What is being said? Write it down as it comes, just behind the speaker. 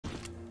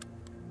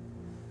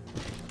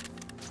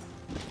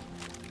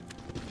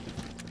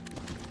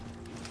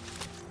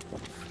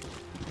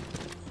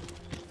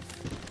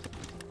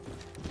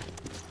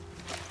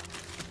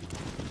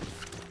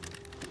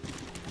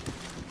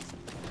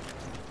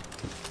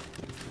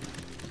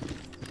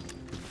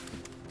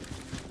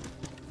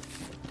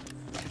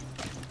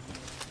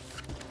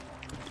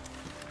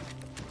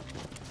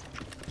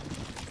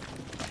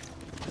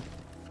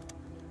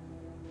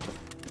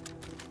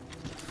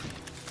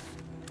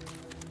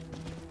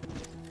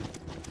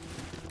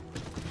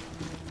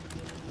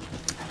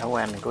Oh,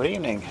 and good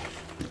evening.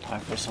 Time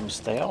for some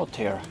stay out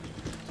here.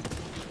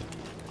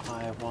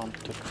 I want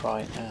to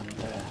try and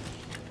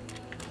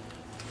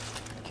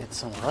get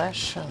some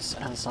rations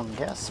and some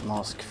gas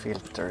mask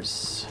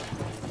filters.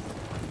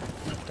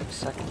 Not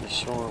exactly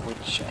sure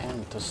which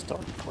end to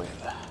start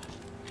with.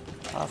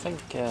 I think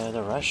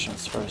the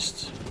rations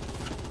first.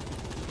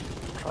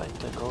 Try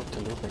to go to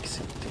Lubeck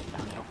City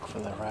and look for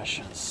the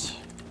rations.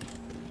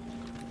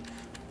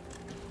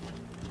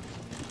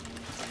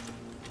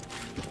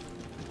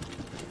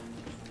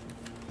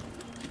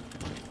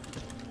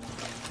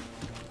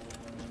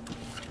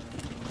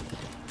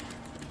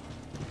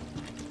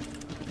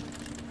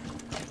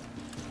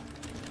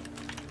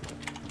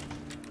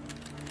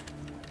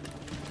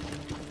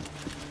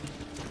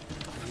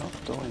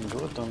 Doing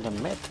good on the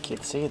med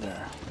kits either.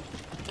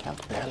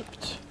 Can't be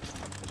helped.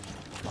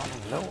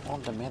 Running low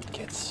on the med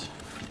kits.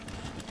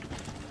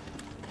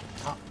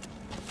 Ah,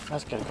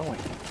 let's get going.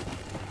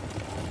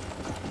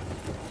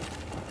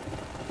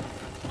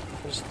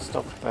 First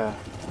stop, I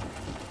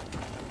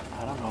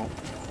don't know.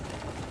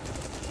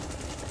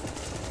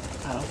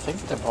 I don't think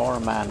the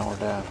barman or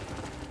the...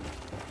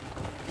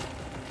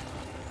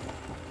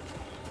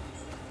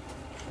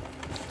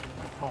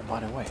 Oh, by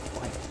the way,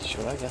 wait,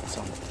 should I get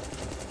some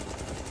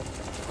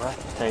rat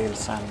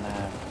tails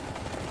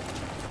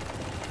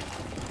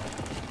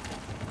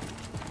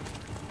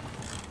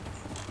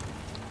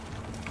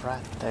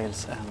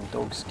and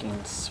dog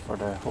skins for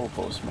the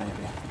hobos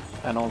maybe,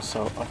 and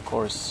also of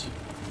course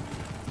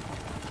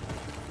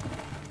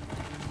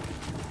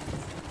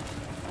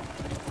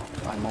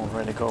I'm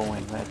already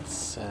going.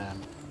 Let's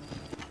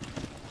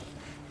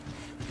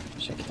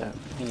check the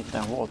meat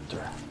and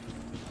water.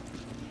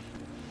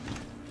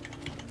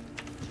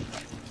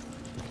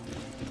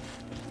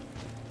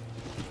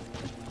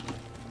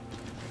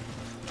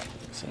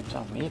 Seems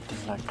I'm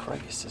eating like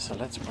crazy, so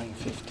let's bring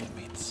 15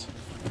 meats.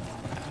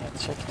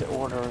 Check the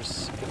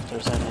orders if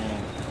there's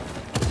any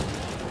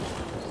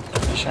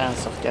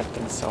chance of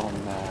getting some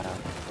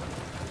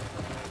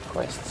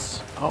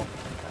quests. Oh,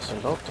 there's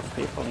a lot of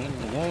people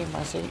in the game,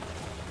 I see.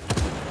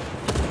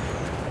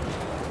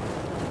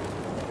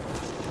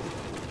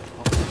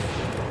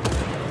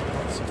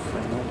 Lots of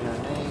familiar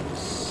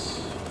names.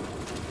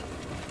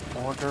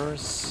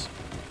 Orders.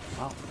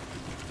 Oh,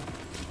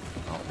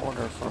 no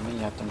order for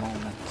me at the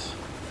moment.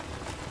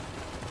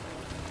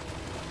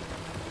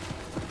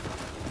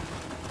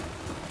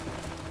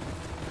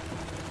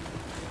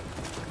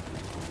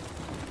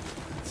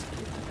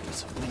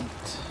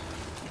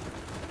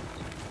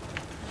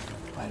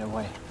 By the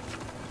way,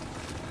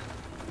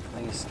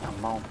 this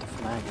amount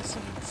of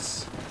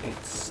magazines,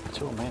 it's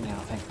too many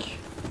I think,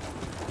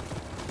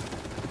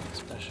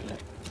 especially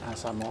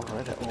as I'm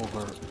already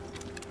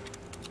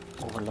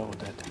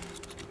overloaded.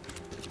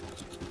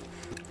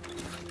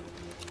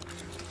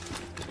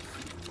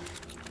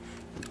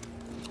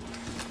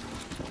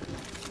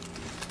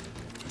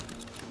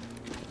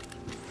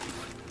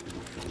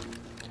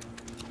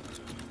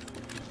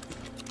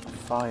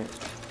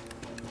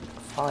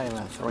 Five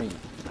and 3.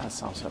 That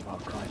sounds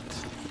about right.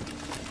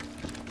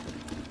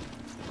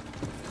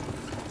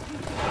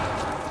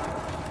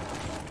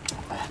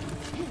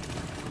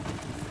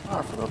 Oh,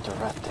 I forgot the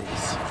rat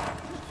tails.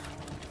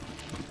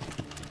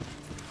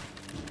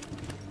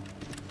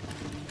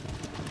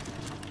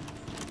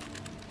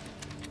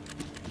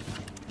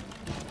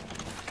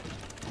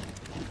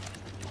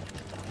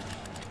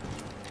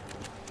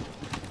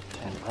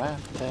 Rat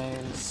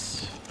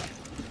tails.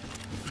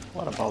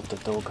 What about the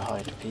dog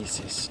hide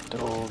pieces?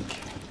 Dog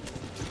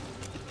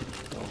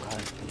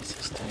hide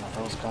pieces, take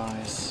those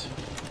guys.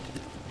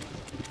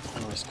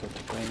 Always good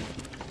to bring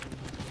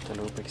to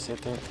Lubeck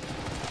City.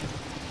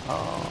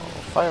 Oh,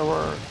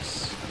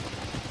 fireworks!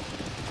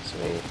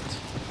 Sweet.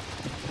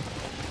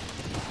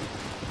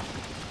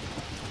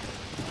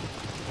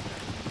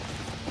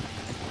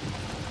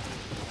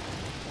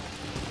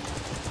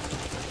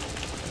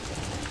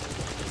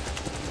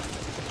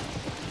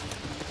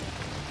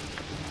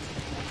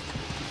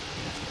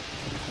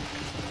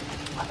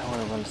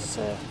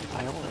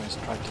 I always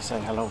try to say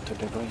hello to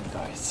the green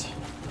guys.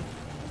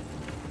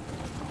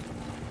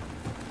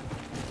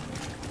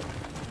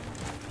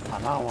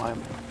 And now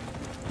I'm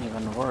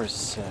even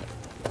worse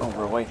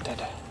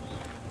overweighted.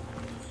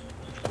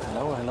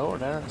 Hello, hello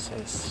there,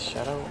 says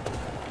Shadow.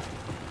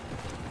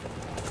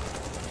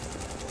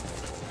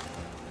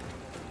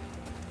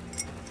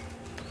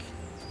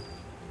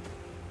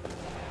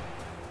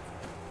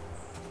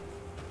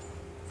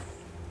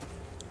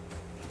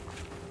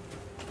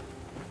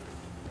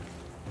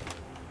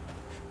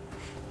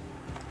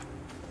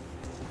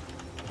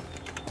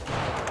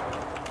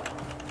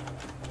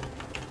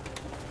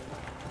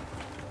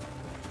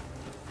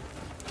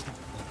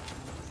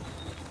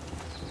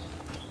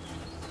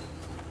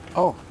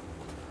 Oh,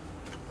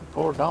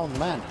 poor down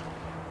man.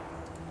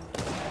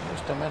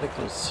 Where's the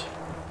medicals?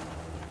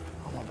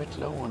 I'm a bit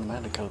low on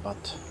medical,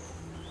 but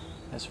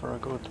it's for a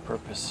good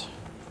purpose.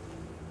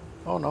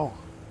 Oh no.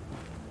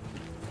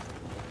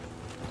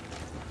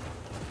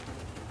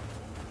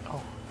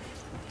 Oh,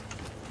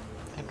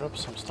 I dropped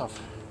some stuff.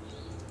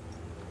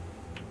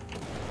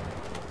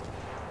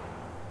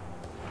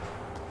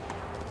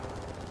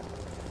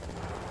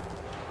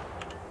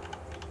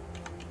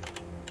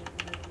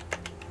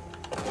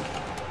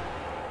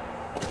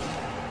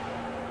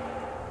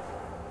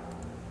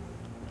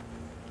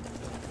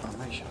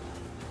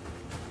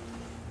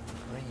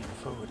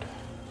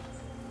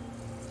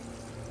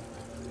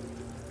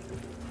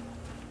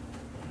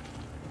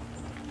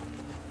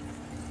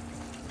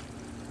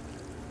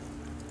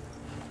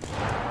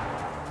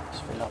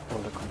 fill up all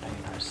the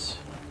containers.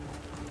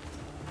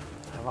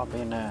 Have I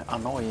been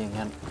annoying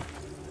and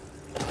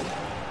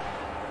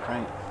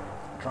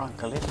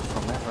drunk a little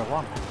from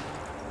everyone?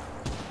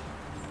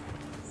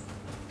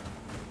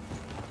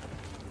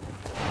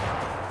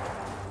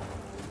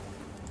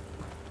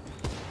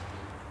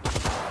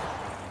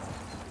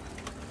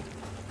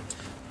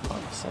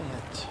 I'll say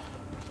it.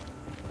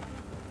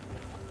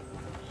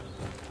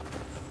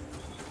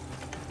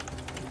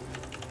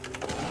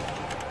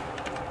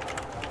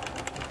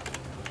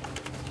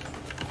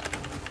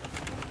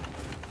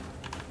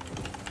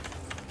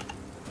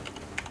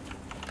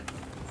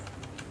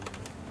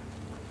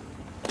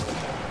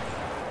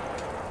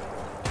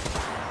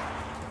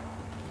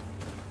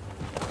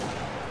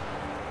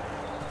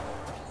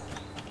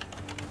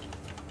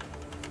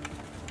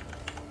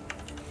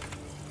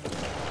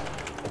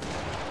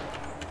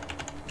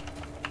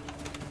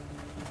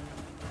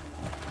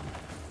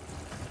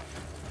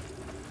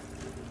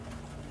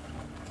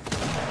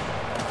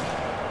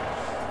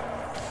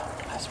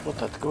 Put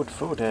that good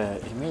food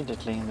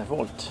immediately in the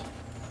vault.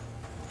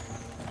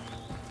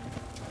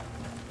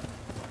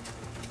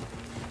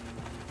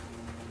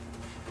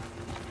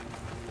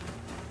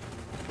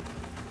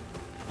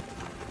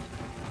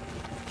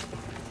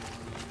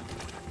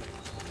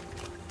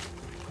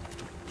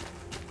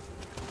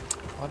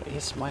 What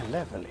is my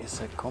level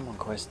is a common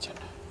question.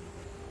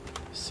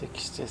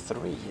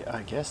 63,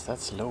 I guess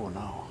that's low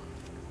now.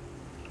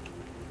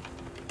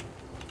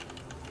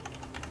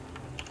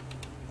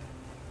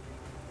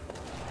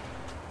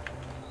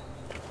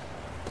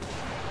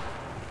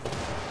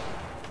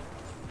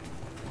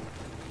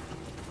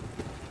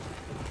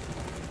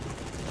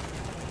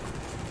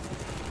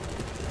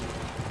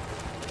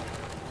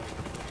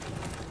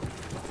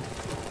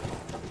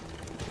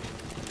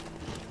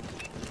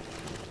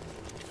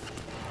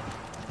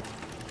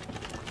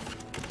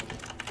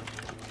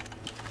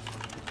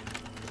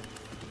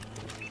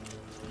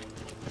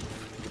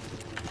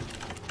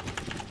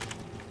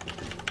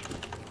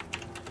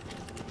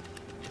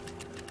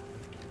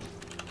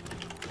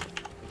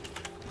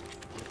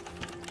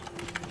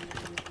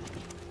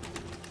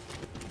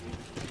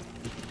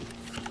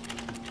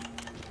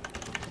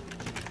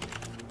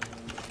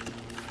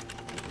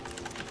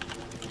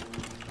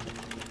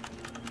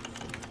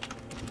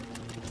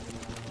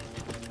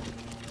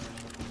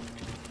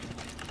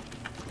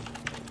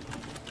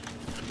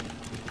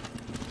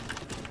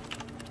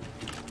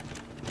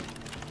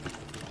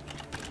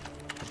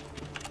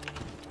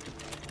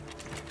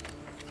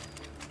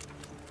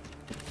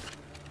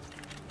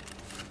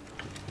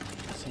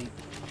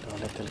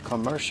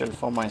 Commercial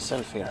for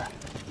myself here.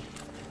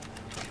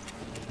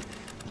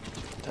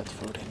 Put that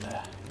food in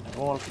the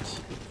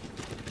vault.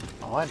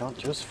 Oh, I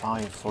don't use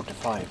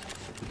 545.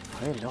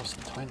 I lost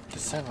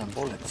 27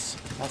 bullets.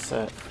 That's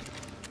a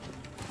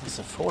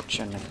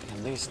fortune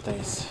in these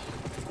days.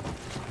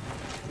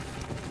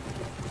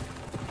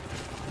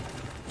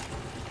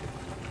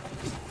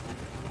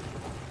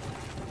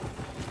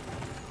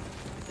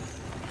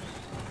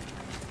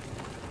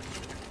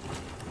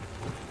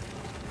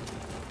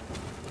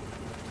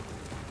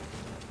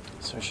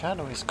 So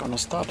Shadow is gonna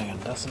study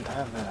and doesn't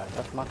have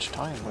that much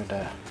time with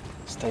the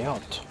stay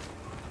out.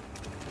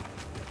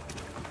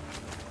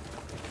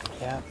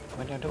 Yeah,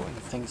 when you're doing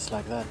things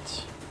like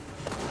that,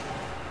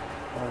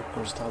 work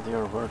or study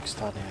or work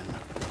study and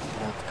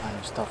that kind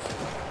of stuff,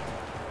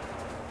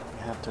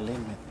 you have to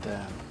limit the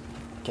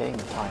game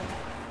time.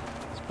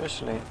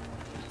 Especially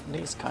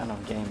these kind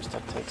of games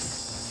that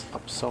takes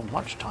up so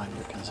much time,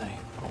 you can say.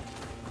 Oh.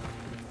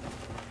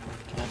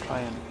 Can I try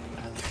and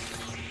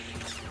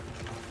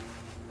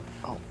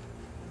oh,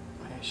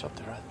 I shot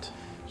the rat.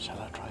 Shall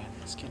I try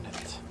and skin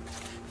it?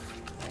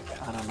 Maybe,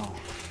 I don't know.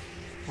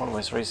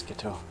 Always risky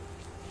too.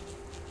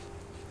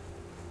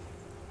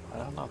 I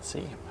do not see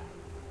him.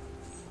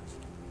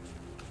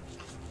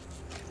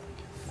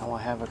 Now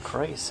I have a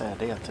crazy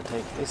idea to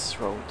take this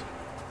road.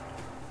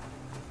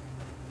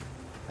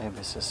 Maybe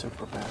it's a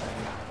super bad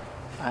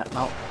idea.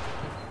 No.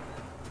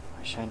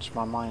 I changed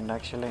my mind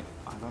actually.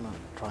 I'm gonna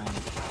try and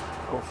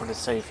go for the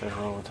safer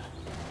road.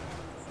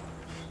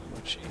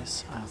 Which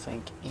is, I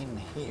think, in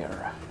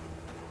here.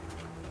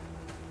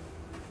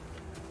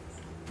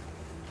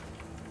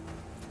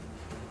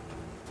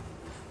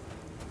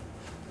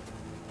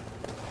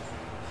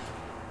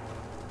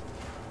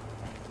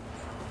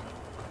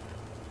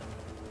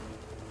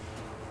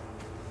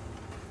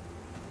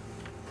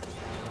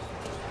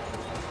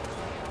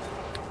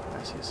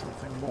 I see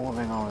something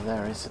moving over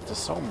there. Is it a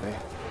zombie?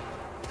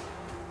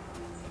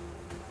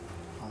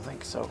 I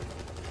think so.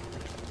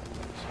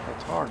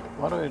 It's hard.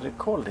 What do they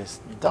call this?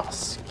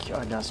 Dusk.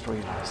 I just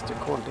realized they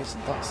call this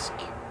dusk.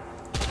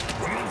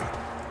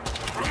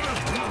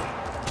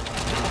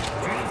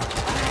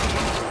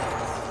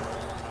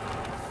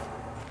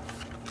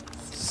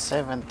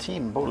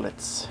 "17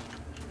 bullets.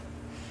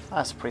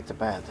 That's pretty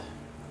bad.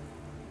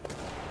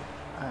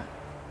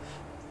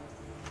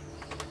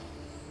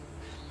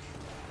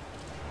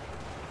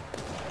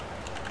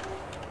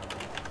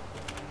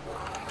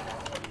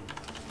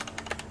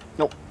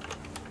 No.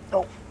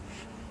 No.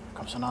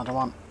 comes another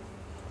one.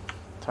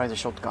 Try the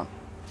shotgun.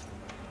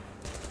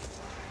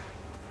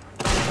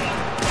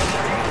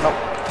 Nope.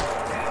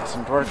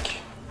 Doesn't work.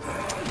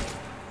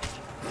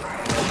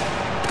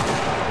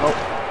 Nope.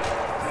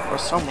 For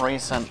some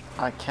reason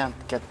I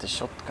can't get the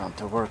shotgun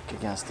to work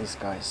against these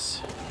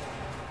guys.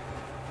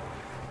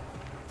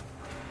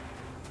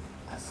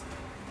 Let's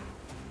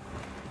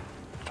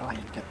try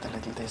and get a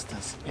little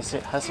distance.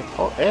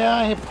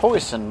 Yeah, he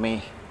poisoned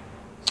me.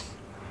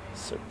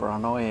 Super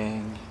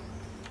annoying.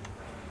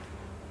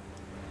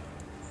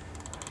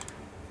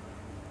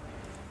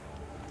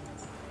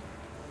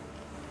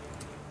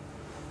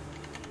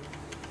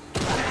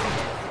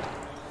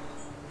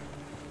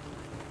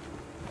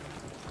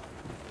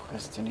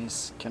 Question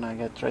is, can I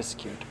get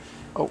rescued?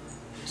 Oh,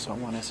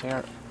 someone is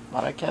here,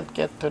 but I can't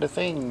get to the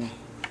thing.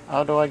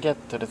 How do I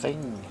get to the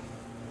thing?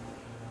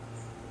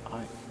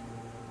 I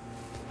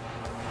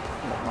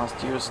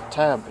must use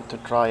tab to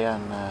try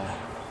and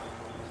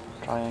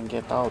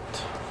get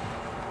out.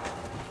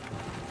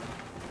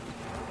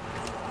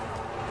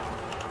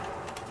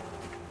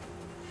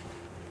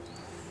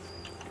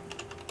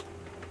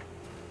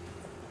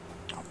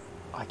 Oh,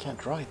 I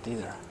can't write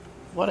either.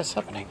 What is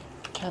happening?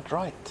 I can't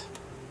write.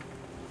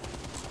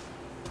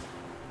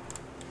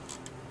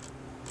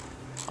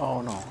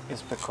 Oh no,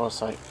 it's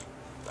because I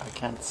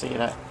can't see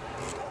that.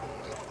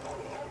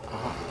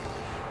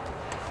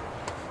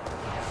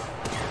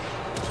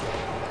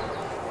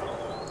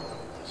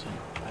 So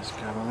let's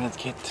grab a med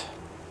kit.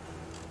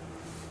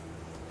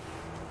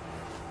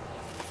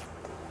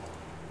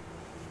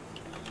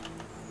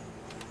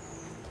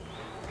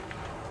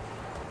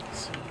 Let's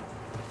see.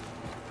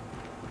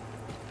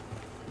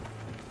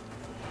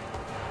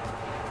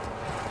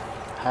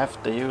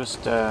 Have to use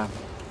the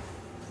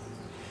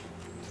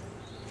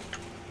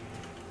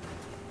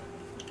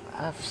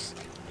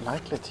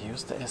likely to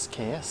use the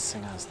SKS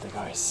against the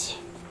guys.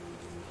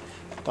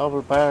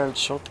 Double-barreled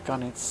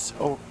shotgun, it's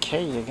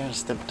okay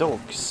against the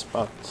dogs,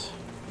 but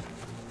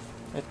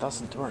it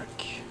doesn't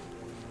work.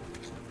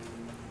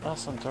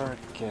 Doesn't work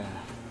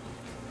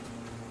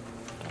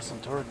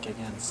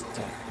against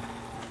the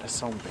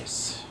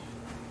zombies.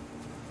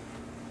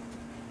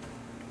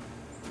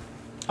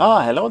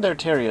 Ah, hello there,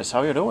 Tyrius.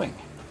 How are you doing?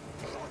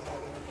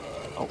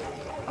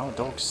 Oh,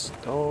 dogs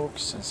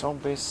and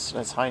zombies.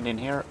 Let's hide in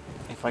here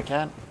if I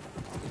can.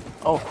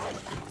 Oh,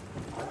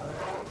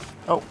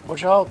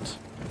 watch out!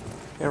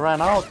 He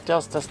ran out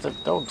just as the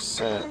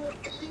dogs.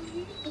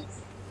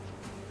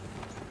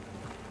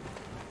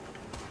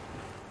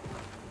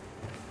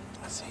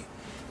 Let's see.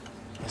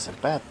 It's a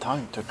bad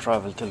time to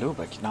travel to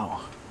Lubeck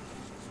now.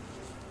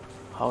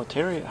 How's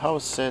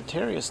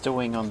Tyrius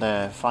doing on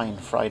the fine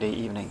Friday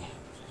evening?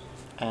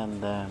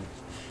 And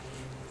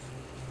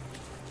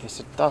is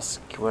it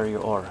dusk where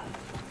you are?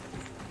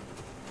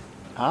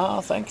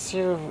 Ah, thank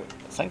you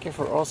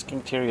for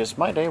asking, Tyrius.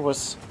 My day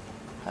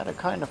had a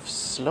kind of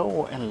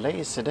slow and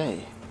lazy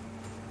day.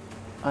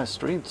 I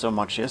streamed so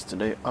much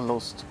yesterday, I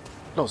lost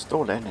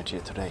all the energy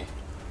today.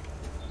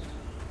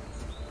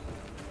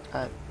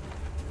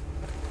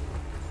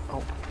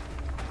 Oh,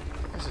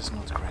 this is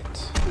not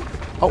great.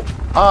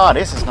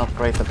 This is not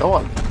great at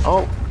all.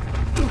 Oh,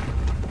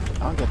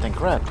 I'm getting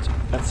grabbed.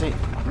 Let's see.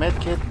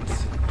 Medkit,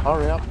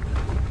 hurry up.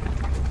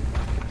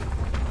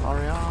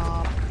 Hurry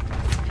up.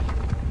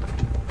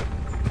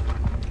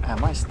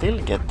 Am I still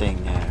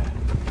getting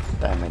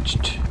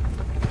damaged?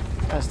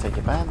 Let's take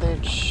a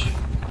bandage.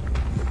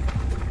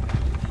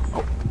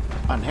 Oh,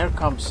 and here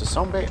comes a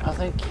zombie, I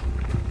think.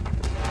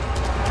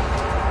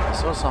 I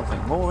saw something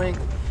moving.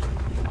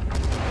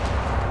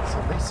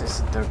 So this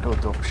is the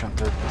good option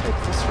to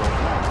take this road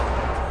now.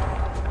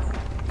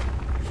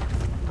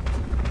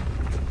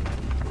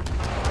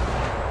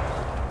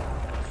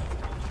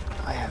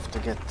 I have to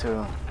get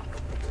to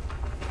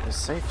the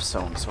safe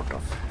zone, sort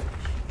of.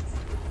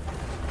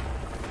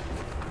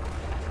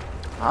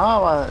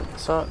 Well,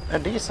 so a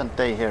decent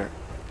day here.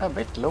 A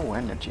bit low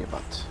energy,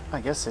 but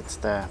I guess it's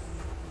the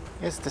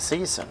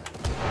season.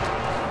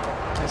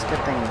 It's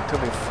getting to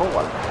be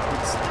fall.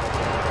 It's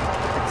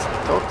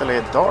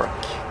totally dark.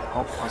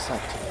 Oh, what's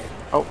that?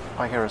 Oh,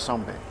 I hear a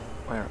zombie.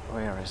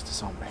 Where is the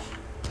zombie?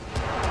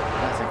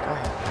 I think I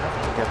have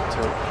to get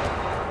to.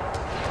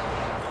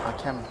 I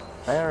can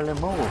barely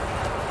move.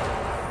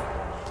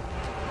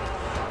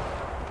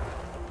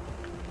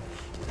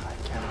 I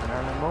can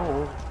barely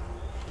move.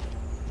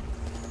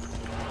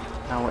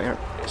 Now where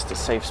is the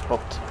safe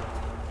spot?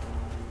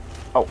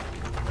 Oh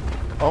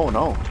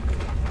no.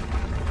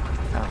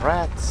 The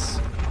rats.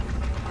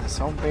 The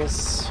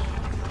zombies.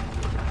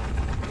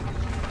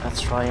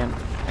 Let's try and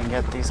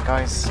get these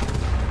guys.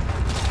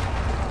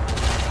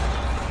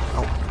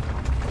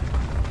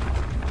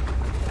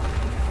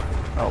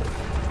 Oh.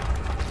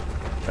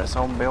 The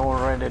zombie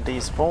already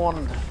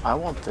despawned. I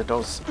wanted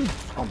those.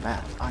 Oh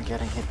man, I'm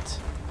getting hit.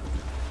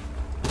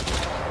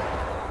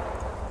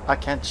 I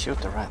can't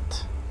shoot the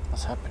rat.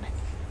 What's happening?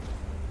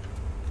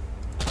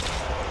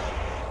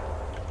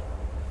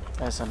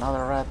 There's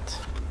another rat.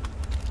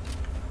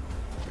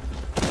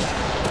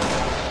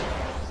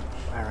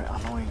 Very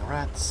annoying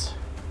rats.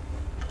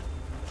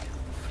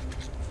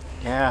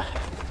 Yeah,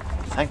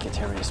 thank you,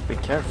 Terrius. Be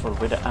careful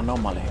with the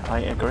anomaly. I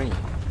agree.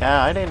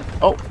 Yeah, I didn't...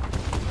 Oh!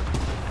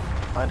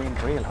 I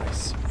didn't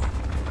realize.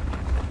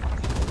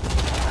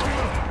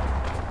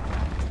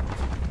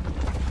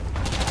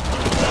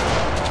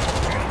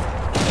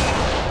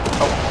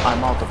 Oh,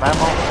 I'm out of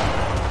ammo.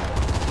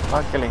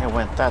 Luckily he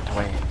went that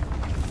way.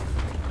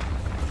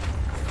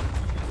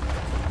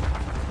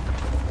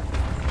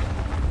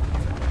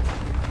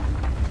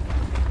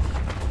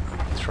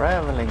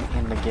 Traveling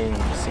in the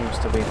game seems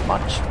to be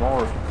much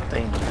more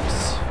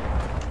dangerous.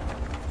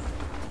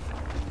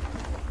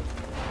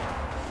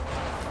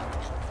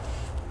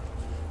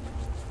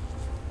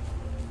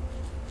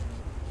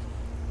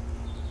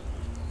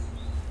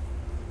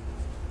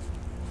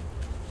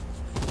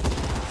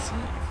 Let's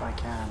see if I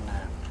can...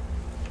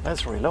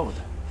 let's reload,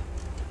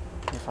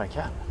 if I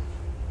can.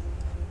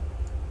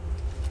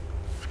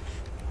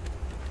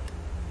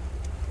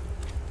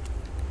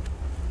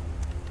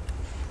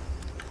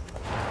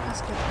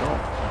 Let's get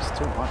going. There's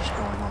too much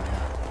going on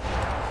here.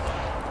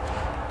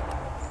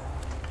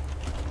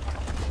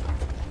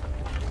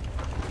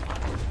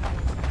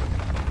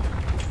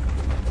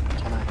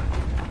 Can I?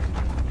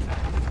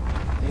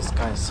 These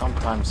guys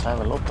sometimes have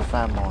a lot of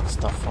ammo and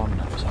stuff on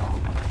them, so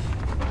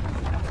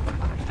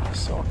I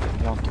sort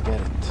of want to get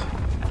it.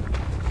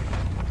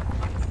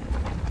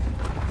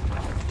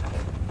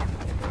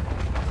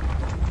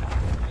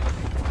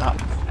 Ah,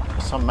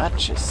 some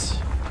matches.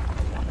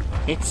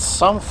 It's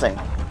something.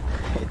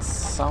 It's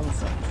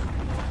something.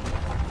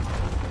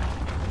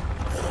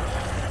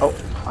 Oh,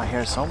 I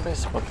hear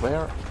zombies, but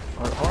where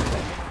are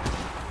they?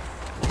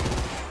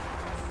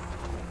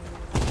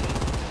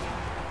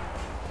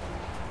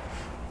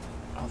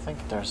 I think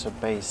there's a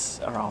base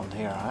around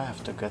here. I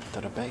have to get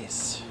to the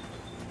base.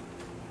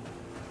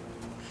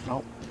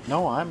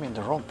 No, I'm in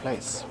the wrong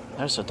place.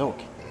 There's a dog.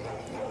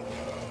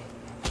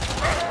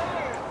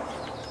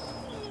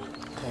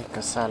 Take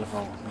a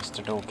salvo,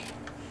 Mr. Dog.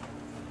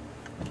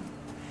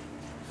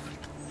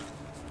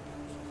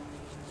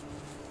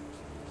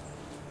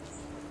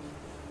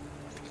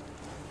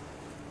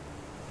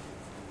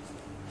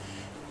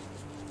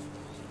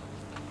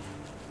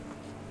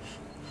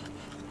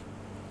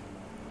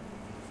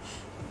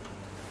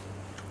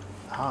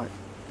 I'm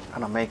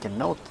gonna make a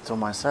note to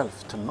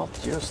myself to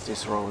not use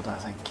this road, I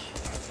think.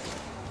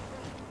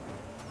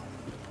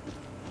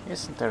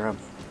 Isn't there a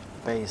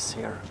base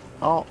here?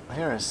 Oh,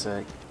 here is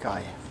a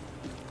guy.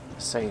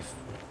 A safe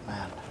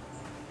man.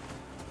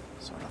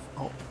 Sort of.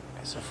 Oh,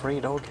 it's a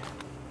free dog.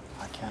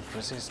 I can't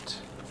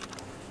resist.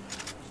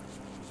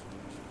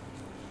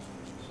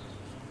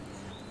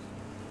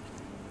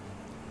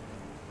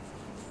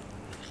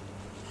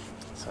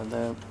 So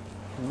the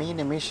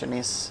mini mission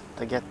is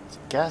to get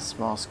gas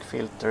mask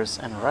filters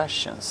and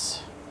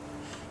rations.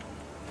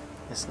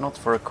 It's not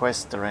for a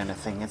quest or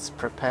anything, it's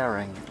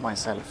preparing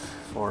myself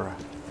for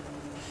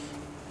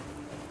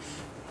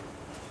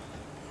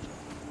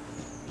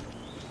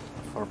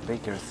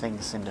bigger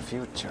things in the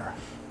future.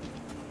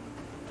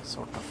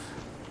 Sort of.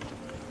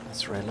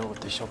 Let's reload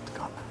the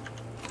shotgun.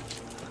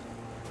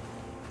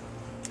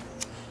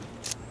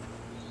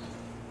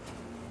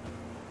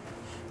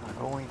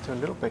 Going to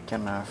Lubeck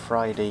on a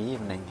Friday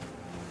evening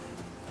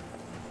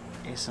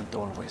isn't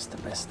always the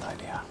best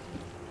idea.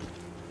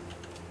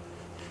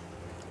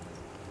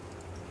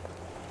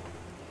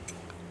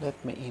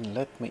 Let me in,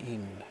 let me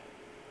in.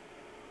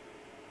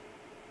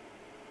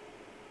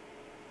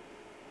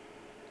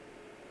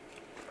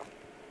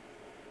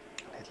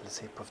 Little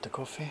sip of the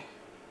coffee.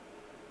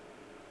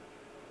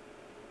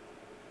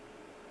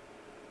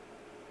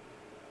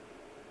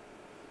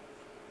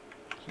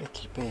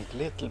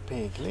 Little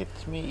pig,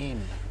 let me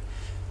in.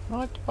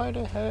 Not by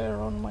the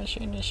hair on my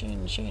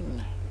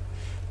chin.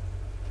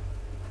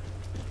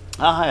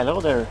 Ah,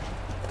 hello there,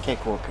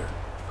 Cakewalker.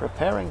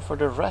 Preparing for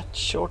the rat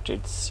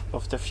shortage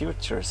of the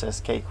future, says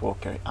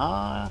Cakewalker.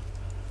 Ah,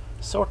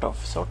 sort of.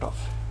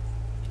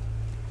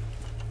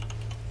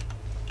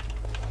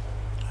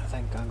 I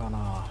think I'm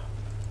gonna...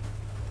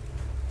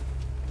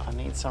 I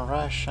need some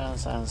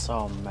rations and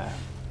some...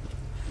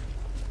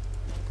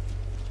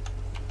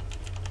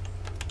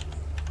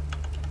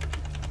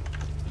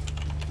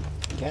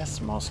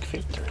 gas mask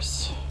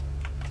filters.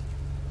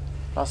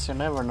 Plus you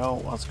never know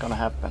what's gonna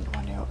happen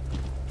when you...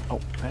 Oh,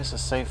 there's a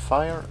safe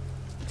fire.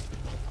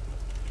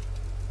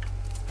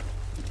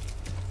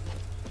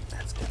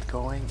 Let's get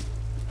going.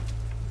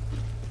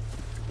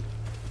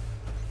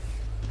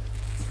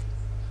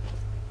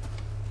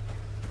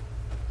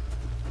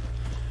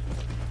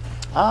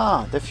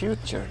 Ah, the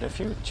future.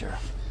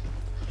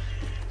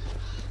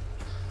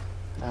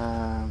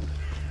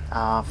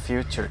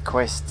 Future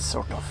quest,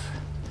 sort of.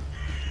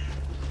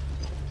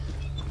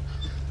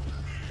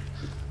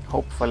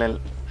 Hopefully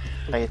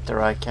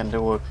later I can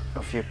do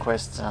a few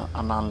quests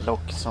and unlock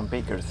some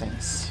bigger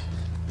things.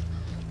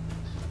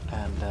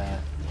 And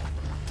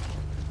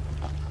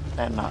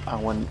then I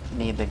will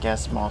need the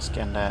gas mask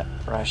and the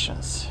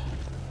rations.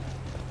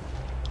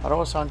 But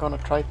also I'm gonna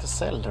try to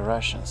sell the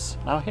rations.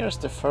 Now here's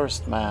the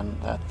first man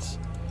that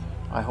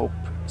I hope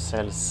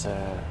sells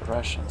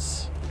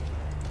rations.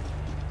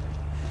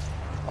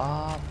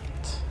 But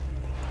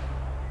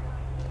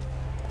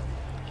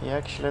he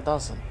actually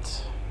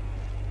doesn't.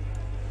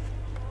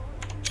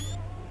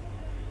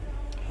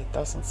 He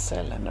doesn't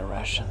sell any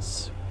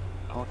rations.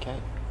 Okay.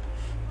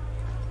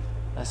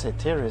 I say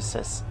Thierry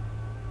says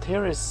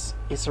Thierry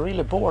is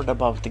really bored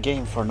about the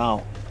game for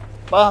now.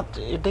 But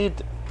he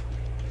did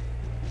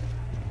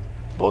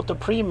bought a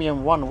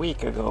premium 1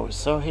 week ago,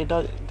 so he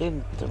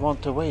didn't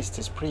want to waste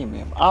his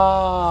premium.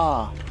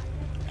 Ah!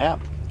 Yeah,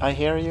 I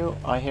hear you,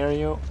 I hear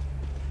you.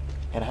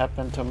 It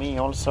happened to me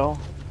also.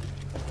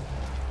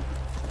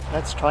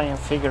 Let's try and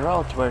figure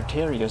out where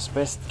Tyrius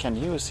best can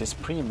use his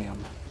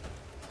premium.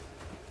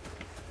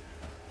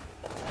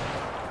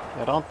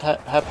 I don't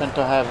happen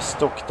to have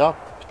stocked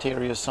up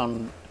Tyrius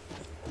on...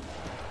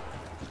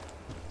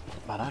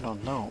 But I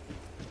don't know,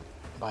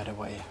 by the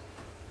way.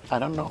 I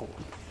don't know.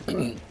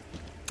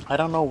 I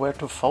don't know where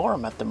to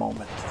farm at the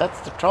moment. That's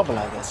the trouble,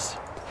 I guess.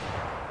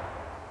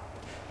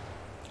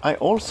 I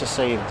also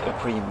saved a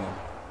premium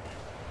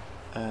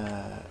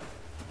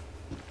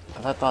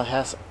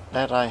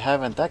that I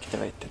haven't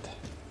activated.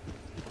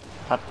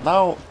 But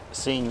now,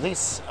 seeing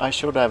this, I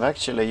should have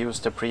actually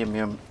used the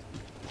premium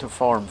to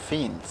farm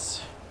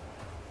fiends.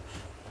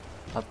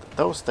 But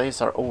those days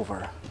are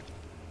over.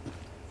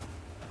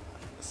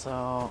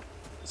 So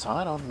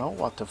I don't know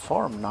what to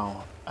farm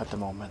now at the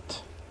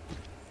moment.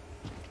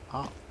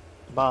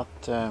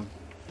 But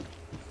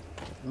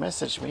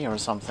message me or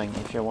something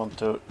if you want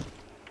to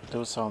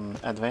do some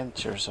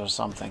adventures or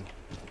something.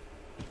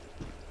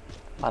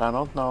 But I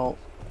don't know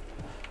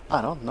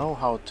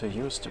how to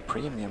use the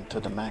premium to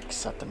the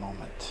max at the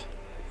moment.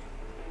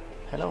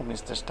 Hello,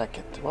 Mr.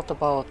 Stackett. What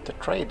about the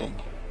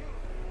trading?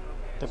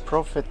 The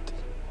profit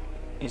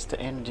is the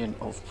engine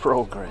of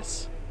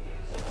progress.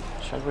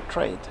 Shall we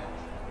trade?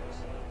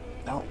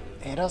 No,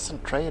 he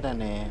doesn't trade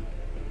any...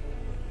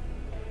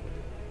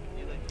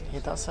 He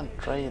doesn't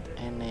trade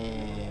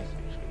any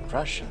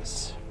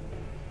rations.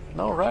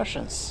 No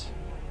rations.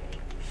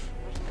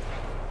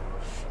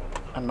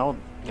 And no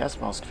gas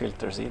mask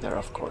filters either,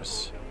 of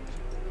course.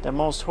 The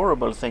most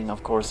horrible thing,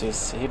 of course,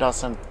 is he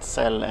doesn't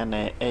sell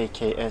any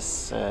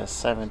AKS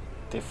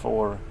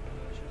 74.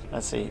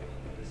 Let's see.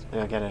 Do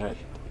I get it right?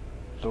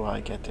 Do I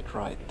get it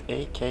right?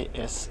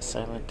 AKS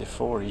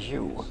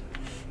 74U.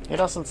 He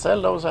doesn't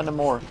sell those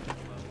anymore.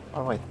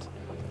 Oh wait.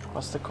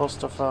 What's the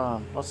cost of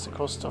a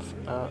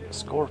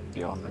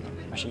Scorpion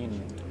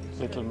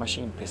little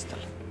machine pistol?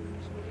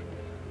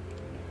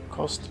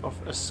 Cost of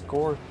a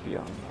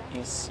Scorpion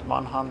is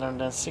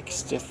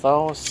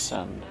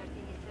 160,000,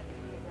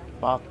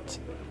 but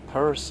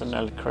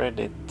personal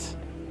credit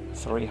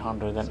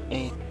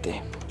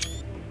 380.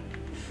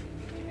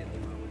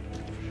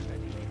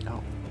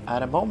 Oh, at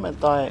the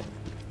moment I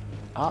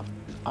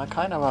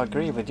kind of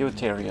agree with you,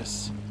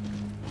 Tyrius.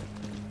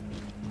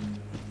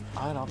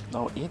 I don't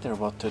know either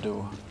what to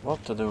do.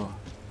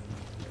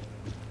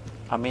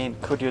 I mean,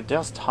 could you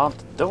just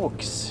hunt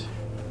dogs?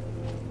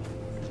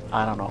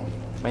 I don't know.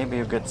 Maybe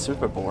you get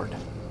super bored.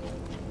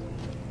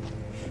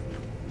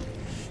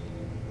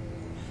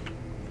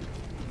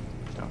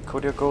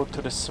 Could you go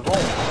to the swamp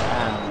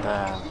and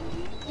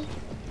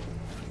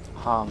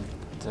hunt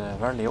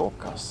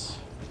Verliokas?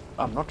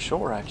 I'm not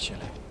sure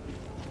actually.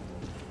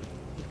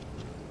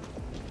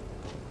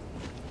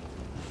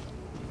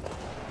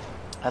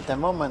 At the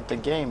moment the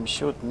game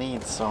should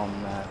need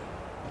some...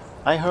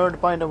 I heard,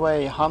 by the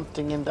way,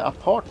 hunting in the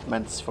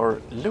apartments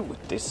for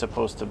loot is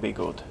supposed to be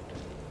good.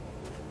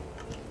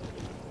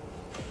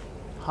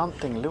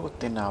 Hunting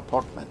loot in the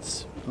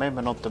apartments.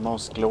 Maybe not the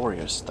most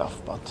glorious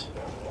stuff, but...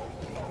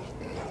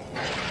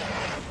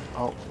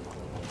 Oh.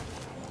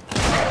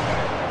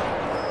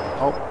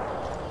 Oh.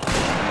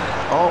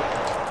 Oh.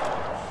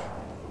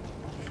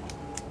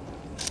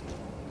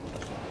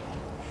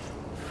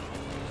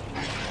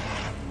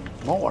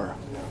 More.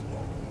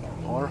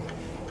 More.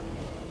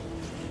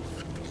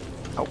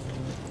 Oh.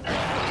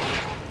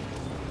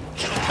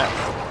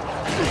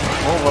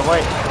 Move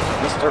away,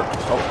 mister.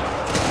 Oh.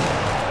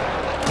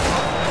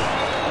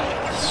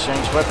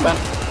 Change weapon.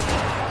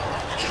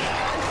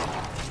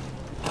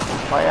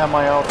 Why am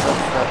I out of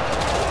that?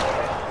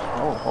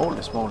 Oh,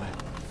 holy smoly.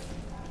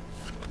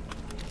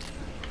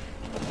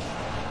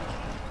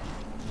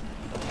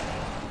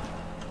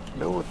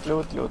 Loot,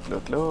 loot, loot,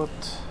 loot, loot.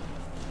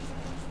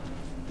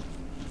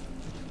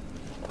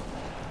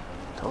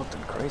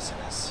 Total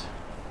craziness.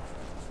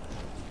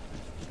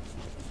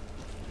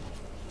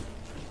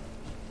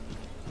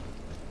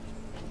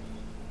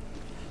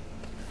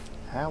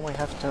 Yeah,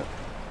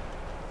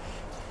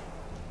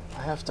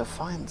 I have to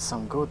find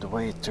some good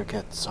way to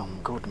get some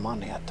good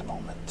money at the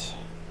moment,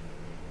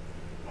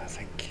 I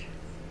think.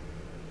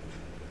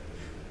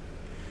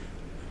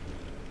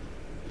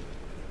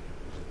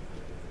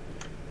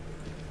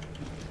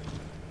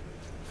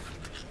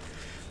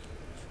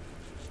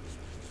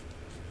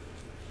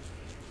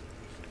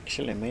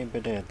 Actually, maybe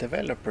the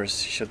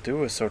developers should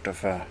do a sort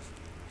of a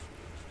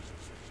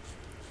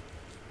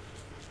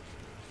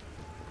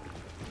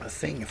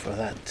thing for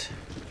that.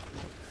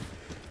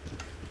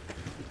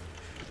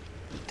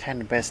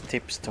 10 best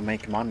tips to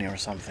make money or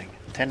something.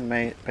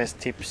 10 best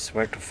tips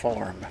where to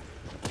farm.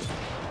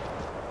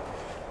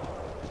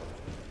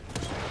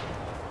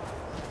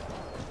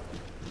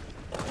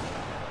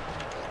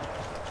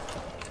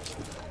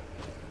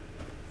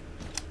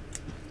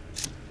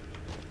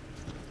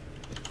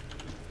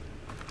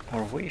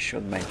 Or we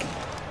should make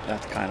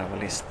that kind of a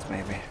list,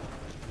 maybe.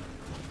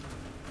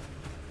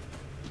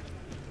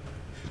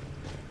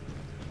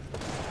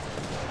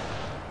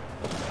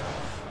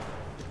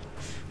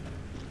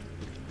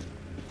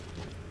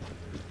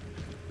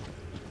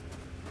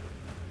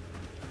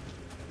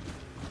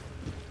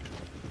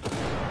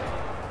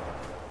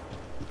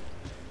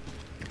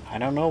 I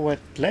don't know what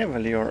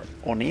level you're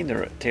on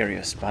either,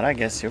 Tyrius, but I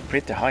guess you're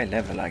pretty high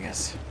level, I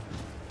guess.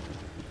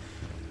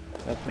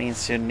 That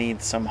means you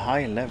need some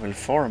high level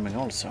farming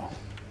also.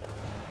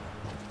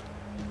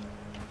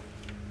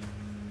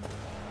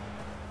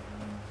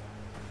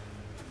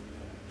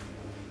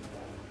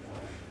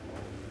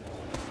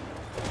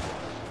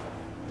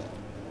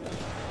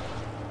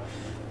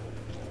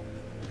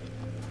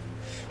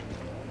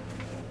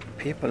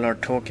 People are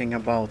talking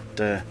about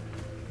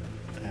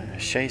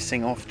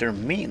chasing after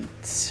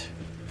mints.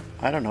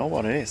 I don't know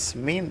what it is.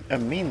 A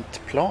mint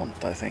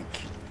plant, I think.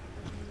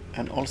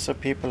 And also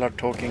people are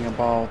talking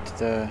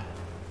about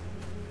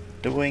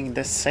doing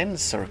the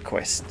sensor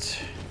quest.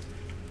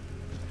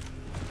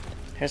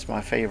 Here's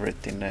my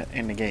favorite in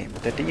the game,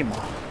 the Dima.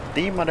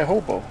 Dima the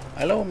Hobo.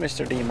 Hello,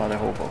 Mr. Dima the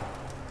Hobo.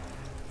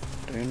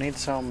 Do you need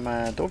some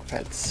dog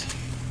pets?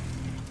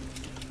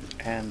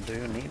 And do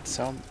you need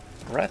some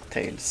rat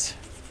tails?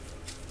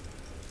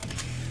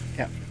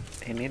 Yeah,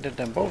 he needed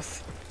them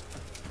both.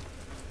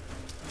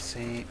 Let's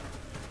see.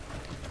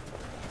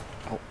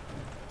 Oh.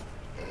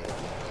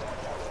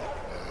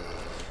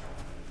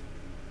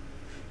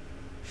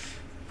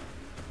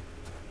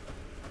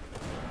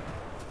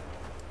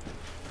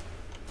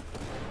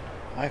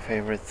 My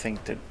favorite thing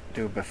to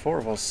do before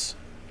was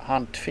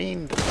hunt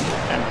Fiend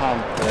and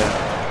hunt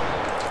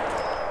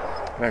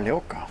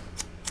Verlioka.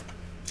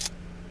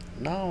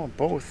 Now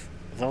both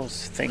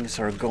those things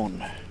are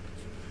gone.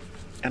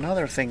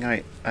 Another thing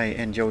I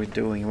enjoyed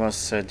doing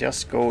was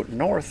just go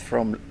north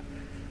from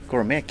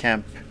Gourmet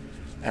Camp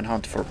and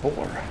hunt for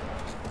boar.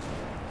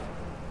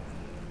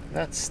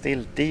 That's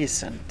still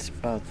decent,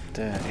 but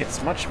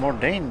it's much more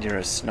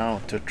dangerous now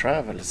to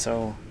travel,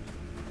 so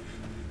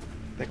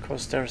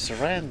because there's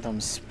random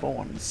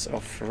spawns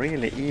of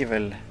really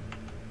evil,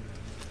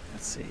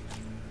 let's see,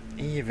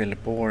 evil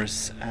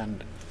boars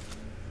and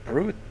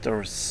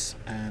brutors,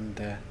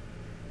 and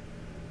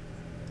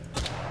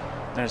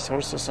there's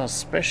also some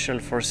special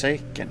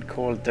Forsaken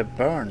called the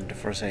Burned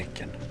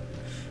Forsaken.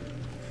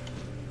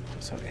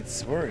 So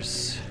it's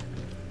worse.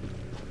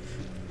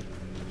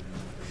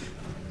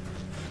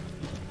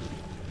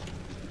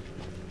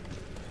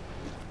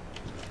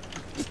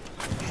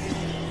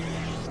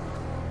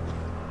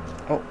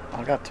 Oh,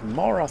 I got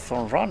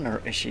Marathon Runner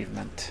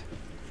achievement.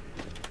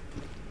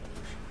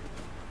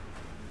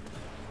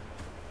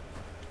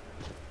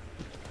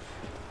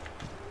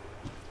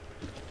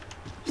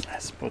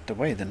 Let's put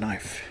away the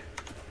knife.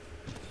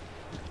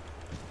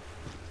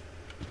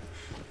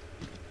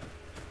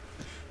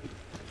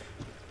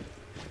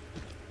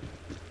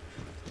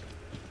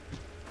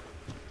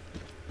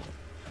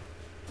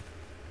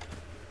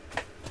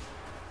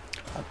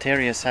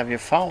 Tyrius, have you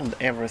found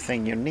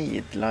everything you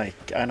need?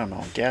 Like, I don't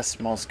know, gas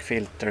mask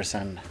filters,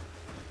 and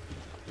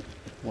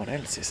what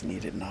else is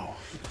needed now?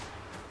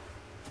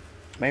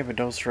 Maybe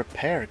those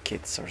repair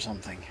kits or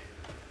something.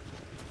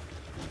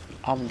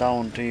 I'm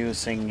down to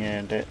using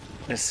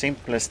the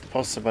simplest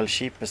possible,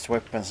 cheapest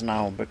weapons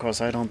now,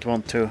 because I don't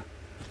want to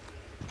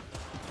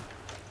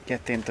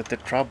get into the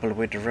trouble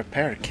with the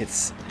repair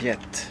kits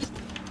yet.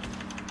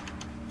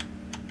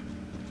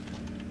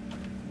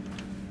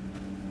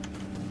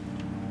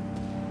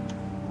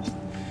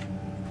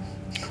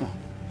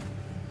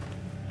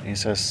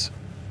 He's as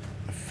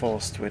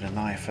fast with a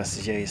knife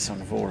as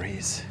Jason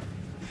Voorhees.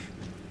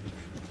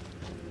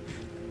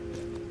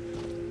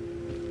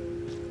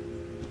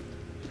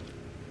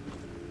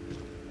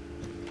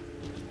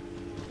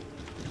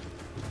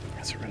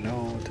 Let's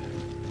reload.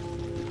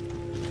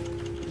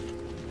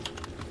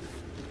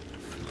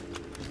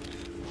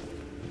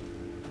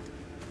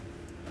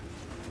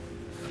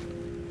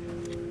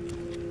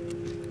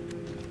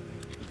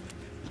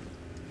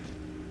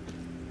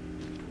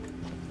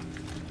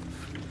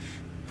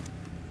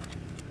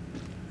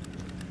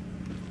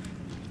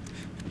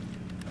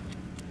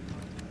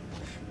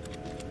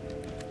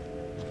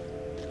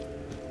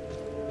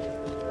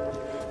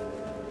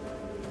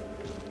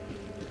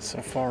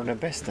 So far the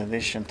best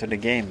addition to the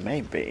game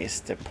maybe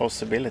is the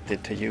possibility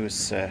to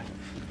use a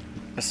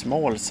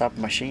small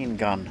submachine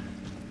gun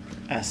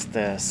as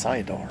the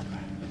sidearm.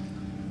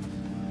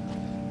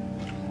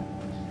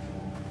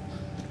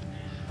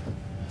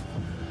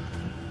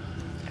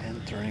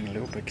 Entering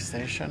Lubeck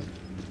station.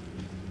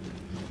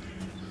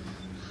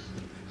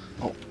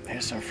 Oh,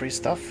 here's some free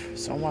stuff.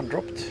 Someone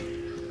dropped.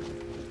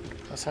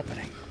 What's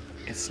happening?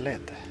 It's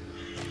lead.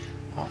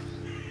 Oh,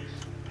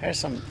 here's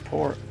some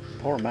poor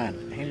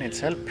man. He needs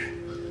help.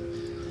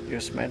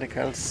 use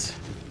medicals.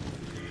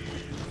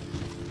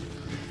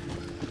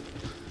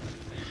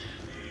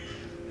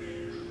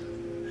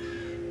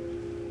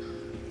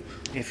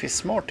 If he's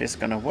smart, he's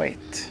gonna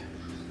wait.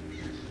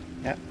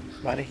 Yeah,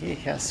 but he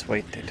has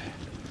waited.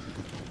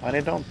 But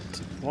I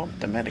don't want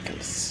the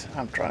medicals.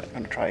 I'm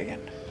gonna try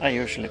again. I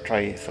usually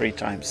try 3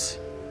 times.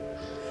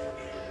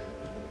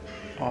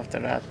 After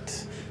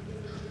that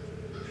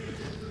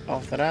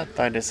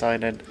I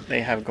decided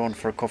they have gone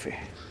for coffee.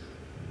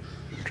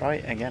 Try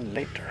again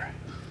later.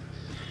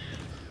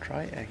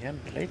 Try again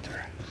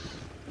later.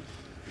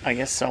 I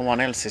guess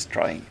someone else is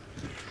trying.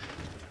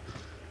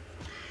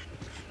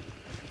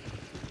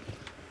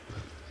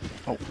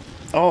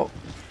 Oh,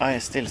 I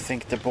still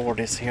think the board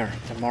is here,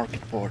 the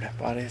market board,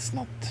 but it's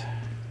not.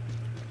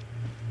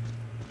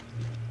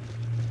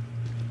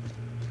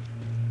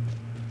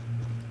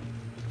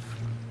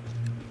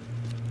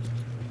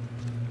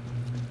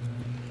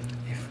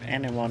 If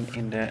anyone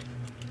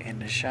in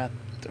the chat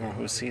or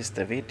who sees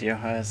the video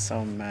has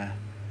some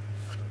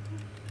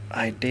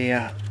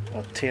idea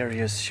what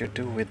Tyrius should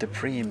do with the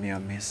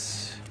premium,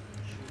 is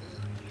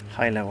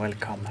highly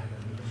welcome.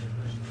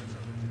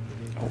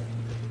 Oh,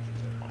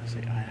 I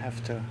see. I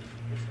have to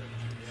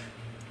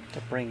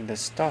bring the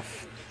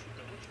stuff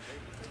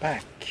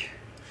back.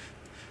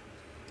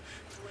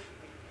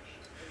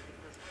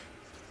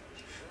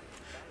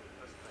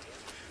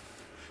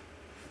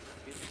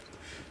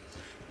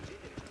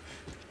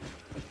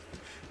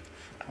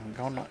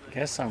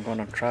 Guess I'm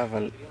gonna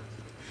travel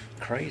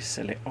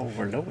crazily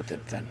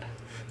overloaded then.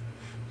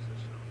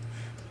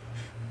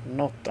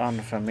 Not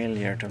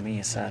unfamiliar to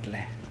me,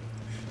 sadly.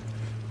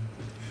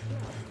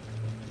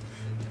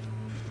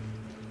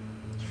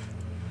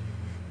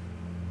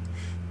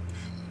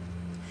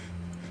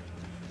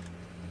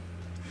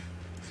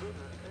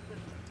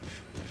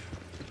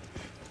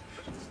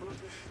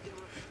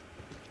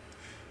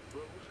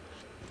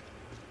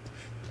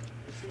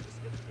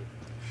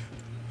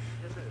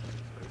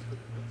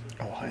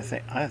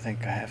 I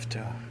think I have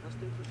to.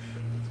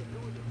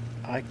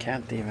 I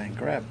can't even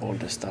grab all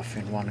the stuff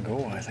in one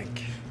go, I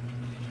think.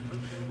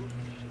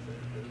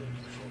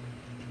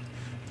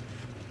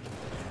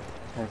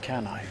 Or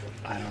can I?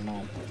 I don't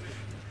know.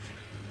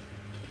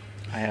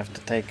 I have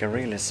to take a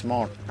really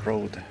smart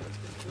road.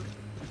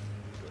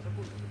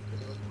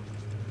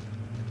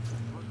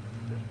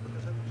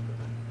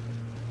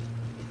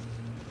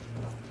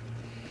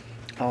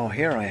 Oh,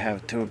 here I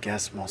have 2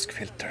 gas mask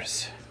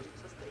filters.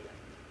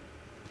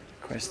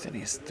 Question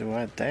is, do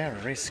I dare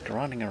risk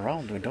running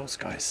around with those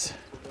guys?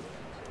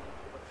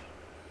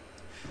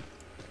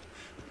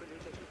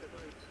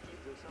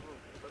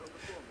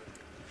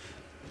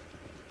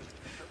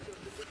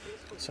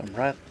 Some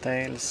rat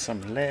tails,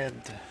 some lead,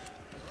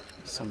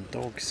 some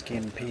dog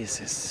skin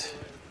pieces,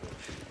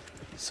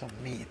 some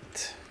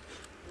meat.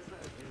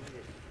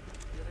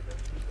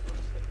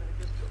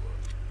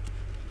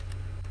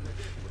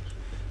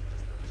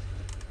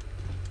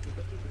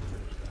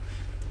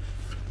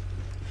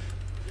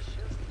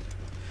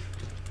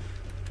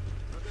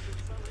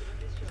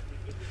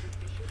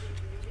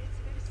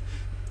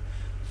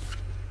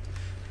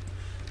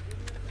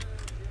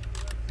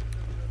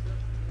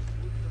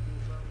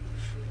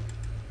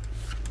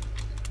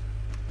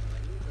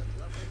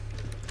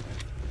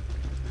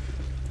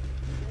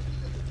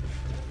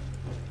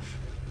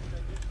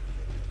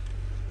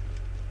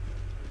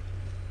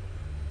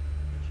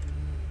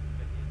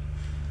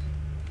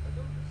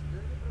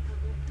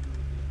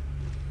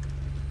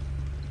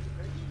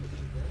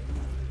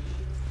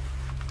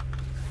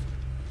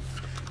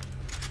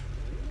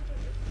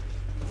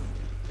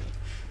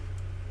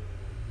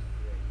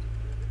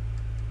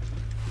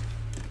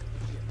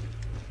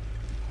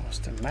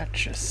 The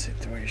matches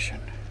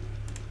situation.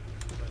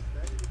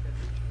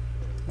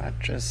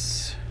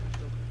 Matches.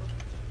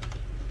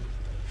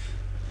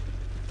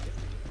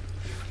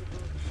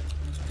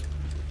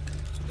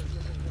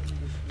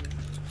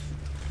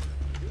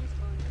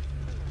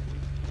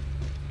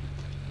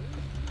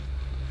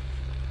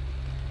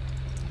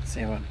 Let's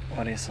see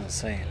what is on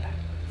sale.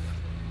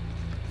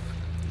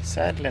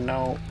 Sadly,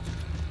 no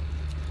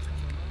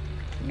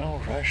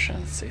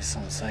rations is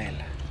on sale.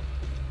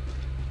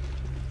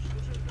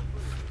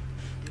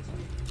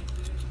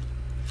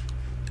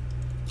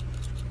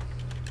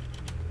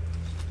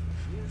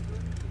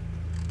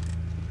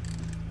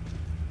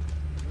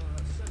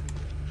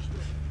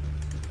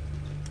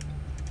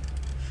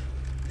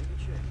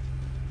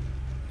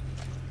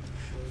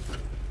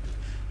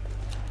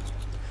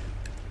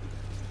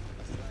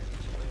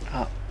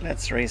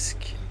 Let's risk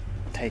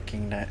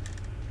taking the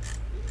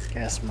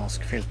gas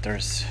mask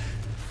filters.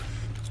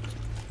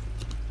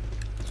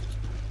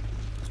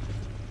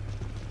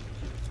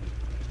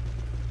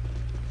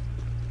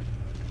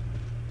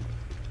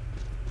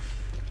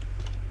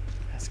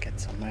 Let's get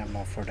some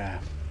ammo for the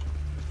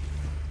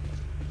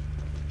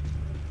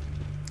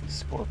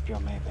Scorpio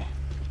maybe.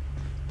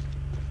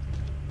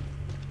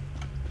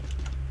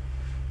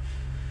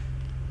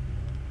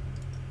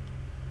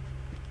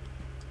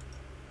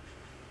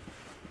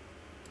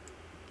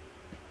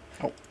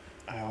 Oh,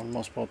 I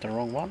almost bought the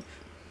wrong one.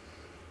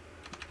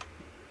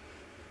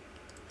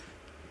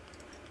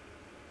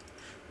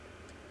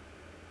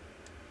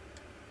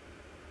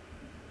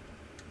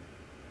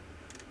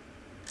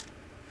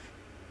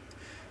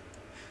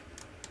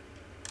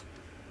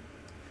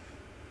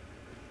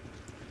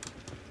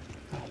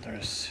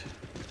 dangerous.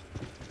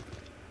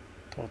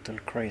 Total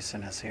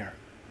craziness here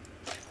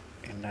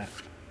in the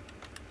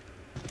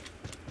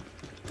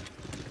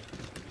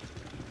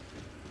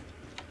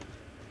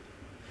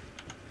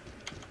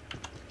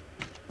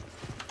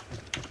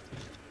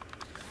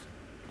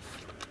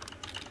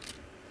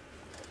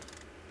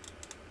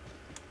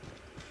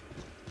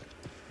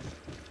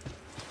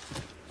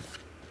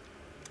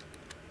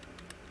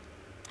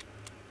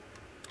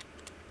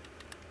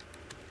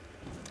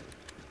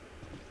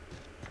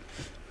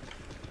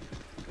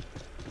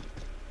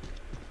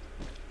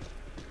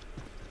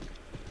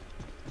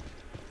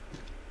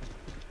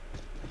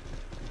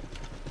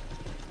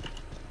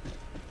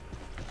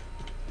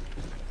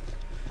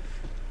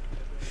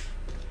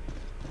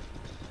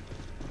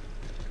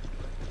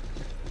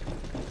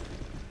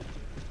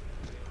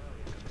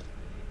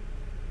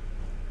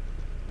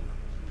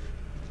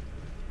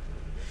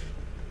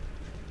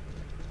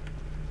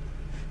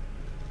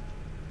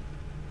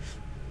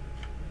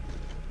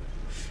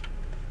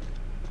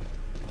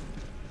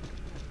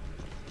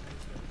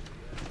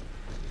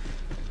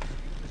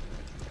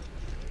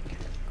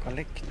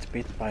collect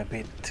bit by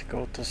bit.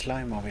 Go to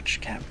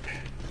Slimovich camp.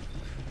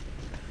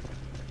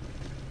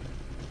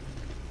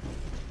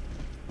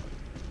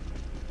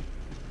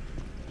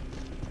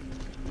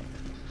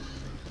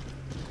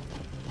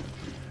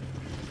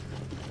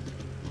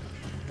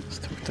 Let's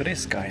talk to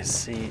these guys,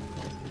 see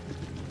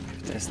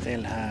if they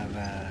still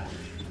have...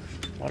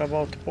 what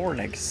about boar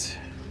legs?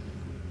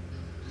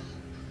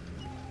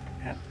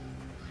 Yeah.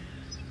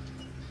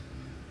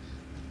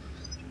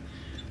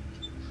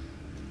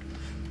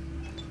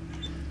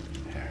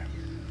 Here.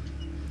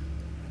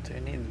 What do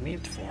you need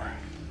meat for?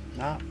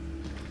 No.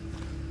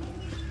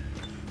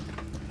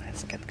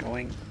 Let's get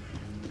going.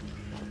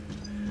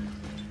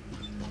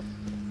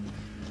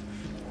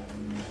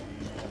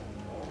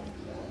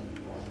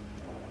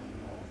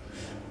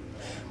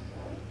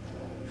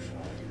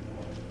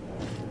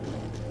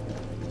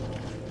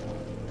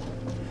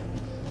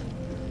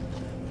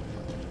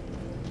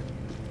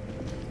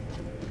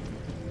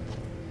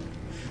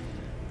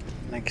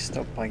 Next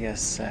stop, I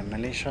guess,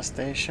 militia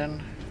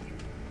station.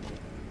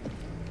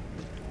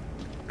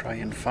 Try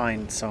and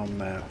find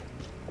some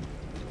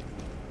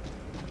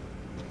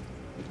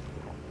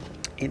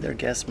either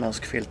gas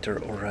mask filter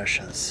or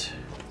rations.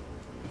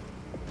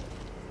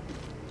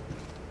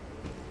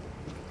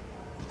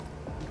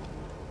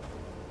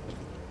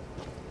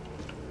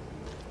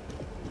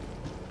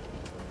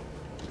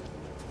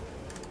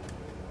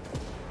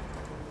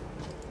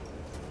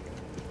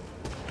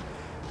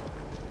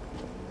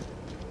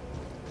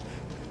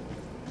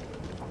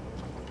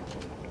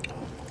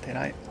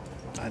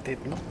 I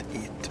did not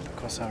eat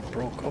because I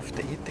broke off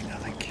the eating, I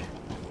think.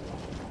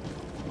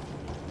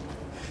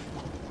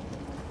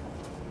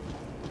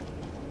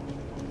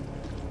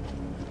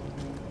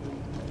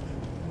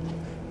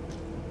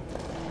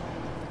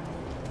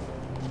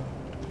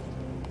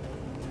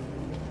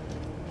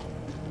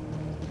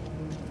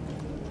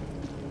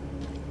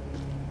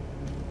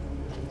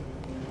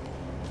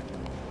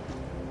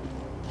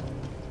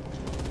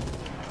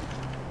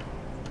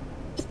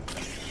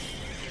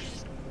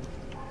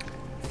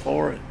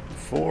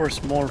 Four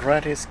small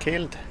rats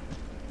killed.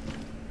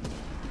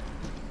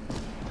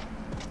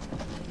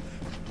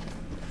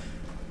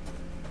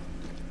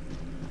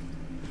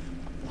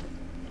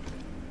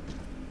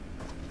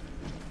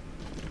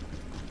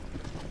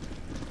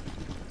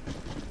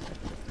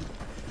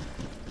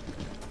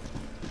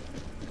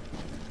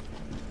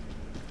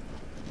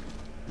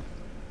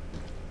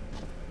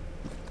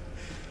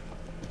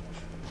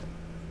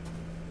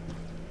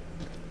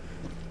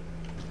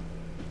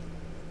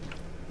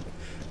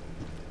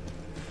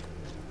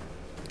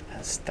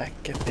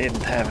 Stacket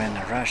didn't have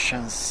any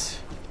rations.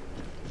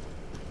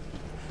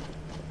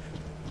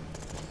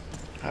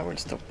 I will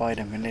stop by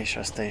the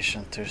militia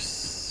station to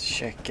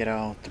check it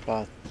out,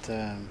 but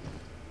I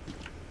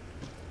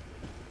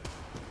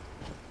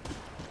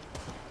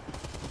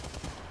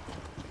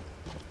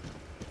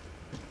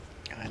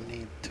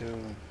need to...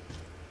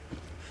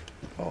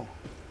 Oh,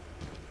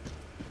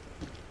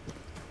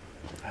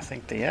 I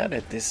think they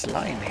added this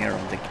line here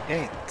on the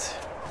gate.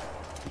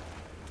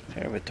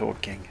 Here we're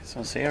talking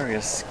some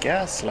serious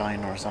gas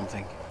line or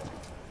something.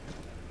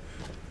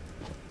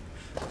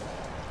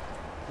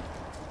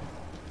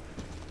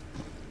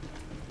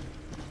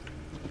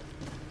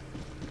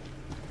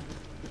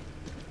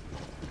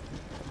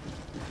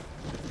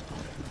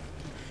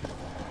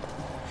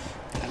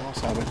 And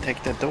also I will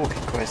take the dog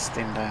quest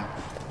in the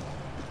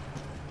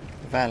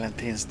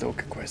Valentine's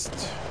dog quest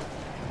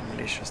in the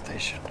militia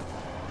station.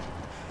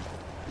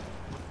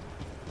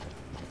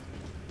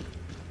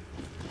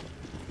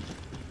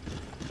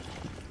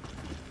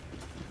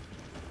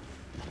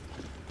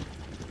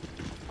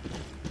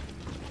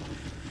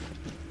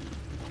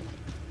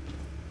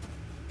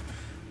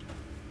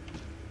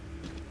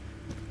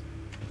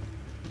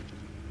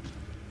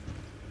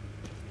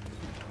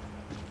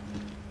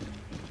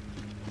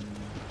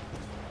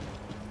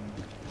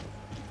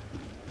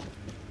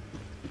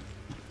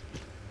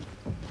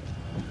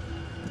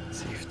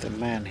 The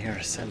man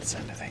here sells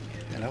anything.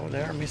 Hello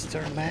there,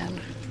 Mr. Man.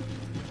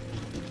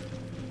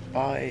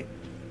 Buy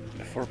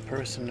for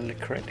personal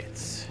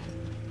credits.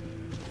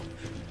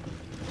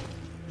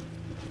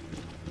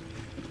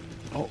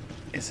 Oh,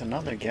 it's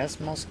another gas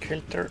mask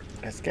filter.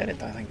 Let's get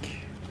it, I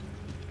think.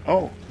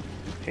 Oh,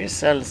 he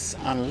sells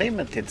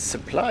unlimited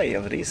supply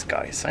of these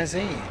guys. I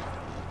see.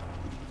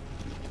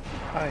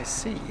 I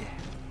see.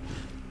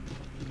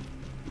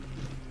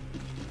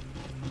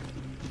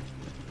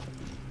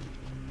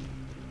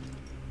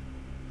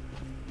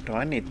 Do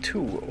I need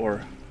two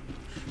or...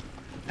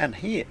 And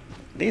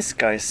this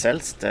guy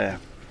sells the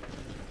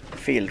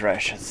field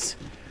rations,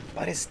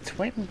 but it's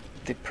 20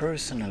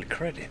 personal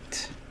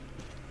credit.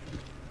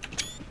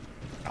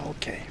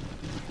 Okay.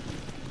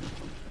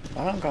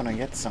 Well, I'm gonna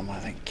get some, I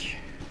think.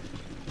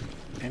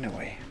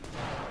 Anyway.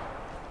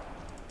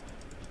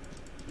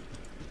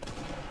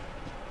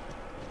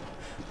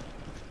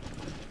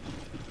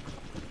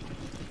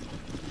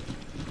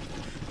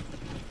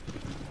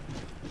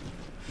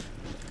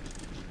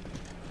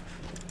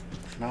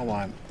 Now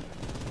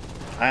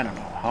I don't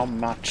know how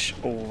much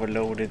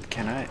overloaded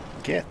can I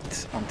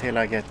get until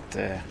I get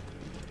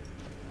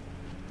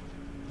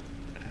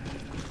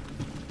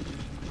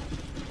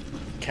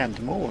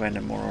can't move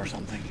anymore or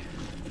something.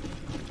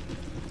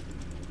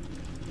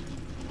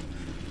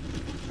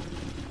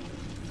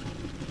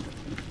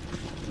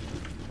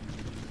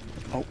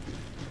 Oh,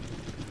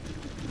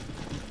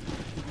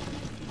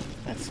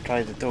 let's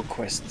try the dog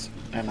quest,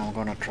 and I'm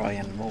gonna try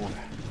and move.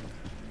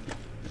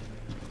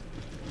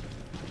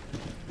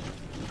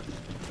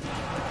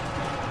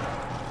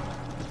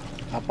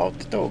 About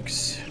the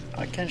dogs,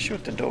 I can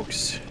shoot the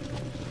dogs.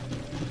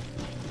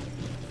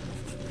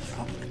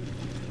 Oh,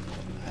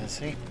 I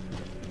see.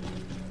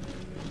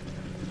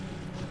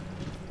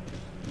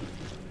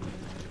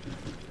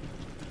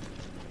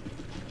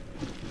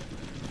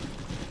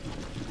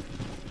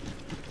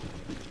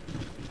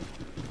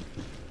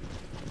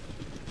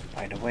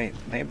 By the way,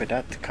 maybe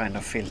that kind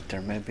of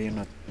filter, maybe you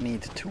not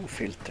need two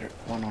filter,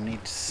 one on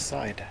each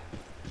side.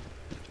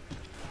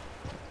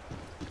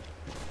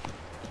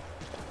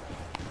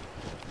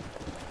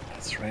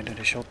 Let's ready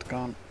the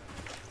shotgun.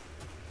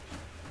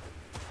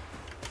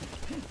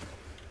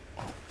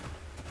 Oh.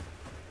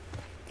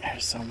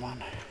 There's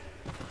someone.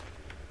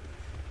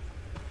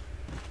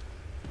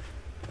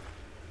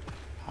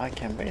 I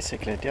can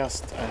basically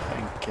just, I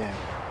think,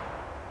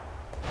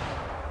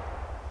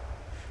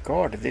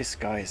 guard this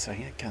guy so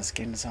he can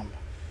skin some.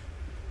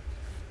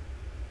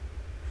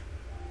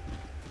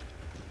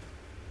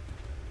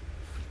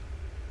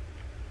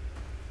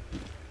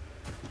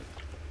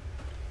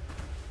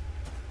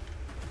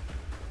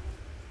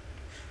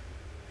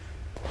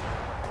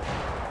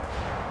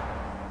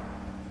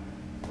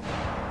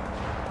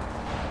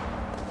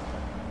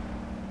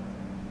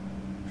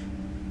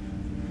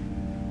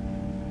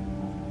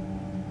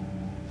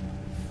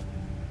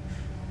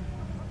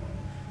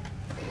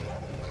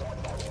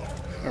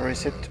 Where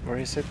is it? Where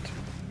is it?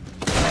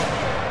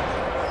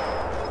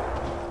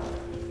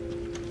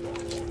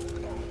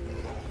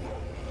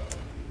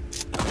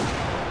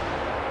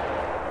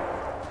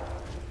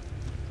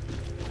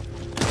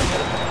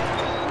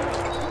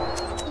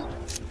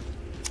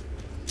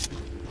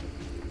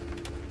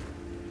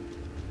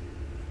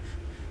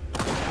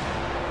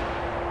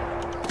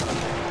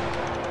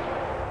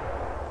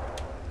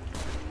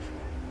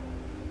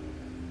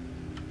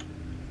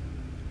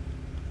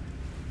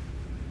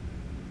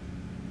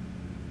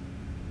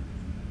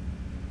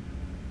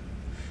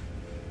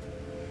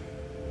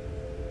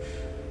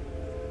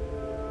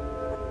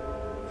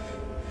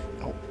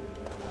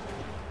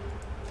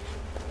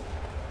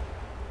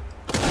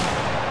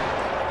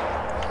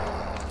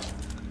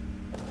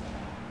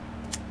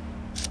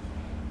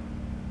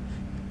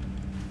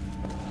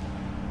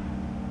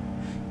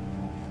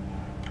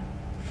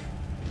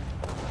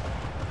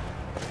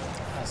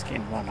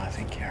 In one, I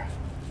think, here.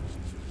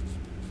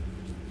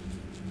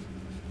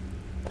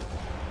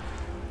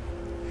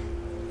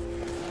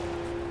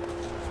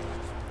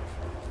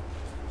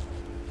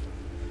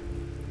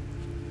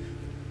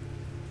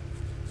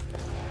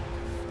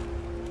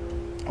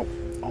 Oh,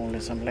 only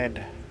some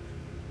lead.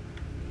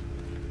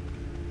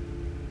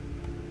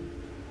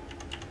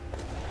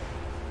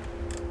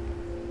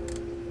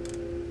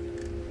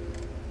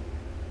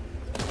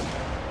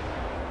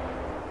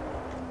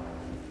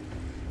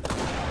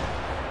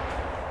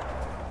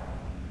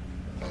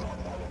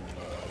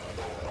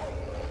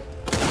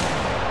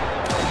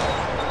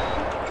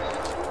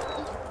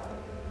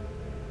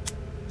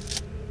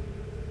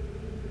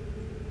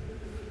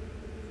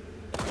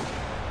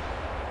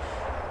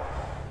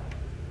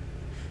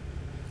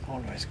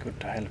 Always good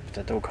to help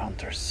the dog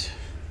hunters.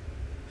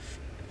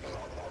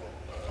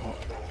 Oh.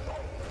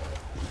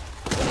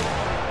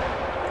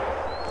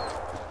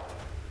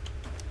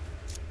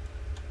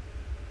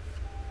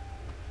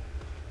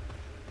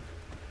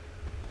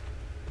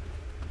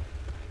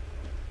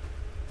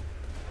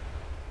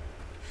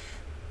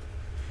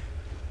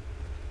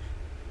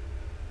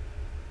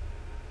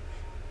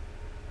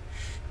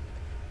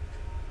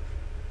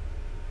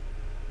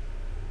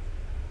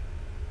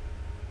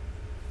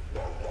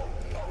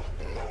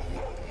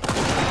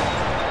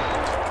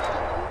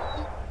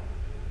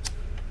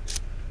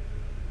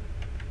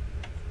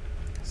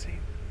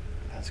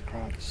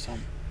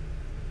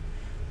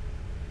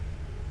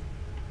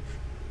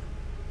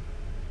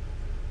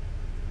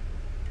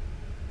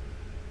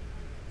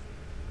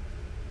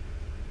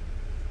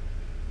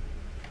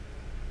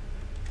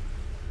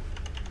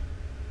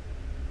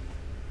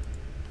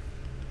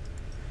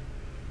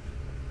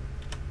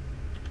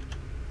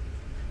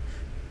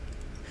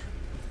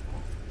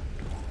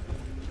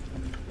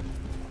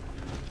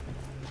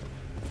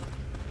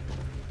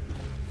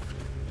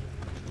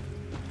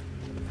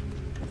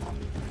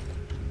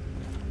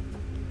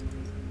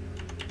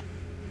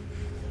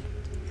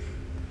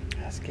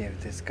 Let's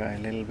give this guy a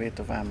little bit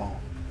of ammo.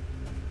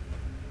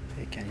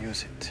 He can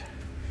use it.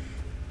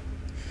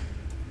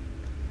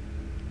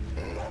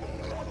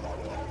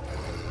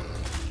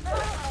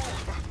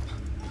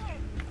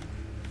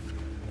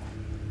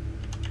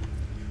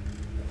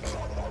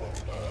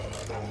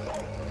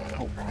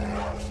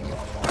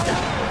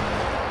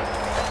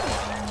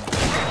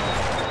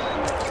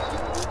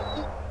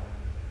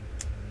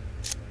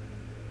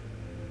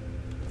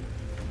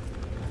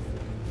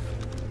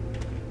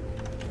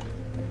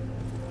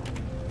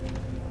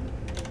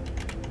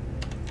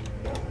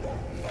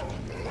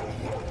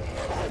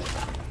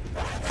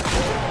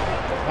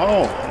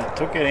 Oh, I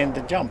took it in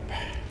the jump.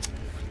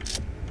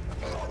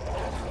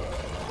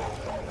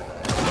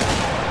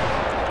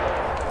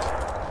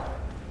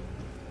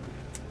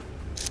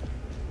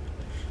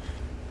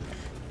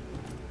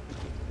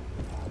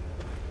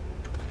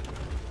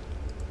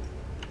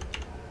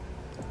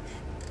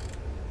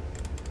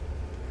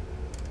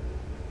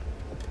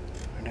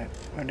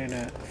 Where did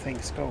the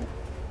things go?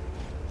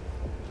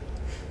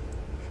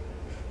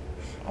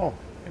 Oh,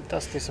 it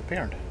just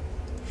disappeared.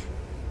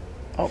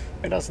 Oh,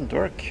 it doesn't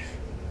work.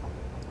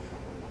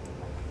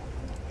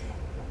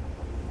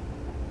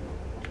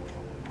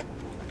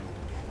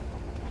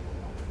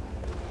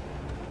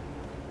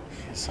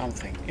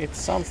 It's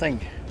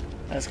something.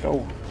 Let's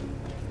go.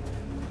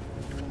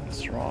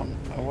 Let's run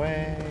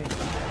away.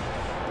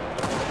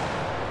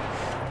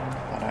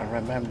 But I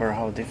remember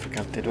how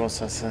difficult it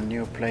was as a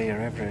new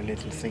player. Every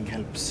little thing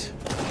helps.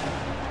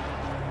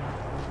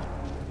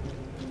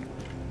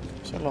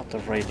 There's a lot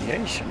of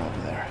radiation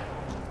over there.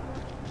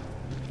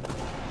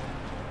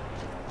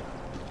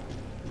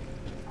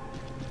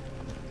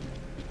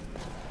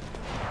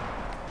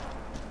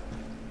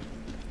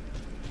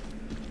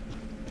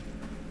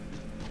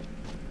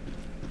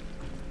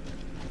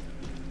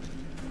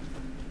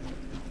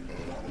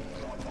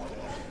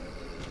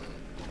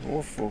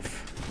 Woof woof.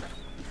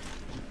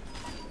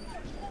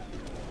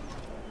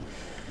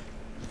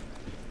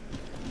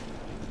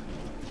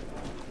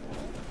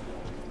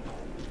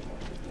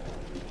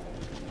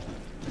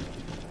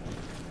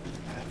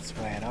 Let's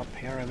weigh it up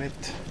here a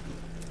bit.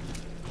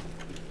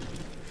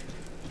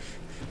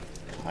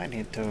 I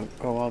need to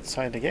go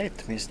outside the gate,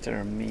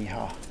 Mr.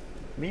 Miha.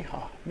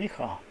 Miha.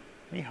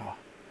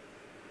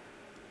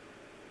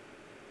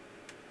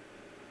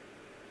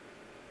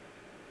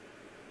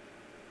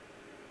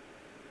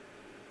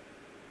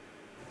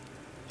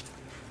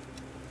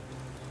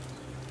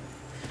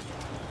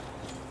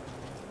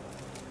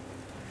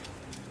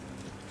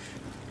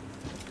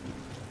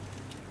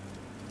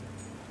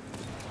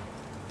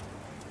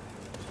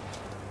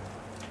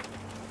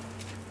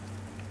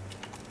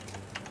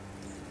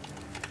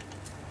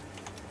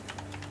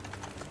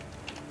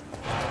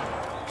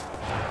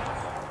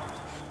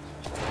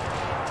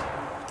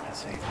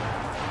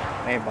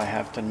 Maybe I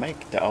have to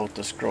make the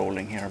auto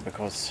scrolling here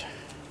because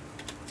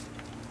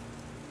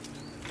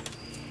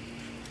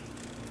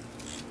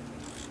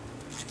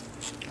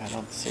I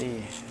don't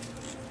see.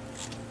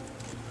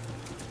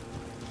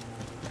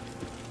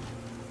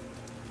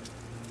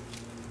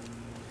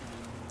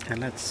 And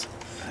let's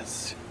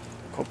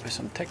copy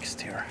some text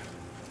here.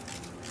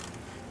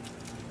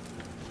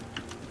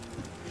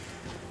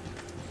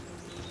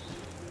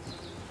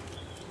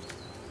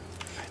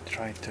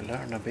 Try to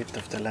learn a bit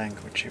of the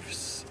language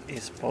if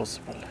is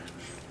possible.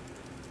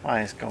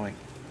 Why is going?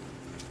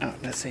 Oh,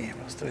 let's see.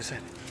 What do we say?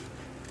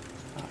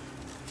 Oh.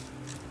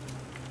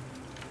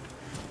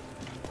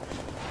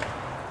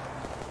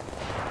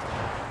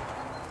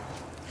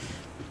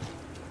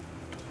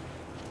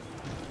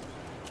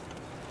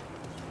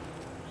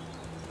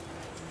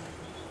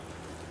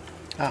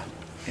 Ah,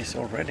 he's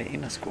already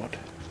in a squad.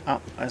 Ah,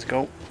 let's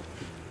go.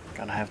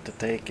 Gonna have to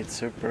take it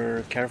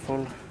super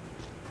careful.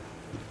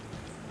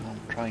 I'm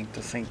trying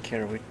to think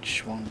here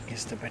which one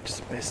is the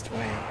best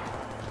way.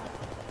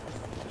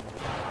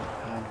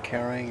 I'm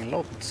carrying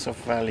lots of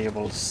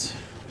valuables.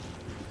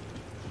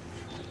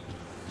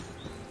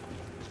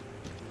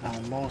 Now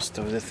most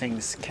of the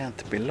things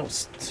can't be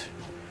lost,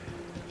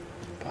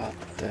 but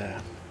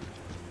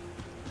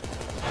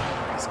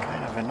it's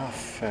kind of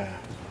enough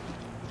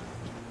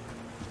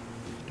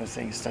the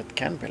things that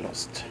can be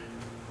lost.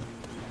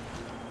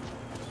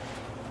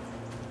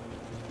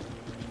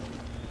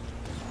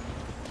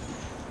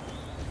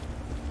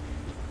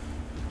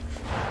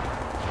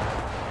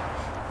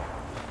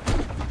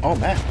 Oh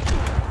man,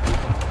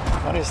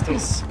 what is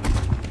this?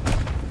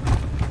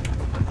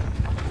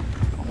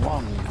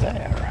 One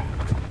there.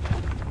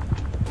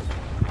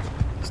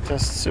 It's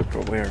just super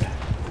weird.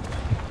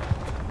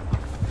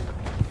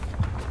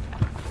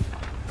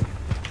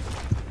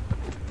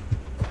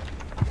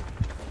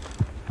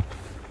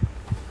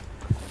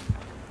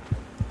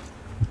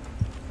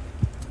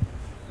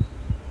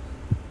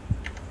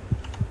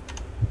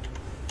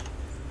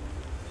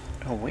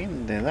 A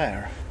windy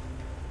there.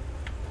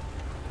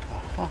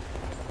 Uh-huh.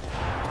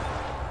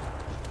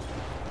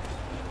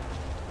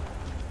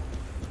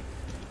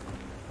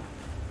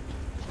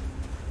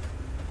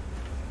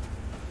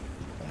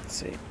 Let's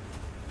see.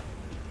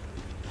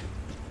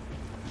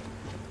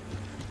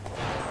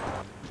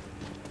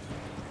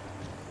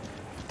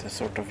 to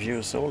sort of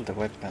use all the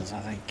weapons, I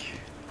think.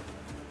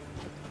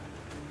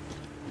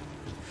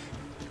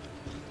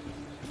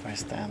 If I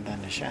stand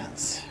any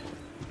chance.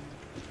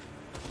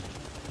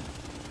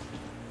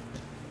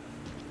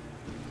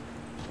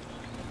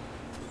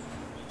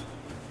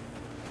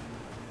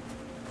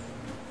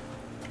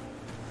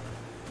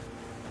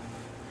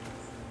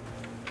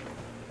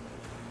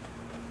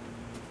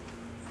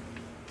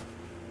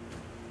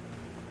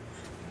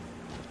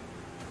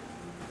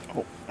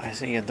 Oh, I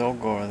see a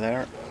dog over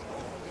there.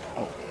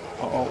 Oh,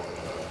 oh,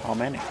 how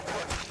many?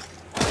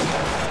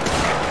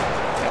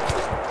 Yep.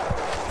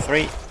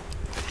 3.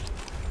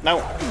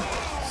 No!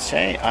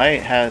 Say, I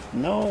had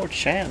no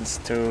chance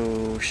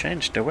to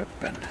change the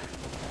weapon.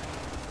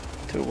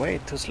 Way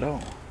too slow.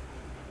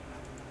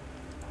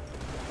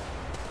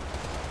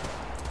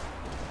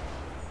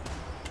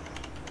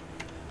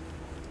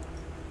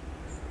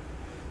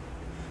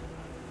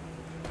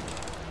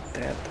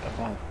 Dead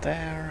about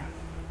there.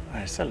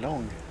 There's a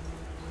long.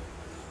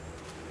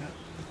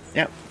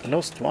 Yeah,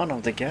 lost one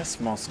of the gas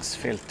mask's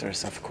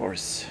filters, of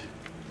course.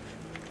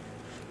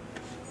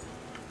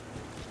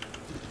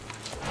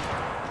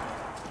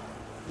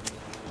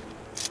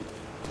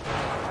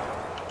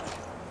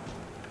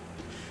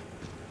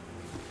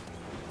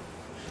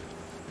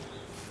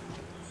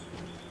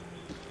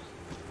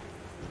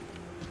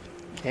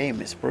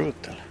 Game is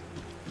brutal.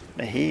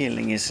 The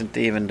healing isn't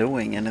even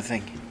doing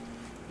anything.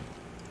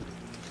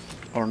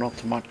 Or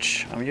not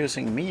much. I'm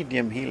using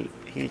medium heal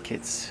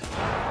kits.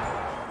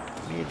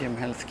 Medium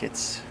health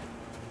kits.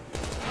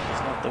 It's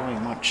not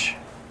doing much.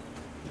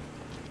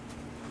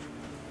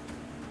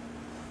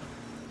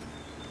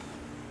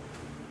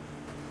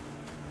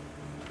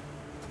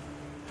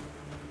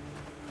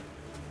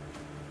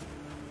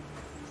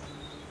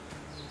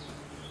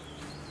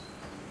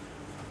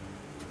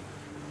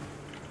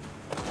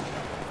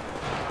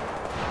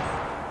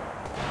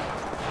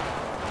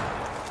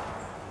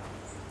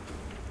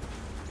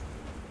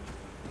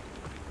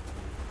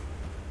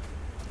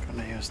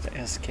 Gonna use the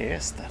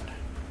SKS then.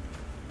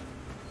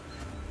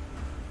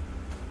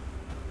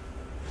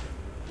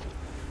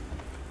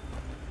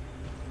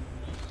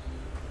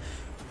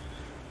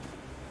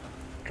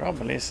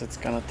 Trouble is, it's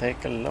gonna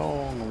take a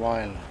long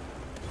while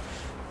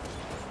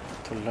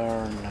to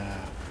learn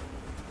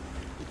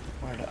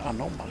where the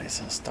anomalies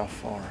and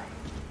stuff are,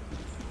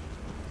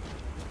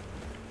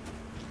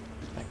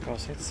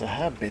 because it's a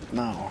habit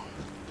now.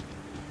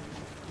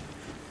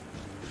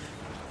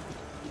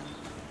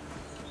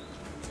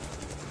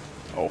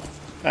 Oh,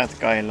 that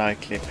guy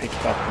likely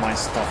picked up my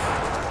stuff.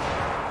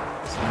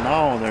 So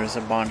now there's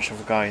a bunch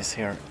of guys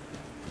here.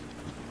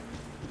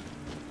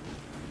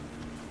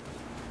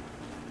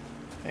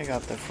 I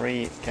got the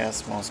free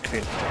gas mask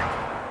filter.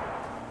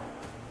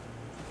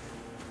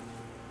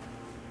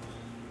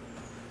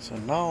 So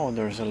now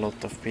there's a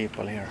lot of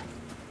people here.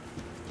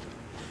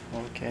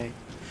 Okay.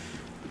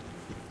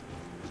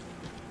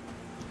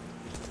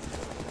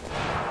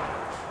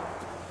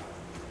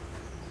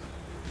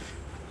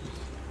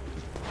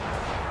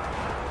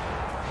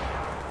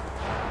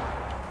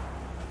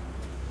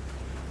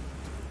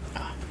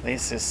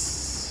 This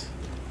is...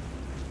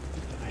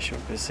 I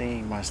should be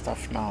seeing my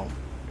stuff now,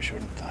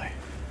 shouldn't I?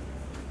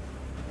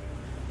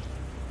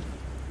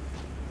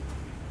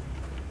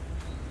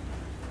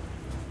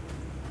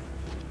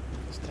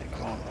 Let's take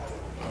one.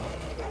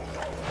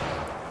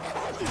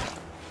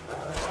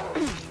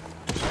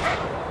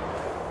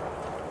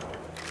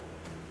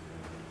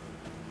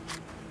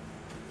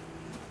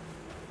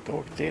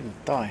 Dog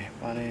didn't die,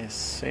 but he's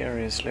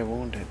seriously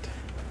wounded.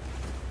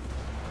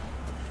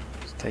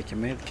 Let's take a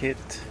med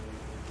kit.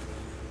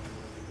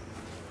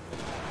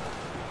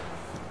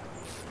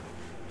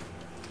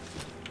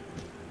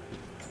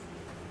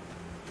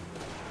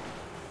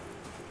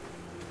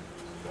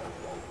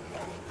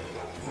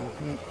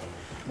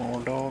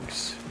 More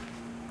dogs.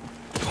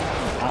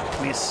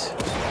 Miss.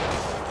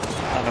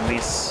 Another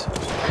miss.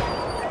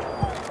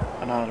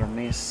 Another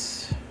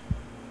miss.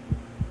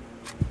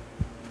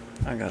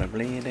 I got a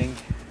bleeding.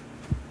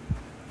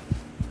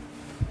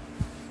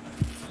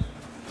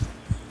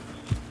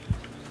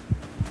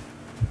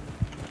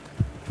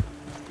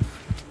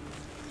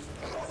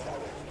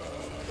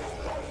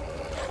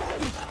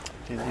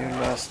 Did you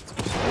just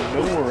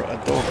lure a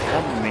dog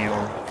on me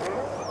or?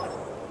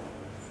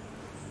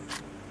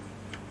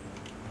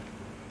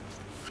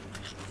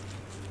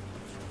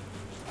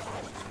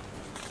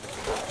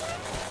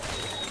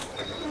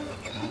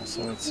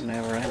 So it's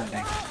never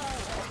ending.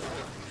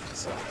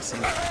 So it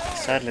seems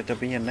sadly to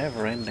be a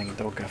never ending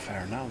dog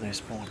affair. Now they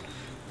spawn.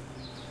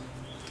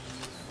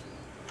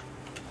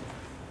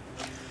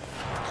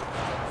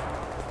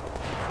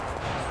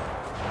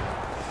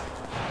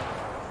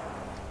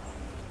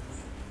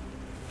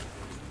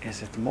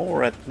 Is it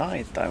more at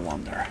night, I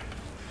wonder?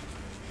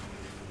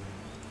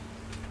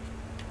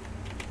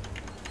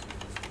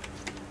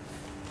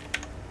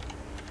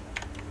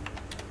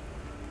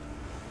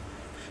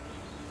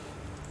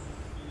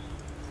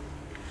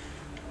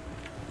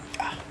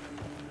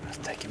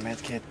 Take a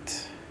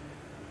medkit.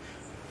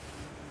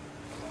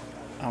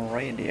 I'm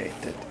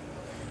radiated.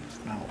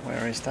 Now,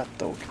 where is that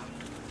dog?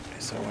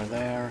 It's over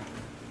there.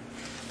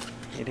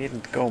 He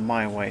didn't go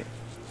my way.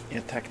 He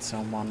attacked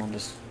someone on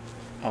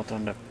out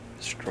on the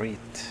street.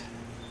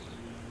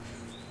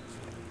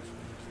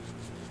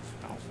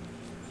 Oh.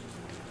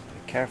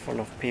 Be careful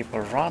of people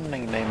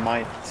running. They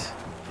might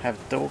have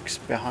dogs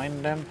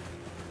behind them.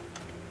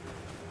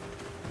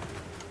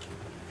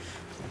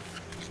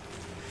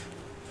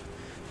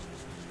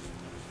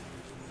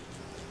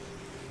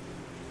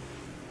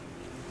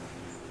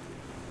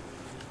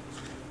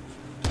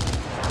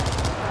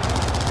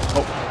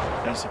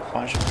 There's a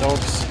bunch of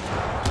dogs.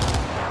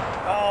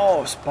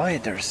 Oh,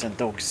 spiders and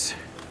dogs.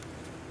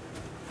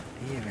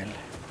 Evil.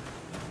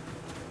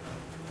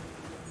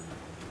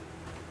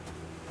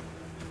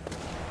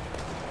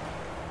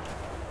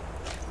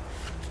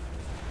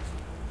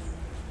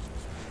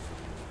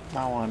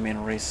 Now I'm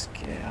in risk.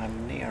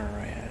 I'm near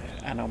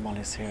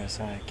anomalies here,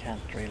 so I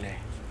can't really.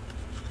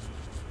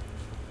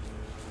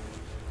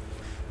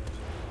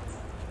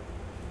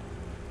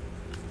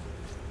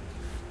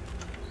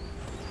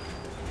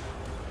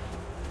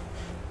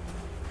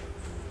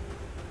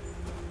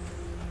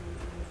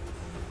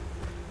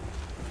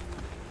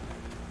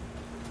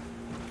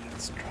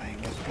 Let's try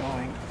and get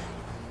going.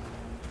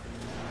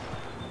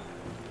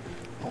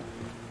 Oh.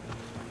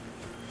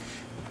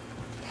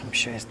 I'm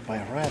chased by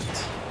a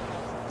rat.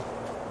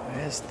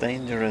 It's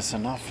dangerous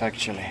enough,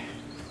 actually.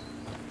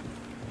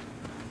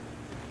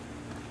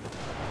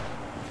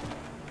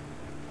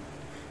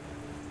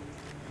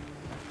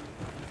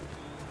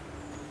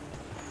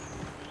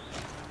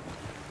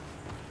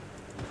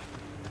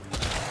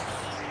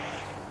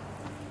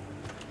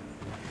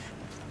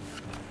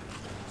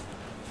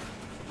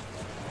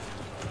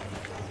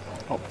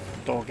 Oh,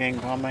 dog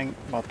incoming,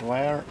 but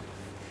where?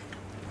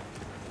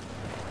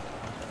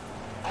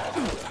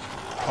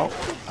 Oh,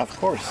 of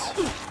course.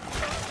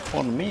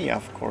 On me,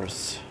 of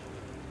course.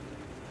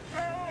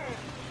 A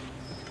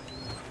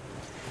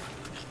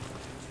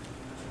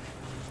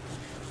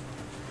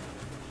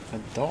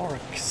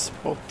dark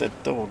spotted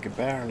dog,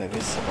 barely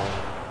visible.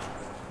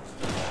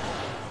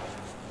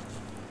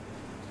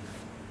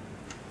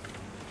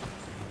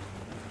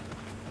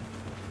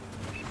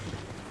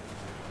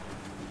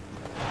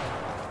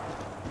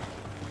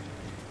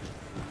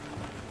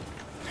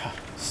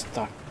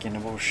 Stuck in a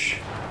bush.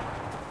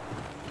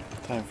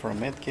 Time for a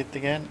medkit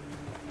again.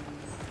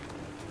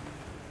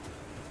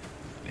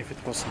 If it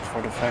wasn't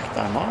for the fact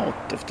I'm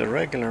out of the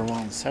regular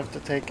ones, have to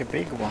take a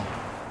big one.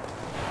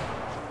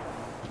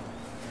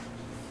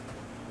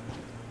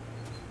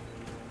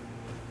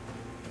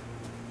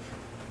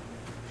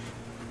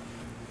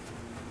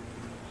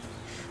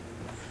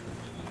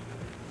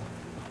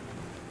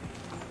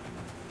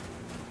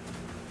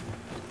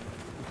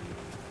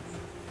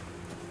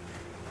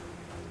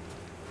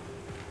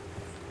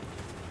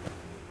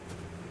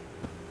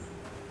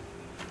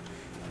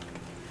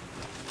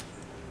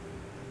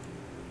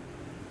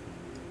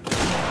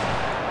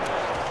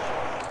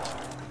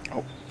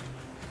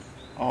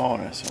 Oh,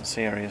 there's some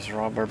serious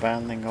rubber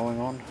banding going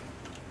on.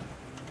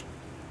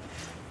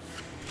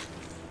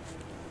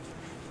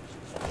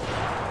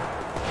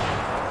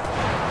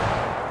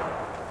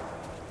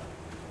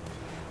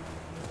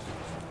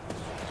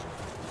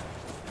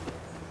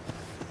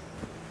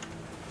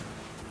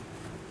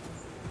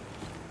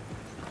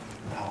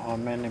 Now, how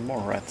many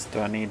more rats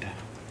do I need?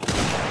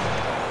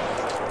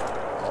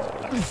 Oh,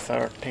 like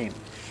 13.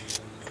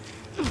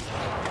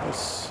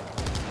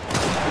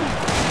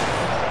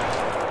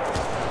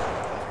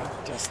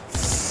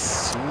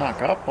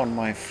 Snuck up on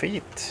my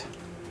feet.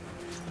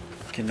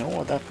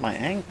 Gnawed at my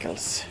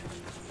ankles.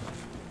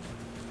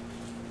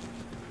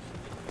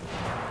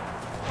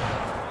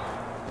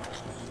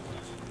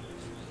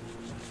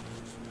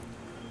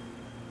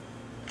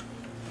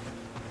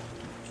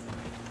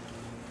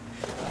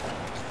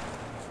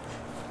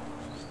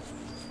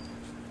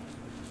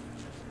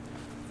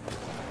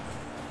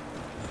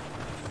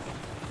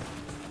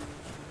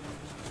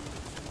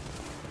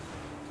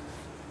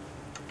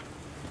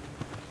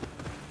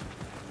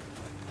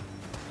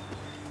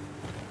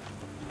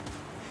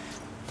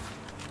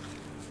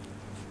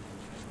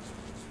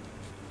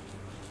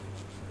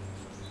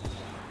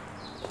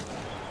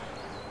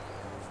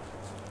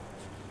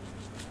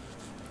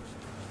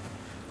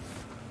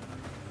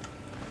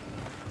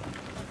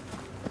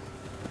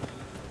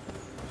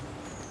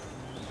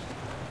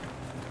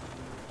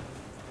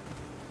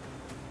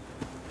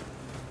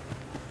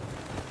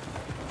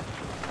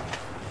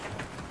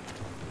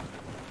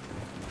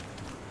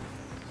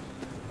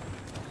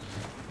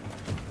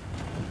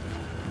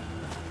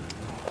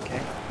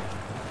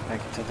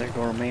 Back to the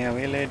gourmet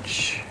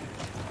village.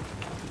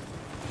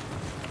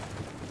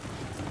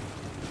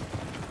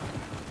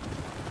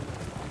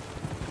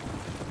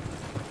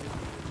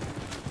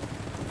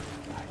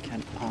 I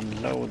can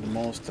unload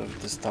most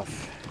of the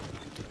stuff.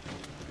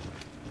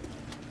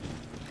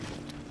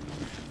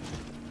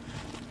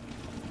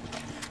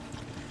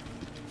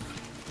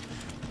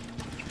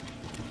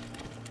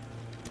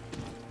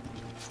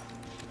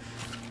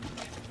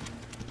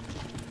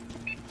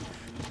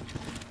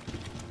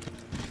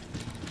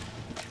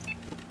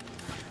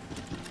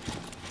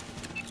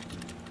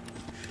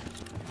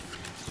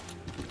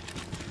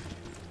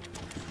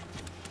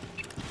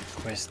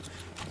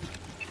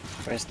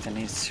 Question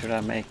is, should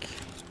I make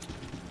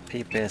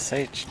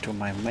PPSH to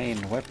my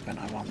main weapon,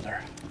 I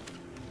wonder.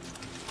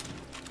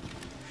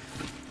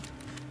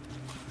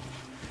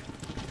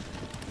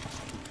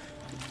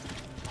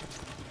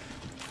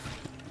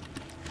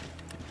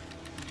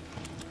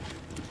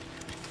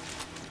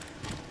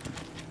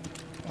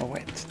 Oh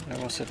wait, there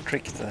was a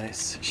trick to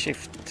this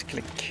shift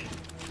click.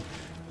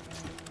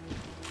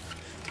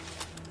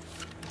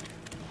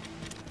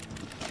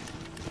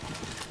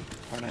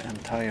 For the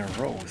entire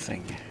row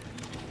thing.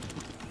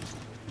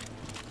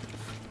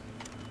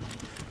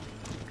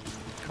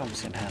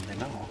 Comes in handy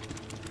now.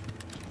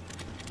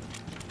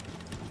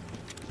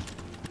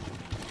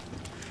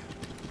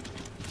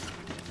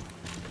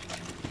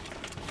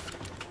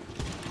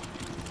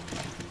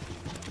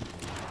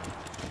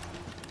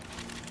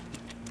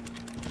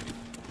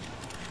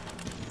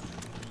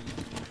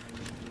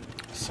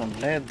 Some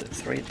lead,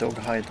 3 dog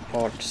hide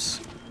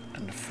parts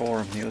and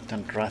 4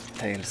 mutant rat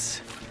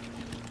tails.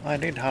 I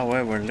did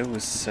however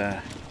lose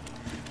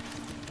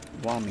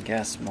 1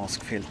 gas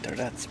mask filter,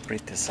 that's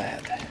pretty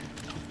sad.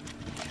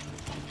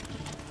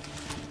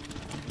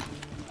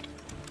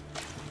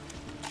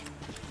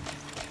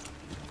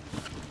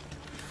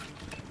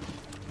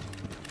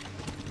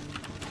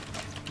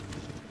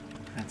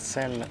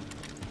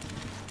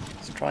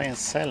 Let's try and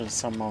sell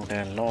some of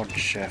the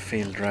large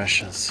field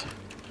rations.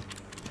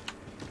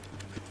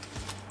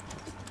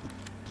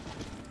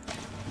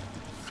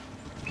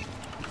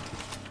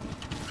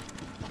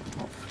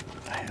 Oh,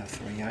 I have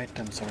 3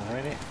 items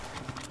already.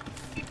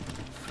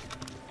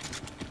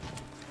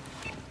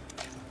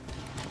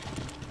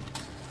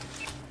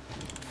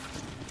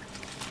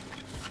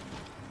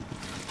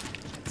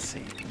 Let's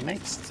see,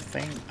 next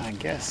thing I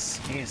guess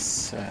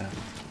is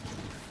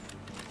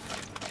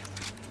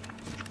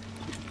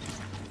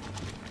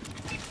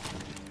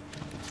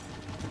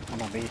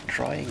be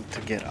trying to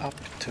get up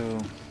to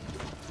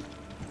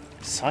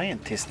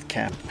scientist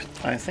camp.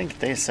 I think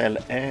they sell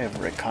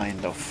every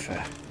kind of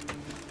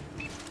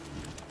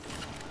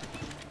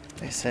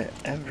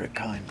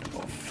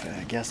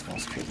gas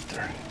mask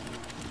filter.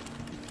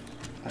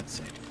 Let's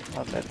see.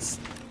 But let's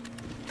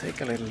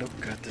take a little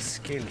look at the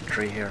skill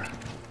tree here.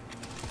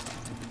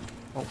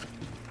 Oh.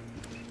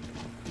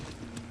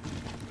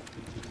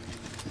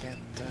 Get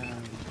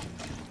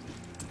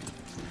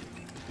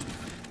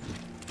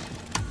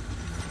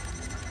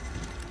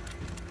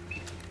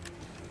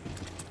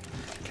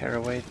carry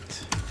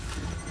weight.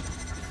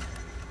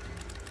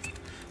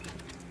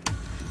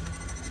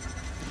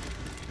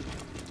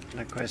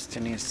 The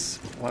question is,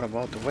 what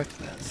about the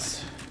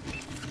weapons?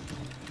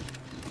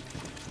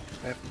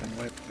 Weapon.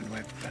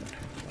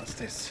 What's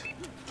this?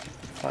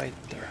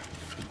 Fighter.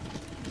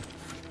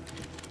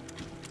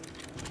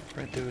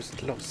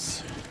 Reduced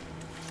loss.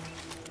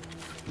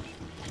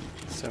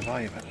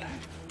 Survival.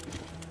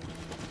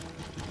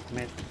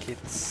 Med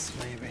kits,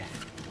 maybe.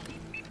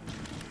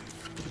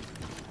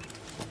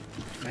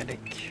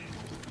 Medic.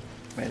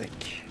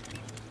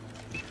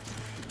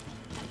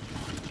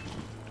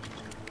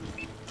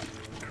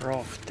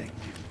 Crafting.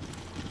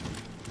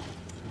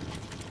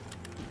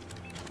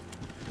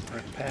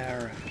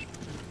 Repair.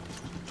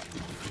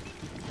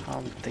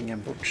 Hunting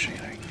and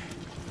butchering.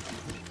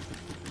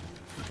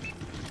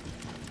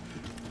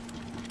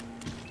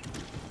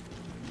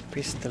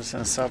 Pistols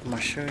and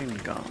submachine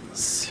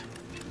guns.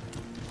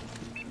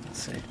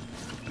 Let's see.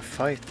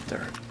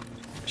 Fighter.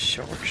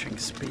 Charging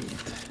speed.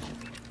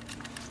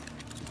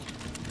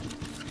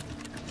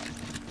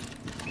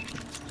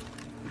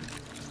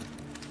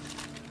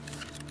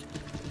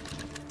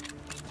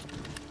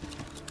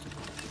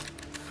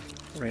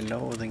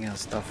 Reloading and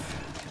stuff.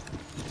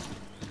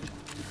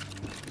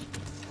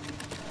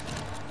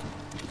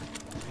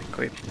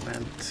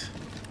 Equipment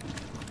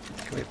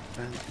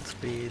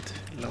speed,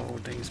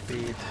 loading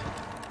speed,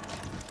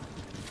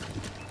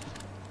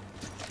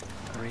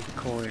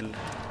 recoil,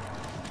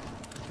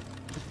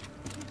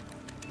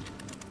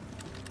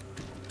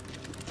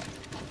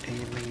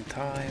 aiming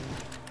time,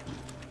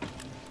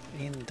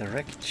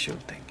 indirect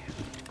shooting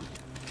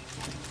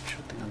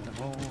on the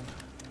wall.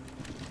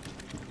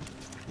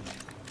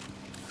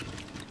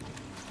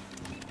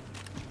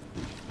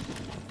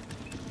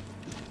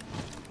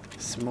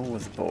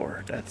 Smooth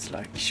bore, that's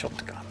like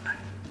shotgun.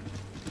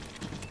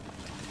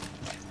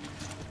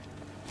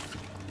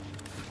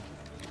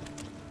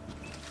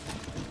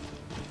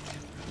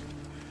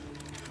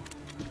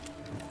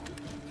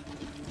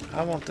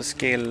 I want a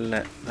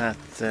skill that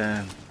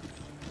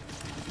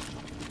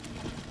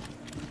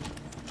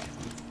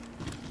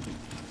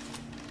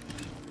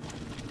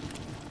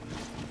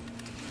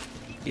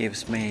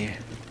gives me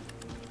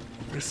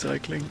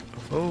recycling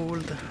of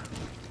old,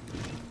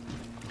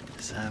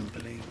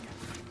 sampling,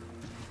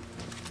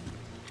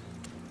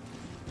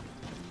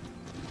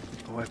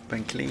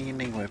 weapon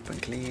cleaning,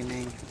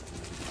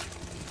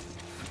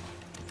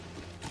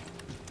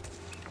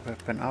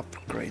 weapon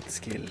upgrade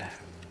skill.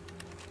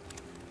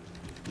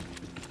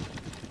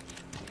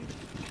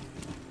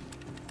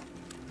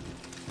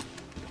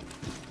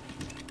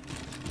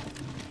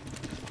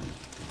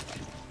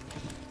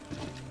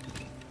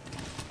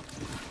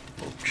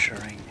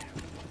 firing.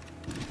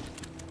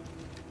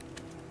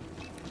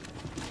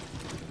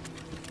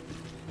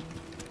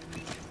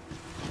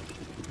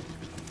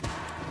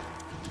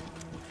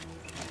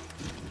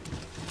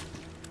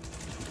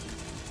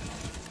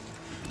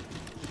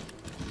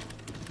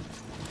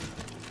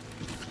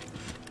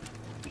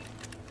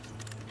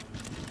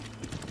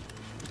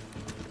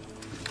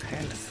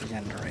 Health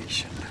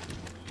generation.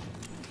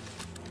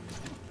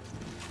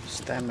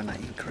 Stamina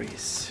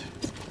increase.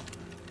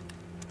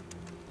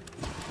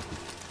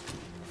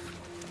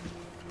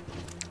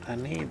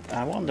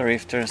 I wonder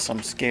if there's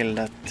some skill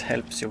that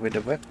helps you with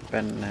the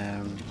weapon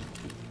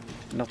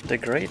not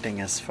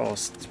degrading as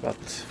fast,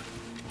 but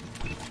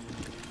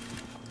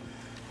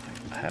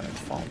I haven't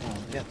found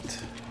one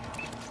yet.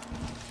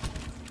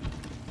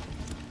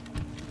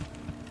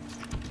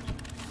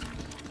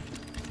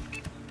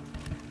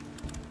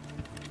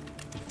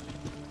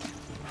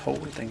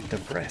 Holding the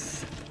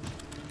breath.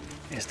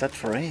 Is that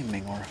for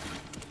aiming or?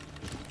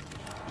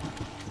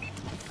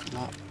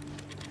 No.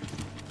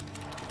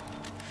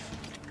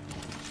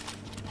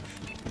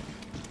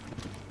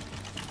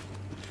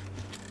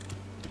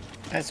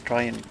 Let's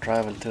try and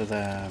travel to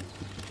the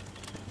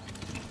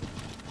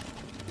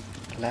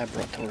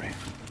laboratory.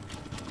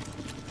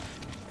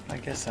 I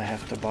guess I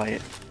have to buy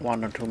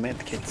 1 or 2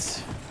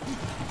 medkits.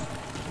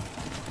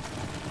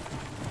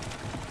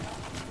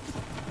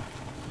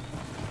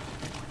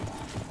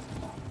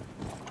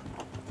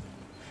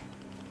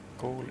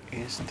 Goal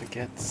is to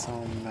get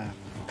some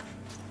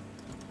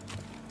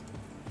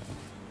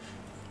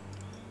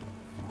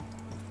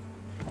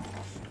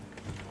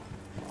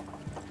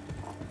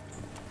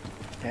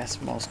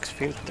gas mask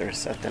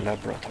filters at the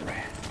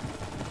laboratory.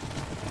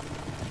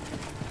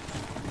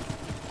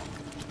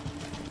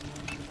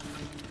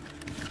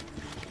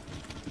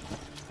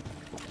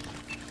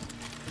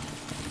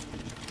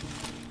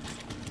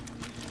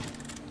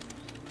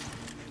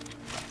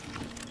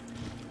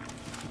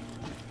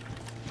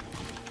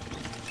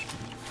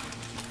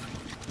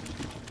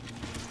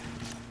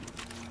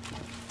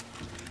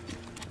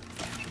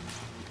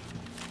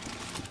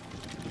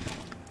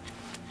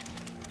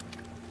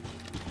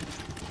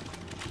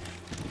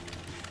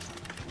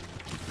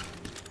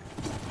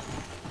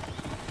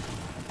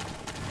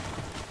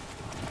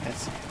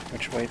 Let's see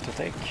which way to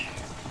take.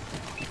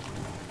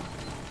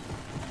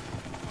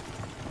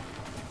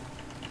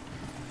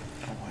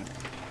 Oh,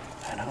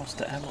 and how's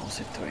the ammo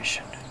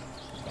situation,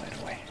 by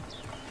the way?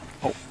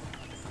 Oh,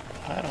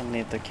 I don't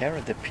need to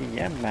carry the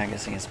PM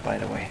magazines, by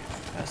the way.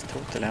 That's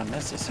totally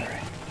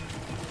unnecessary.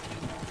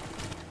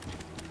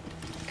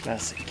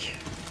 Classic.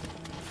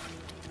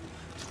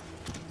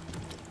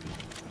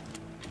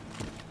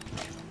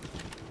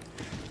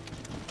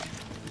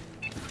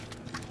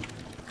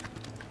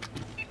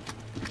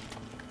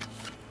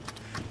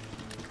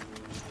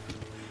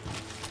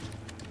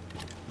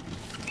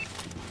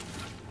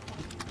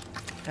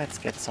 Let's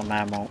get some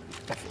ammo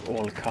of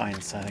all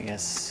kinds, I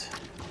guess.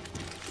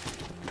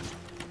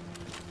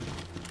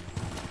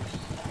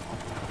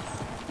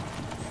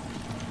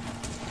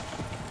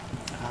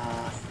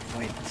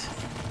 Wait.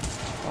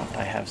 Don't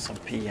I have some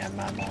PM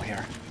ammo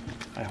here?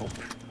 I hope.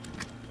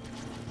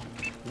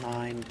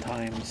 9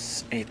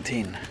 times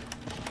 18.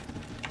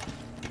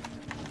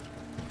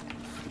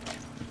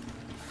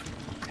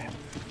 Okay.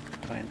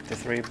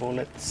 23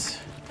 bullets.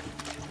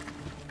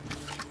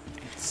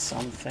 It's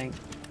something.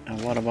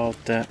 And what about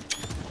the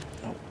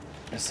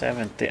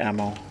 70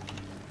 ammo?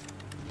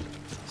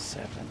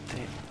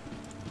 70.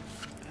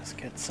 Let's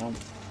get some.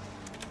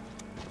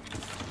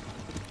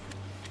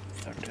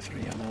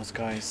 33 of those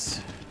guys.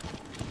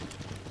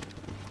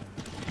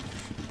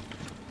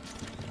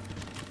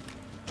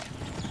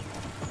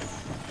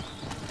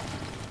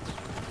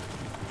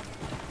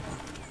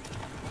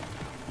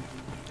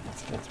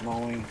 Let's get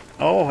mowing.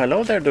 Oh,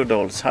 hello there,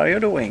 doodles. How are you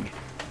doing?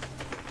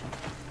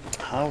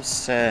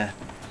 How's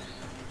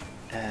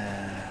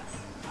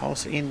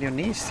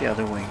Indonesia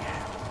doing?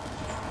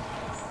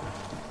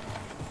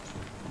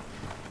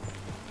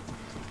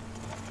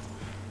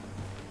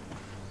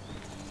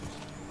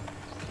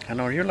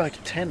 And are you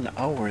like 10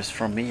 hours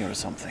from me or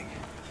something?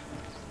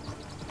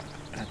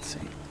 Let's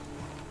see.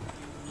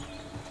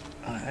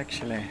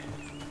 Actually,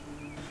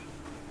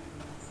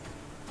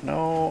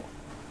 no.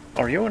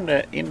 Are you in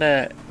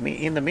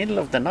the middle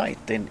of the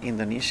night in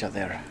Indonesia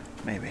there?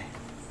 Maybe.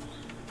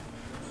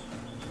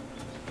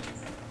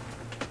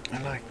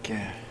 I like.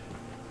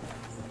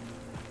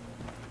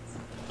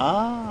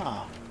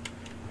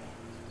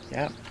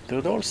 Yeah,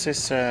 Doodles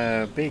is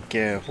a big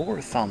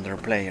War Thunder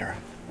player.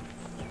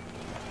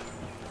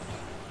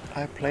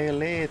 I play a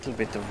little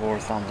bit of War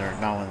Thunder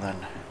now and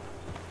then.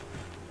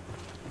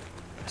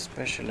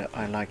 Especially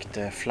I like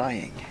the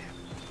flying.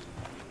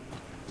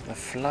 The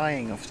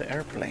flying of the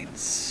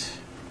airplanes.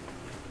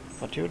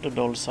 But you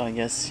Doodles, I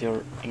guess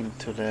you're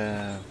into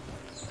the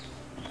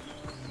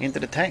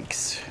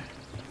tanks.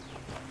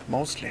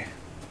 Mostly.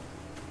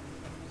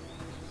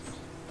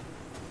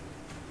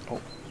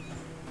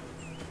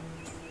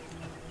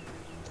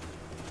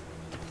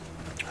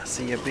 I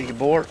see a big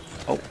boar.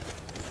 Oh,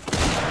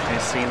 you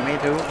see me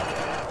too.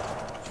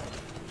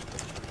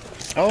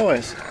 Oh,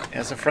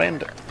 as a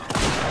friend.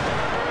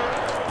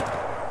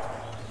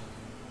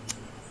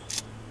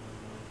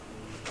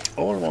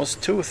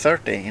 Almost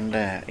 2:30 in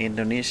the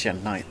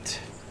Indonesian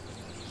night.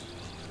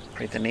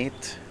 Pretty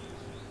neat.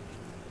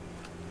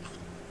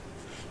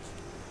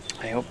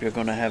 I hope you're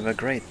gonna have a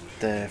great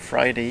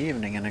Friday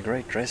evening and a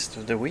great rest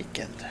of the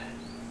weekend.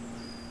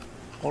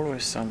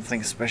 Always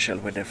something special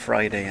with the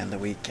Friday and the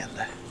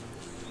weekend.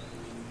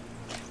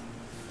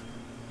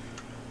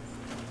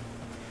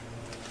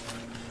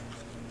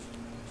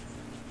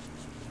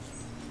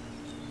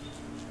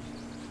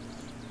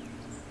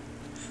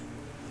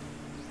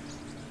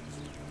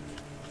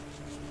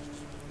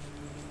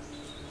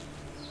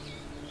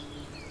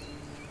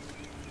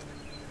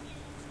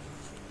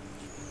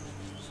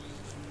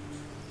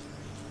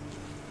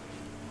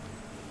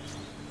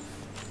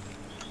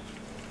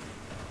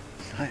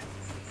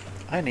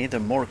 I need a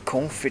more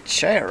comfy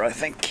chair, I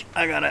think.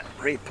 I gotta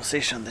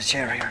reposition the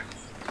chair here.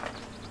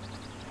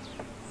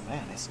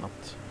 Man, it's not...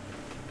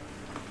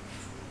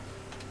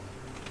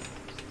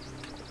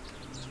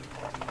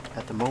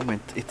 At the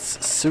moment,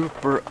 it's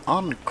super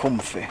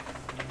uncomfy.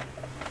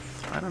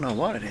 I don't know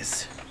what it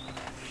is.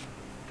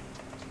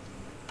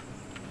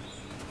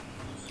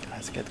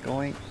 Let's get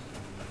going.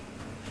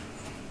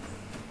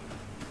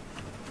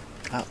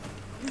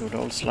 Do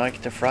those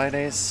like the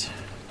Fridays?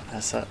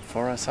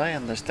 Far as I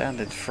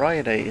understand it,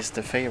 Friday is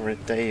the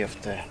favorite day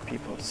of the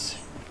peoples.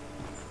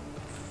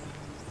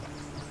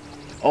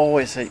 Oh,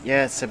 it's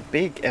a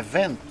big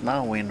event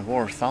now in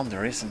War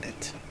Thunder, isn't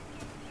it?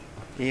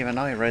 Even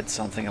I read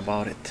something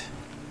about it.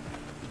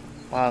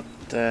 But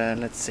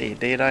let's see,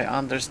 did I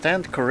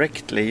understand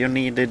correctly? You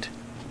needed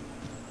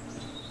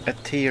a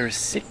tier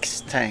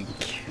 6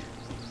 tank.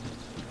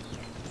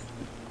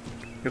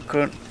 You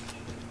could...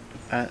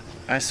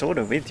 I saw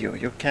the video.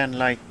 You can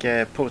like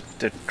put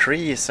the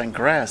trees and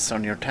grass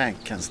on your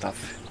tank and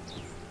stuff.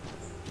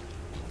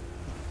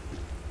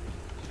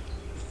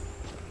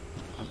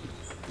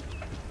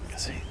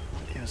 Let's see.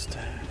 Just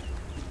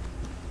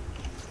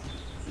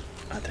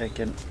I take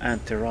an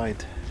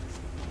anti-ride.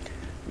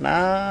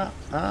 Nah,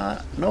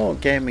 no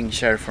gaming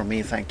chair for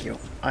me, thank you.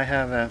 I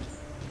have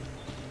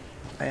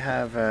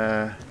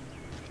an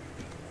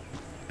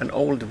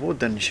old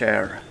wooden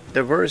chair.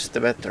 The worse the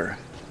better,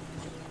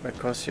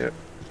 because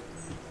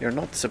you're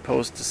not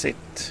supposed to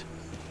sit.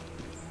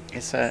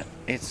 It's a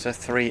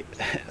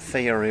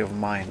theory of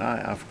mine.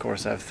 I of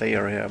course have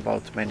theory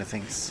about many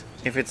things.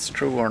 If it's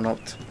true or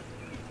not,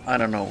 I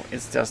don't know.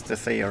 It's just a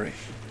theory.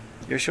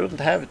 You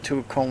shouldn't have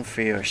too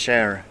comfy a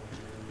chair,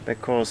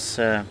 because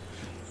you're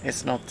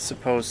not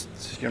supposed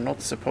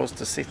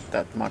to sit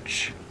that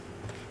much.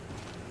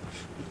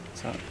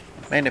 So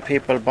many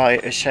people buy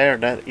a chair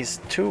that is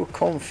too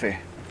comfy,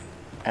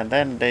 and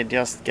then they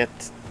just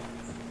get...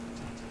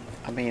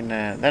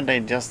 then they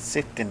just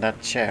sit in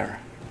that chair.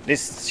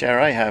 This chair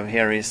I have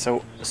here is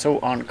so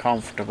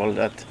uncomfortable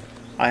that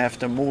I have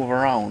to move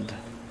around.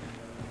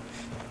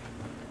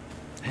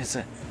 It's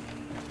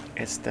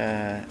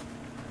the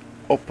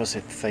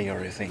opposite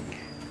theory thing.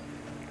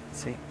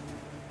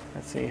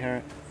 Let's see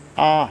here.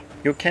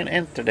 You can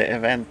enter the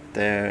event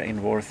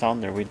in War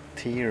Thunder with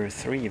tier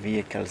 3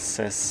 vehicles,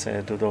 says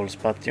Doodles,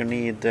 but you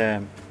need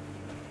a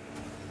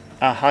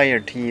higher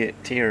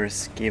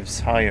tiers gives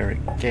higher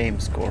game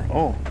score.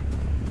 Oh,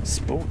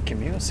 spooky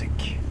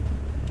music.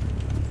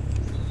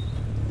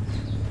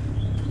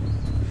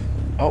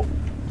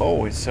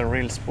 Oh, it's a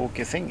real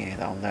spooky thingy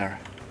down there.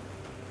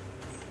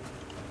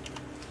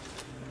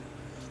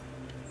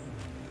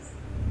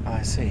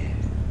 I see.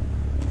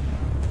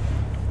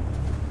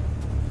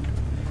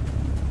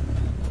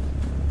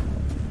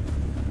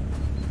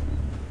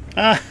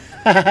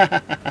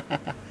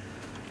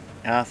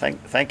 Yeah,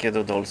 thank you,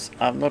 Doodles.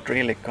 I'm not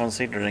really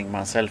considering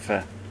myself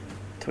a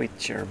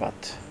Twitcher,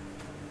 but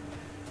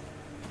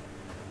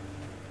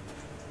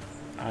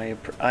I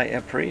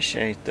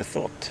appreciate the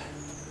thought.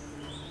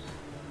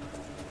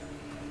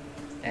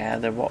 Yeah,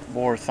 the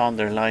War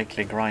Thunder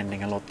likely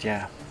grinding a lot,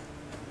 yeah.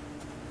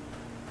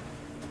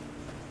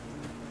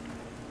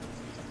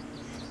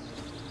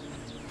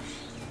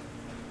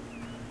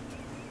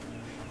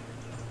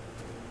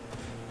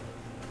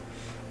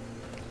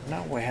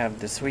 Now we have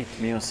the sweet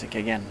music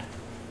again.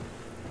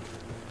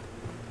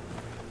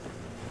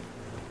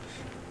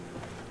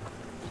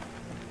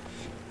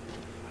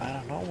 I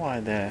don't know why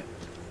the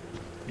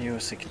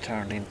music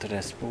turned into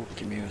the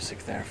spooky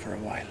music there for a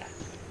while.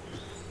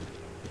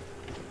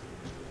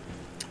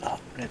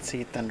 Let's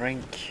eat and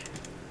drink.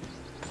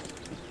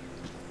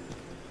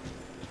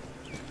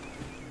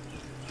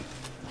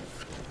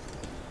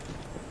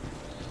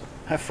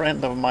 A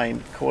friend of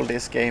mine called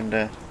this game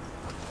the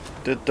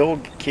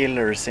dog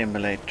killer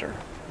simulator,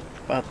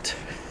 but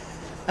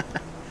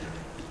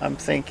I'm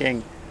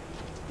thinking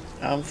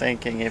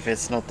if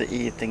it's not the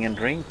eating and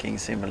drinking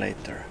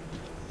simulator.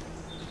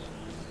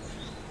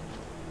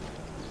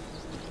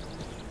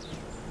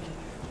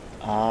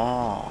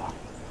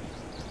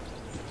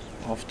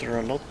 After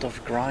a lot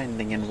of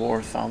grinding in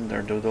War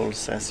Thunder, Doodle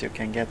says you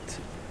can get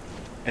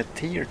a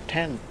tier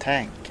 10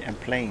 tank and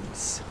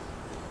planes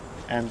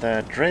and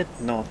a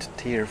Dreadnought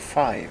Tier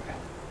 5.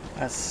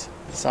 That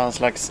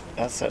sounds like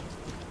that's a...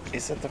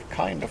 Is it a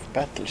kind of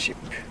battleship?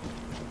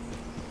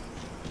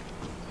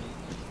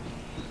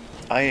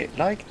 I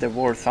like the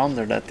War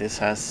Thunder that this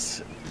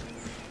has...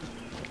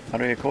 How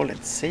do you call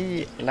it?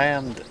 Sea,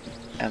 land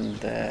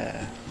and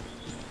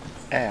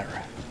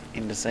air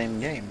in the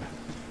same game.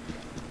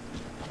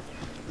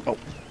 Oh,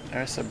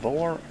 there's a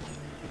boar.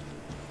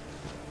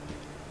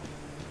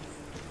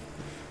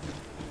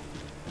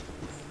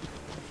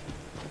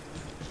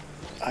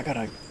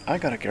 I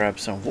gotta grab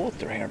some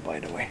water here, by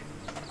the way.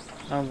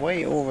 I'm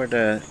way over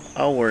the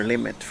hour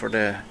limit for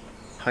the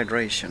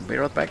hydration. Be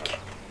right back.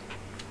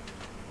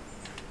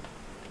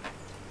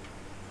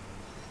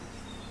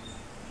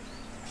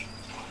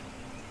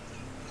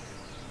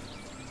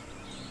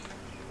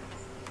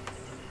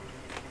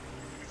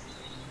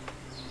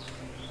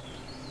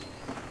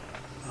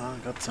 I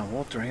got some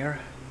water here.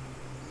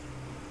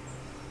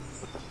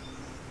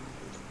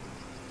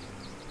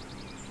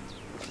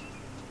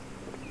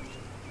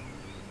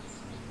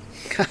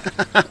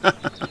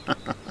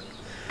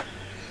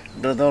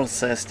 Dodol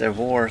says the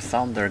War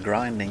Thunder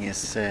grinding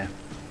is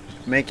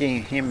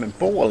making him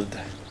bald.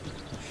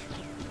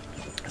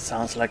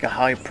 Sounds like a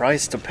high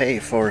price to pay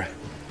for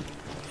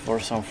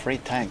some free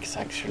tanks,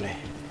 actually.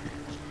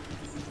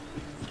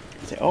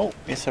 See, oh,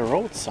 it's a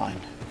road sign.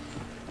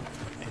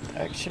 It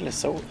actually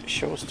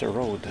shows the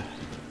road.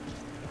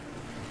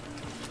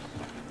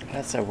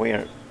 That's a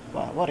weird...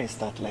 What is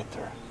that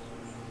letter?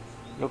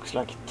 Looks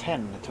like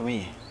 10 to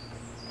me.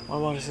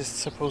 Well, what is it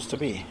supposed to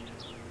be?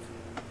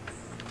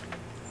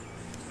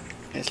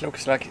 It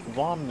looks like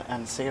 1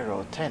 and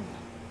 0, 10.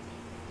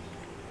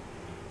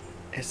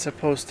 It's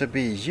supposed to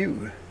be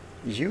U.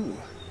 U.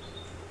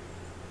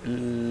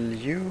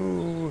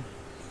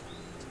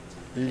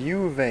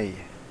 Juve.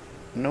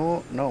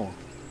 No.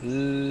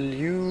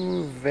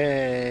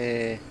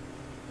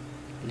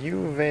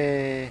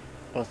 Juve.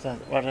 What's that?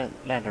 What a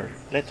letter?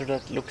 Letter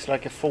that looks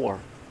like a 4.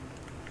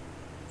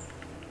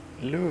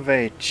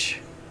 Luvech.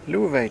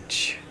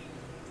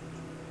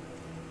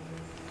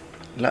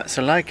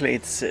 So likely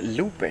it's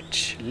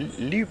Lubech,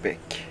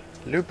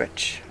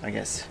 I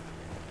guess.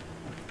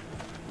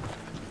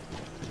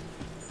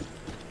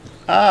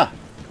 Ah,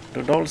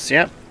 Dodol's,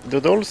 yeah.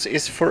 Dodol's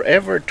is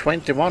forever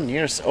 21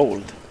 years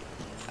old.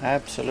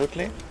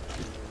 Absolutely.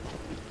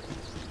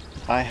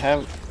 I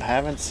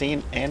haven't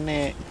seen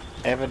any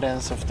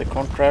evidence of the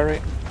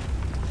contrary.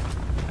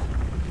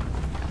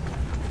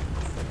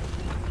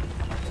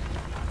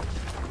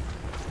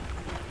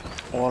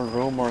 All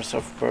rumors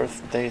of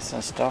birthdays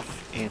and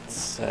stuff,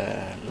 it's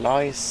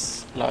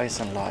lies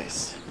and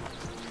lies.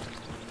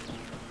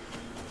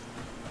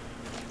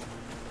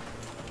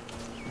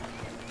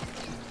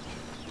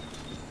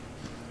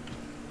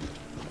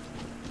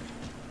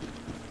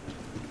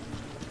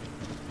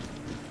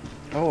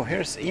 Oh,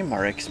 here's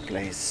Imarek's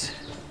place.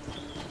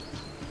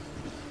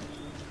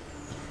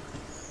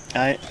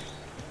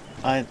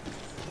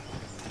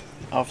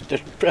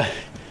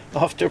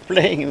 After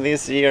playing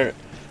this year,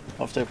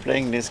 after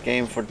playing this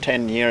game for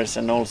 10 years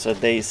and also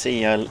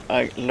DayZ,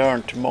 I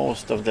learned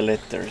most of the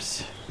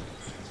letters.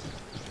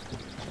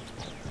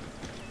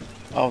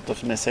 Out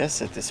of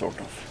necessity, sort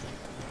of.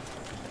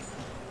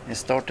 It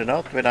started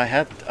out with I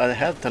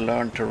had to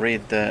learn to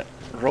read the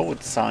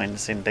road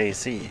signs in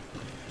DayZ.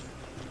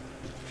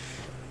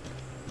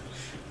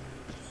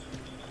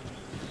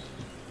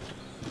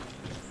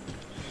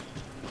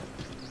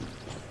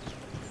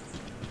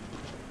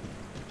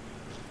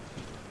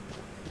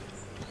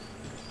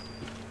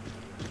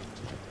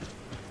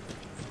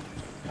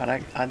 But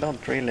I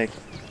don't really...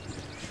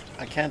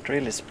 I can't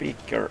really speak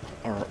or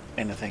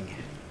anything.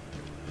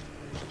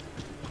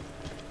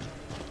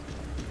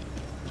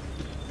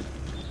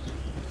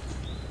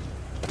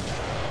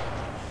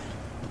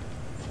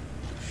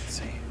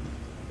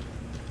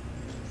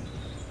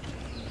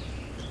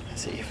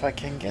 Let's see if I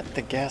can get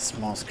the gas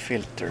mask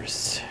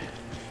filters.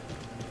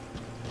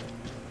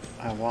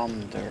 I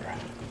wonder...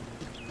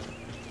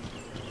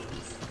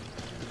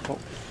 Oh,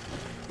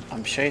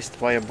 I'm chased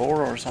by a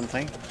boar or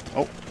something.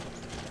 Oh.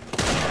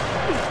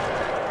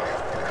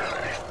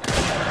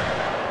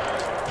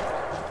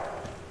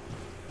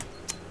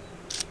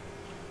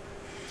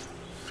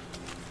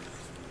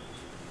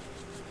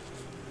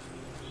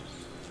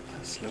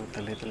 Loot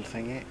the little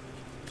thingy.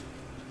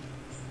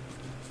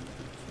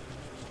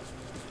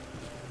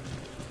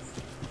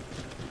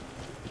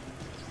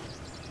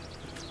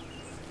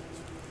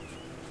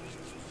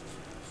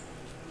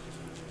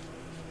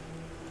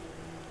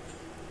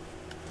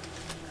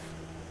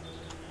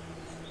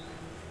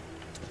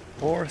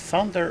 War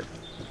Thunder.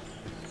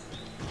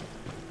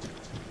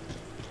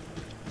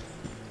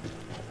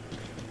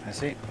 I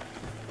see.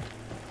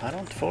 I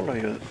don't follow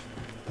you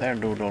there,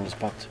 Doodles,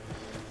 but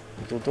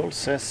Doodle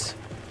says,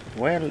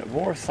 well,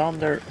 War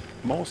Thunder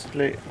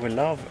mostly we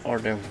love are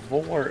the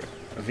war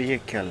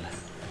vehicle,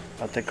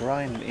 but the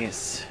grind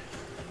is...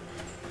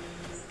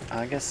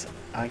 I guess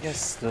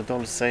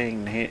Doodle's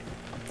saying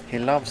he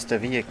loves the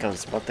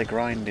vehicles, but the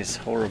grind is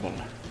horrible.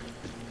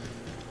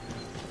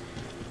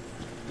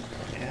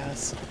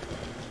 minutes.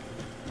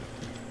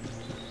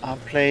 I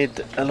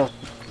played a lot,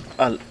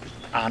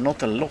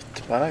 not a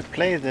lot, but I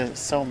played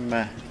some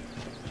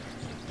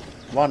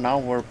 1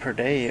 hour per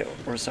day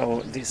or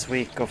so this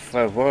week of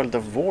World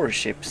of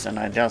Warships, and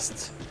I'm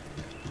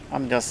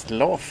just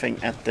laughing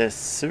at the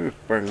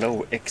super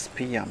low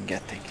XP I'm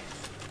getting.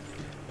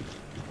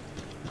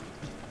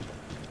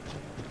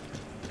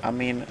 I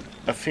mean,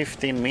 a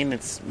 15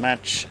 minutes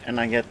match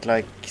and I get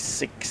like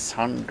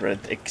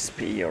 600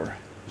 XP, or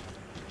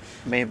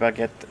maybe I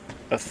get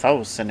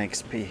 1000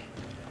 XP.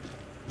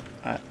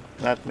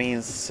 That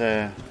means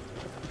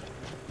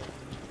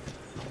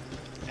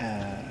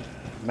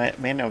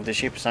many of the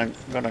ships are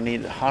gonna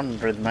need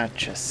 100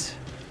 matches.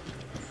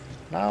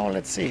 Now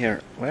let's see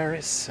here. Where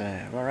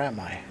am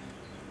I?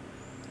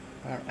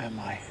 Where am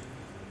I?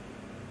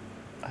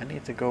 I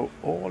need to go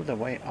all the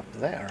way up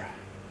there.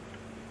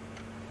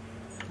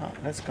 Oh,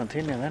 let's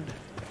continue then.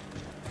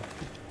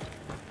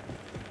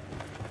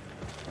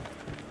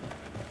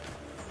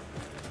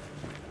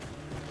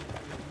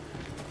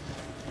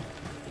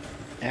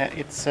 Yeah,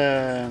 it's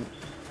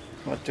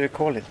what do you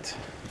call it?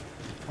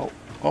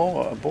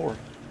 Oh, a boar.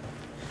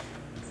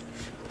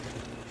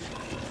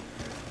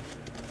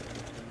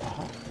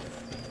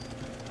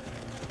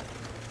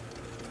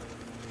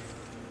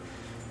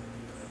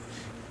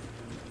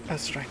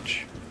 That's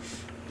strange.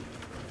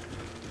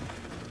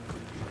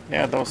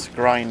 Yeah, those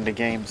grind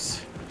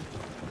games.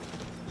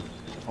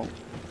 Oh.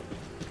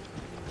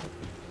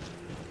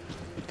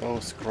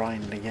 Those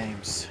grind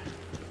games.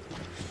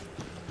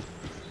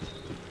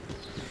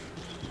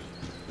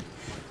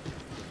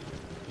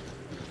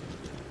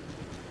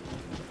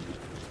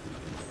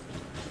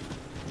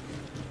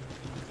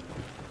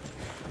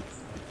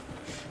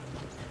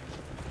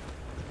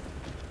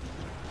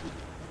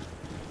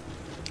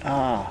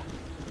 Ah.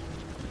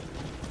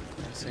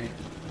 Let's see.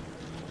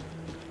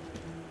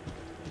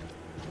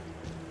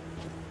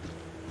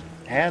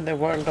 Yeah, the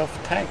World of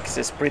Tanks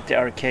is pretty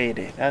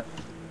arcadey.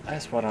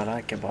 That's what I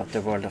like about the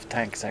World of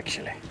Tanks,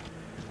 actually.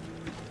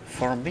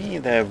 For me,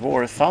 the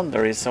War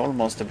Thunder is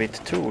almost a bit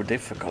too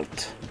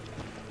difficult,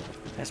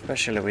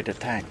 especially with the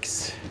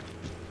tanks.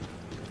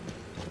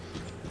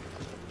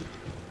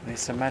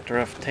 It's a matter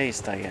of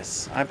taste, I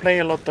guess. I play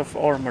a lot of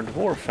Armored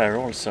Warfare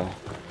also.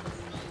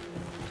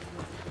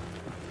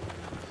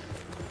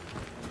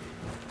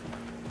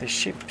 The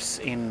ships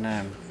in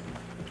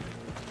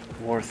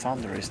War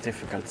Thunder is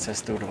difficult,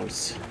 says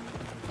Doodles.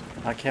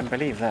 I can't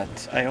believe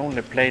that. I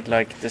only played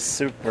like the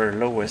super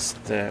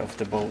lowest of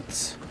the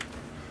boats.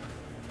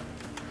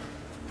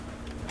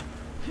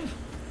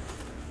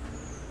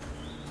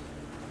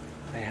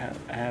 I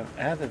have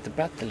added the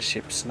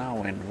battleships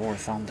now in War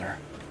Thunder.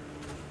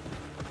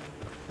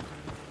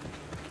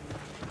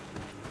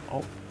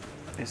 Oh,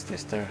 is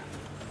this the...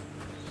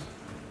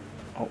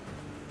 Oh,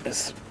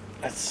 let's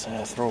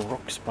throw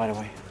rocks, by the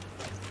way.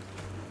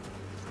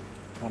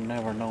 One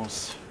never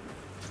knows.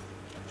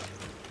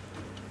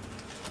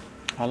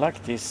 I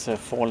like these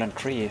fallen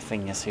tree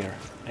thingies here.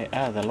 They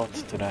add a lot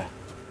to the...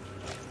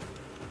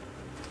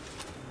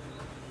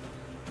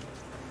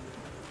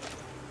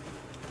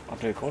 What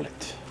do you call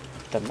it?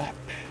 The map.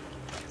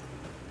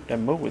 The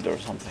mood or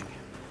something.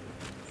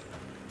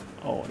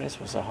 Oh, this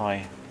was a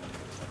high...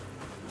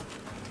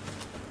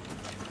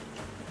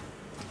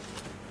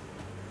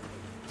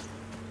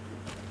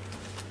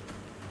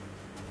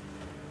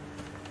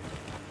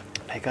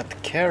 I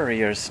got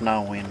carriers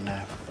now in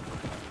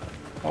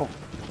oh,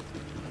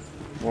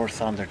 War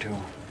Thunder 2.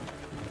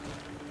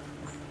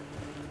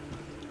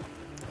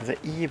 The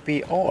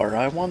EBR,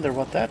 I wonder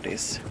what that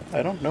is.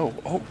 I don't know.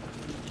 Oh,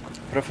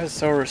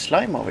 Professor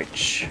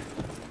Slimovic.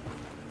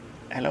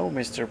 Hello,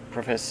 Mr.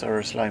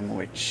 Professor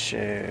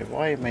Slimovic.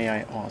 Why may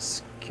I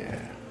ask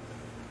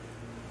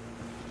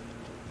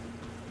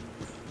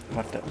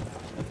what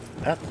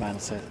that man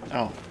said?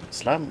 Oh.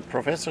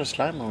 Professor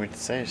Slimovic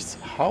says,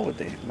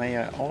 howdy, may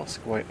I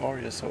ask why are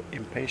you so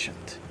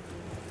impatient?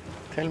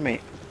 Tell me,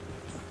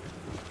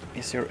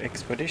 is your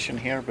expedition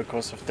here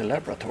because of the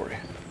laboratory?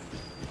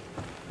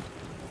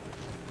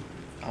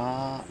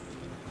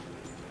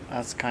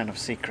 That's kind of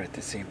secret,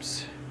 it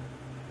seems.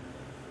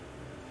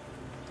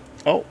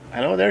 Oh,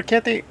 hello there,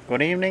 Kitty.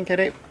 Good evening,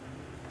 Kitty.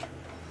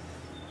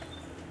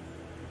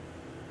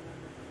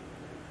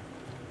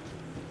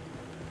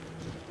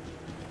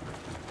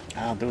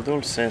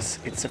 Doodle says,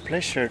 it's a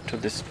pleasure to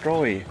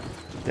destroy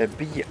the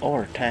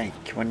BR tank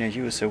when you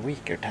use a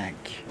weaker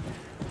tank.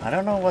 I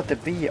don't know what the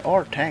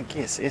BR tank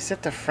is. Is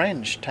it a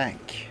French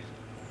tank?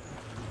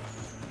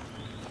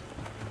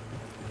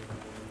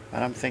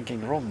 But I'm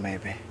thinking wrong,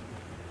 maybe.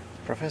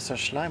 Professor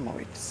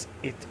Slimovic,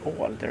 it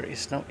all. There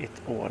is no it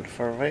all.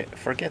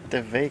 Forget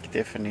the vague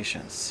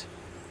definitions.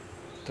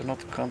 Do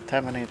not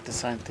contaminate the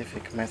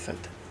scientific method.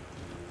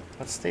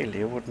 But still,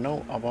 you would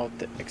know about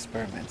the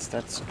experiments.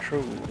 That's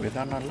true. We've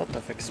done a lot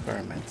of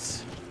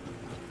experiments.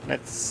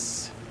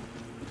 Let's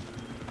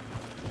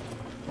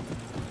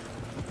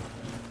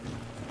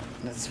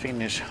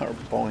finish our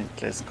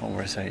pointless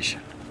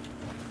conversation.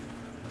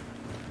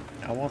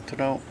 I want to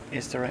know,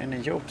 is there any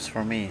jobs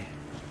for me?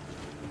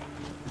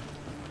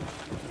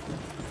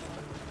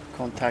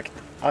 contact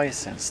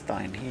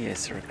Eisenstein. He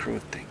is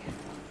recruiting.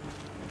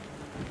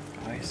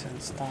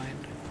 Eisenstein.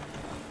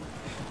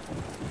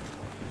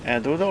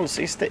 Doodles,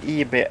 is the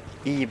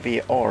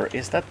EBR,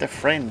 is that the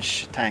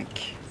French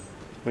tank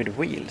with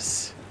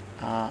wheels?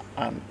 I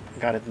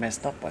got it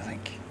messed up, I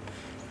think.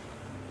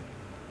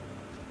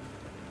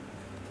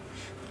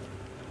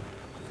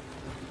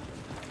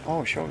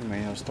 Oh, show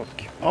me your stock.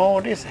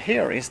 Oh, this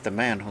here is the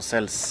man who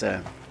sells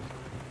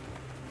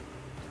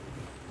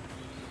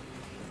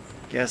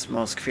gas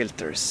mask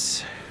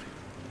filters.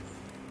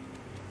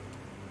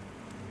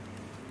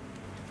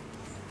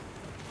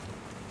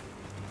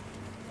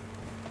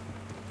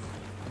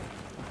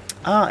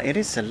 Ah, it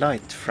is a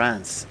light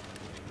France.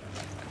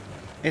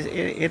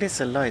 It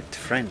is a light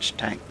French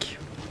tank.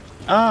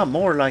 Ah,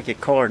 more like a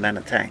car than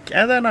a tank.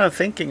 And then I'm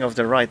thinking of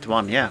the right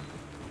one, yeah.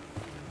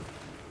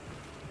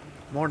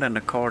 More than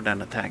a car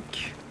than a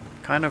tank.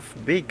 Kind of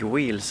big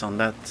wheels on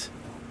that.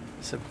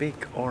 It's a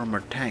big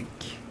armored tank.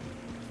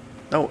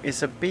 No,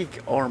 it's a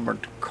big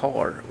armored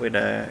car with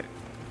a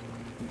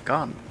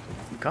gun.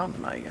 Gun,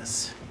 I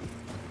guess.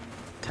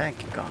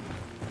 Tank gun.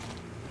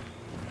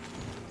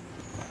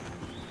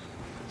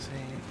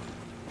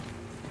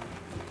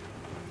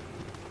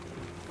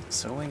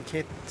 Sewing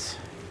kit.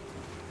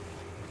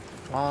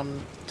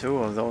 1, 2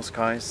 of those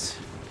guys.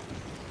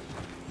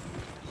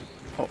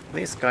 Oh,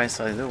 these guys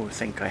I do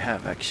think I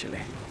have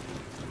actually.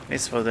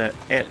 This for the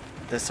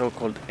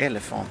so-called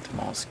elephant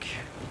mask.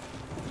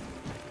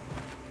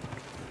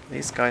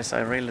 These guys I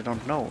really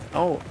don't know.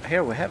 Oh,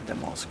 here we have the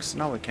masks.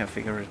 Now we can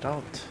figure it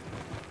out.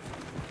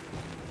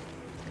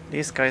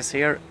 These guys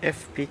here,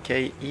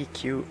 FPK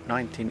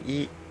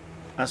EQ19E.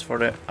 As for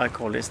the, I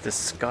call this the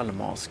skull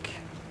mask.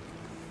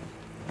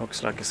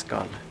 Looks like a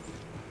skull.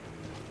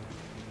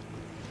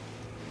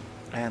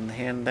 And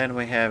then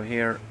we have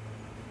here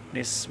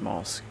this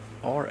mask,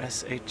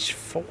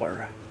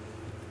 RSH4.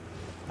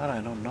 That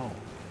I don't know.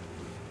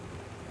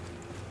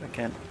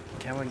 Can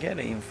we get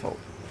the info?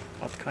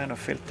 What kind of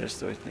filters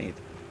do it need?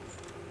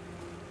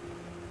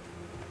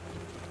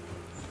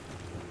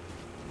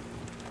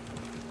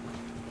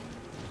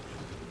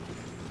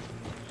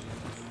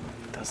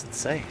 Doesn't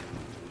say.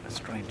 That's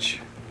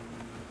strange.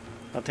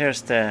 But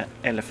here's the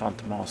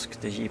elephant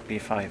mask, the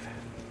GP5.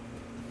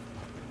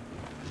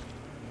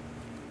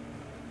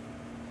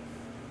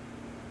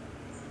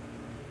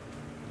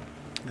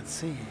 Let's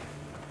see.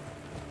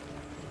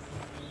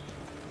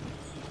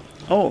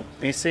 Oh,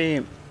 you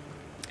see,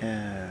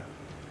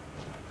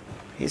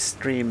 he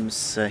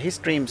streams,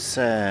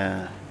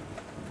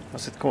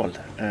 what's it called?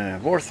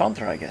 War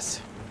Thunder, I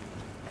guess.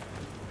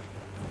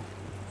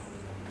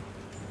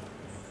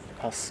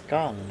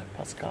 Pascal.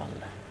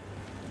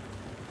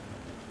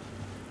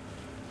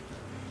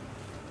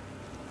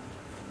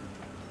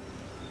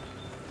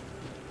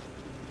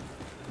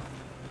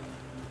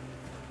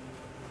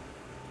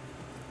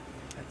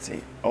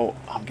 See. Oh,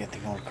 I'm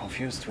getting all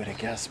confused with the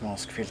gas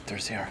mask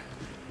filters here.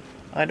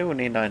 I'd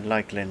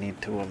likely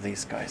need 2 of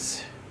these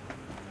guys.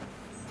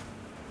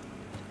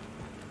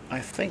 I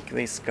think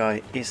this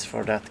guy is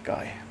for that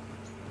guy.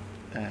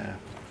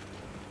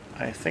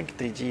 I think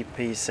the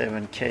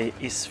GP7K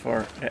is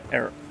for the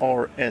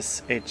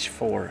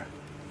RSH4,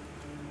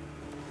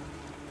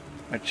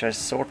 which I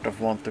sort of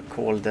want to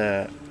call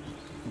the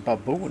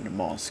baboon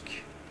mask.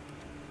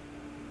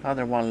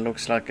 Other one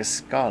looks like a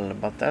skull,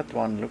 but that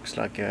one looks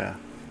like a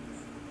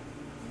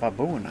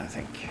baboon, I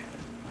think.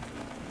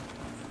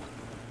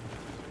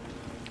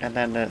 And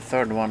then the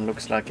third one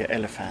looks like an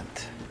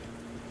elephant.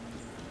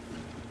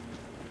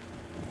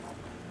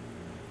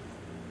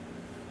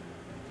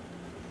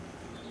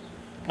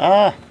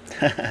 Ah!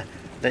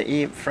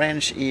 The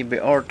French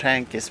EBR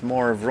tank is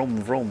more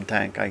vroom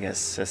tank, I guess,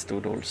 says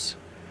Doodles.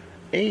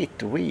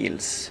 8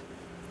 wheels.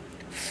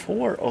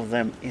 4 of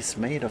them is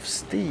made of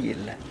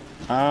steel.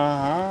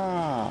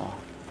 Aha!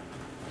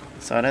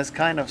 So there's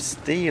kind of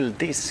steel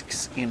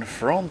discs in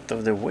front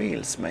of the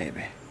wheels,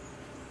 maybe.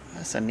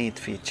 That's a neat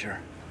feature.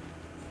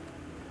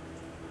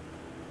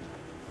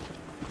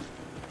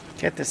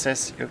 Ketty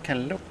says you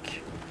can look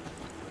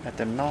at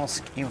the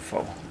mask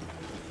info.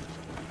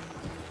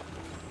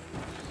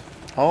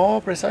 Oh,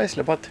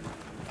 precisely, but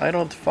I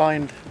don't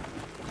find...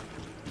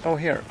 Oh,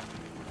 here.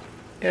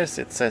 Yes,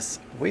 it says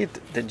with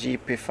the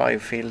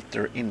GP5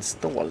 filter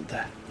installed.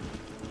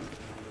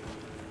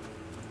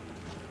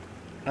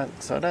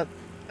 So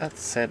that's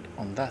said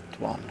on that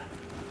one.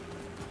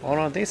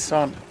 Although this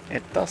one,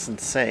 it doesn't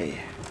say.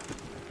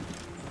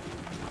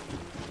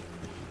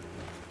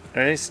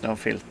 There is no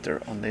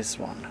filter on this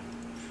one.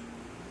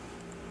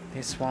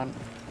 This one.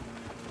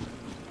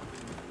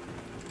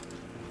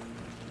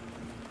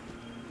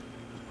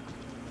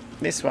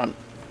 This one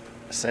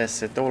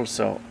says it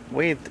also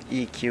with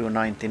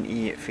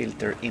EQ19E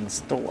filter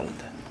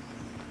installed.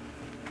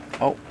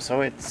 Oh,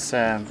 so it's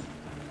a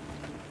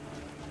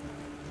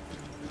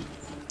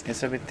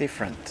bit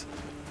different.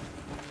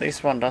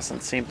 This one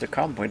doesn't seem to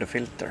come with a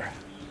filter.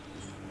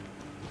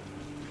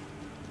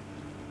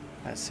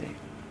 Let's see.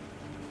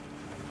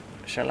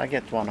 Shall I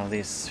get one of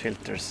these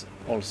filters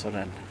also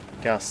then,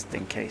 just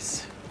in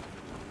case?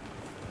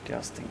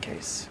 just in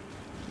case.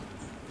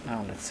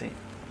 Now let's see.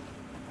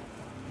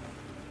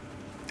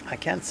 I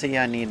can't see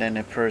I need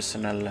any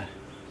personal...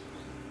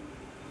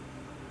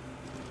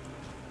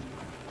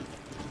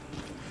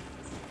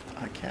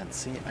 I can't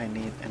see I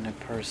need any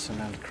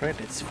personal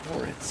credits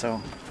for it,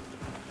 so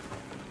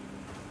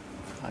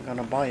I'm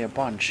gonna buy a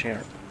bunch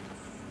here.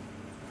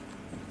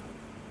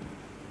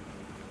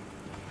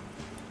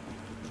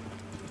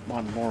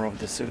 One more of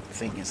the suit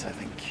thingies, I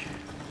think.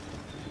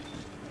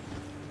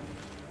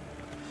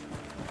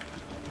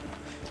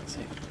 Let's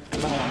see.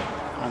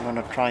 Now I'm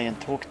gonna try and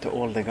talk to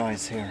all the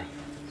guys here.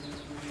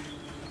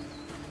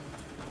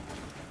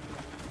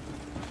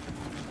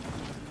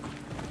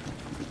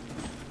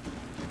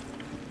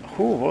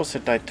 Who was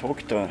it I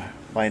talked to,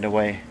 by the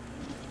way?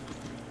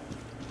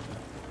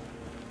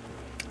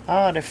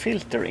 Ah, the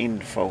filter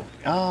info.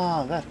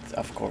 Ah, that,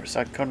 of course.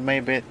 I could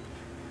maybe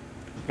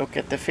look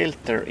at the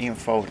filter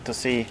info to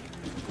see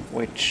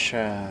which...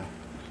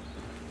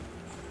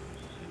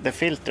 the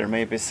filter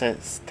maybe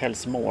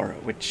tells more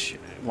which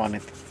one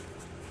it...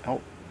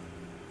 Oh,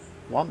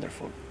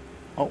 wonderful.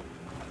 Oh,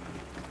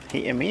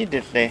 he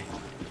immediately...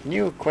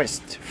 New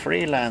quest,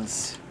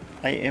 freelance...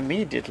 I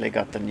immediately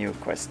got the new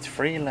quest,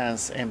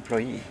 freelance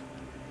employee.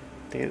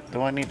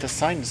 Do I need to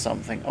sign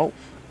something? Oh.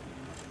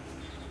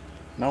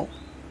 No,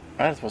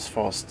 that was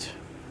fast.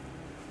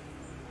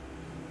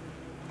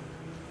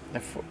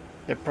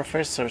 The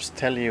professors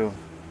tell you...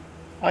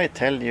 I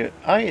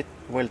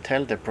will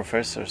tell the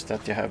professors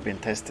that you have been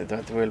tested.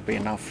 That will be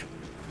enough.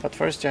 But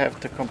first you have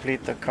to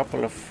complete a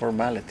couple of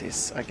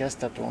formalities. I guess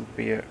that won't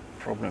be a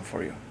problem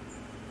for you.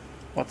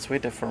 What's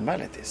with the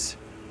formalities?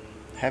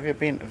 Have you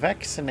been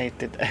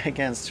vaccinated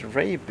against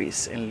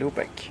rabies in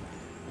Lubeck?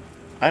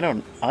 I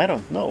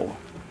don't know.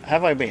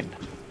 Have I been?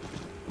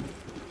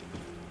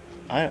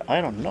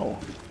 I don't know.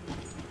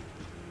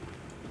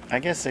 I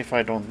guess if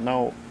I don't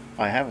know,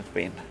 I haven't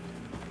been.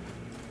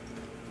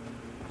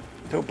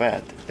 Too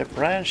bad. The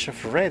branch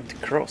of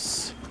Red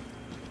Cross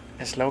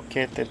is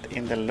located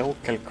in the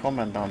local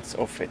commandant's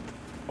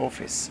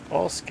office.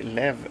 Ask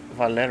Lev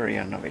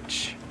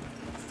Valerianovich.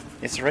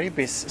 Is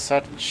rabies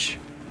such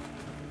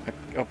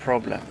a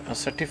problem? A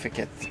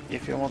certificate.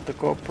 If you want to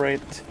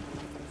cooperate,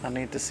 I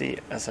need to see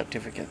a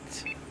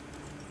certificate.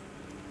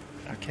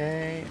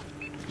 Okay.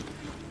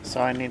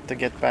 So I need to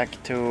get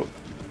back to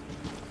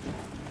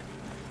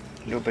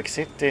Lubeck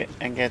City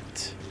and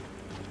get,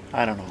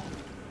 I don't know,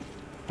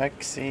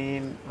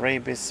 vaccine,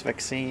 rabies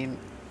vaccine,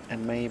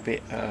 and maybe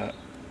a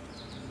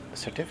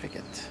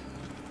certificate.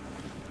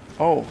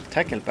 Oh,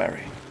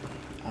 Tackleberry.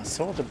 I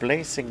saw the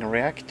blazing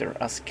reactor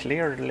as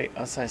clearly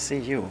as I see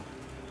you.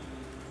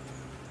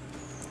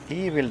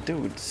 Evil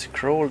dudes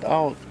crawled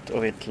out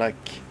of it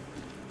like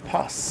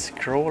pus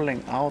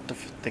crawling out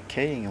of a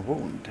decaying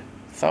wound.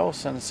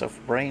 Thousands of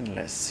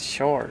brainless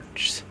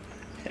shards.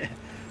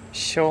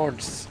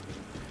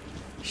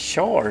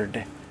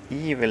 Shard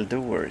evil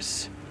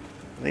doers.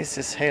 This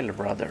is hell,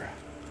 brother.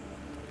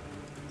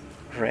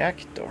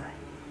 Reactor.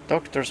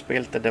 Doctors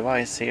built a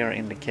device here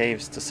in the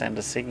caves to send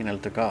a signal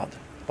to God.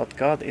 But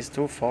God is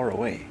too far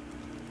away.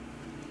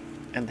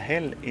 And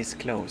hell is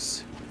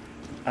close.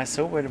 I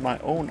saw with my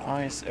own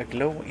eyes a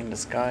glow in the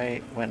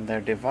sky when their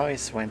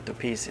device went to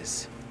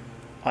pieces.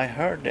 I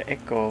heard the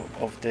echo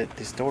of the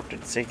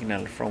distorted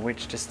signal from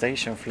which the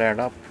station flared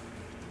up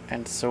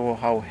and saw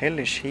how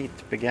hellish heat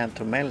began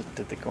to melt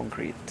the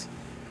concrete.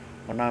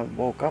 When I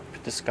woke up,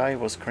 the sky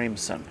was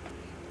crimson.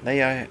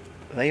 They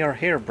are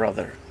here,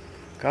 brother.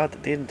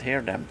 God didn't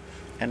hear them,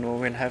 and we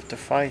will have to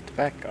fight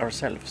back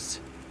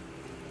ourselves.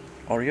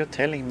 Are you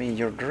telling me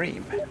your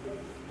dream?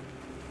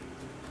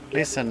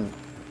 Listen.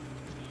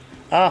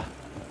 Ah,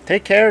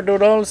 take care,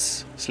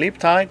 doodles. Sleep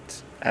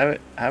tight. Have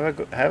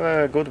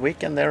a good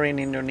weekend there in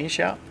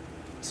Indonesia.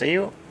 See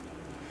you.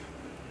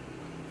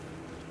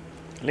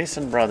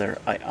 Listen, brother,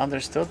 I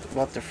understood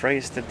what the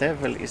phrase "the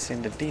devil is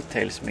in the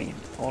details" mean.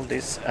 All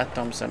these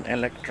atoms and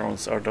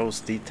electrons are those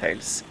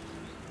details.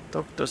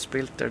 Doctors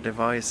built their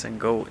device and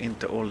go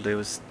into all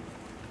those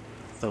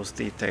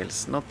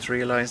details, not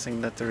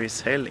realizing that there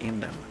is hell in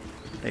them.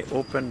 They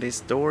opened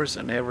these doors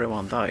and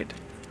everyone died.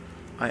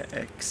 I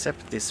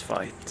accept this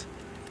fight.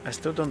 I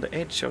stood on the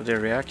edge of the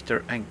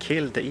reactor and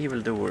killed the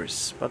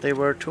evildoers, but there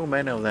were too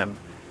many of them,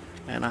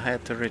 and I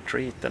had to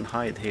retreat and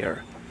hide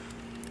here.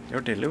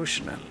 You're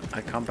delusional.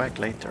 I come back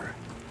later.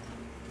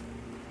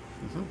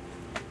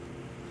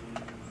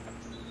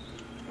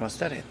 Was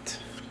that it?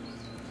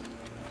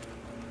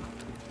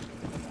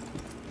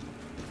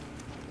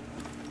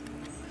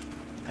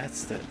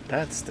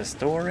 That's the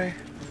story.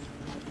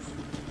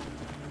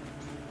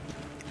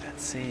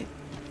 Let's see.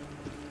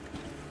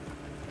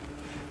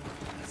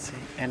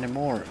 Any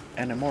more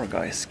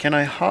guys? Can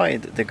I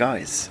hide the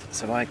guys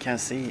so I can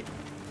see?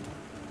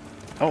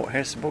 Oh,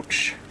 here's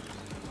Butch.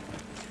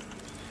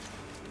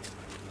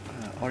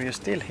 Are you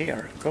still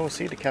here? Go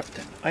see the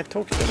captain. I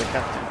talked to the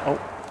captain.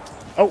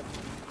 Oh.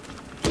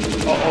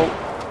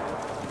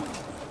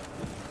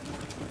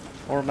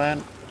 Poor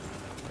man.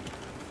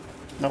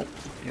 No.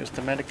 Use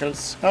the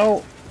medicals.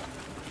 No.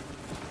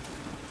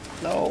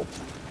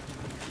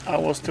 I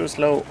was too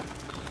slow.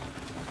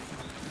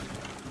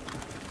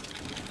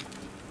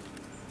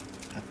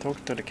 I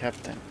talked to the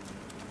captain.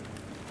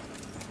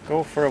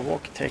 Go for a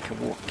walk, take a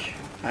walk.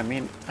 I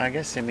mean, I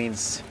guess it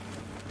means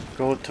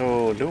go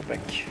to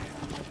Lubeck.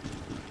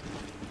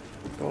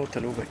 Go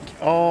to Lubeck.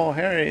 Oh,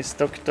 here is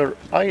Dr.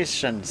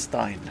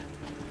 Eisenstein.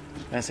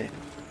 That's it.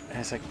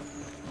 There's a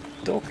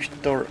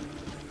Dr.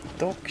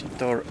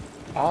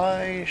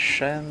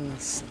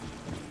 Eisenstein.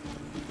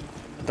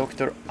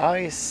 Dr.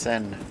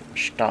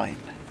 Eisenstein.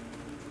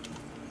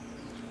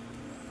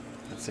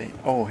 Let's see.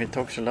 Oh, he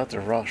talks a lot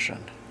of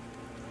Russian.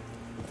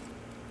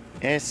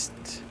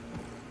 Est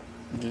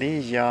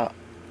Lia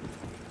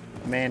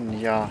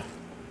Menja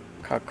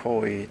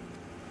Kakoi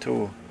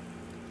Tu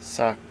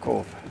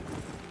Sakov.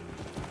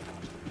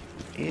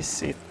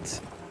 Is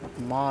it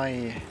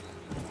my...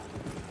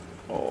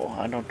 Oh,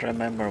 I don't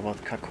remember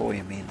what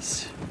kakoi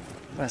means.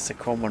 That's a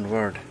common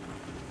word.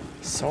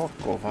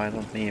 Sakov, I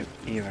don't need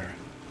either.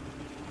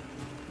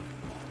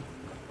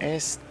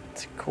 Est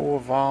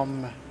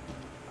kovam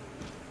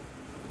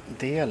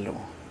delo.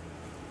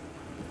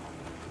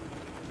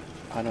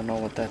 I don't know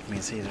what that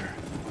means either.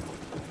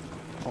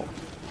 Oh,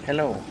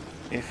 hello.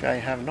 If you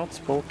have not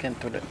spoken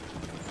to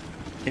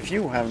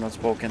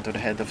the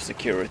head of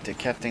security,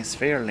 Captain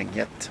Sverling,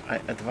 yet,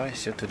 I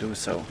advise you to do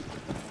so.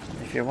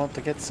 If you want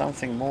to get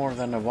something more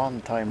than a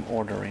one-time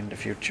order in the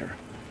future.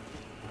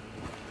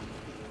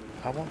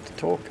 I want to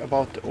talk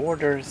about the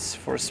orders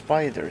for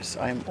spiders.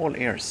 I am all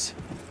ears.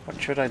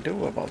 What should I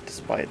do about the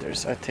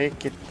spiders? I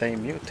take it they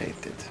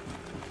mutated.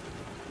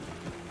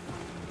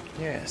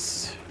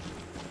 Yes.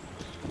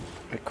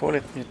 We call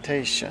it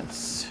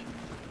mutations.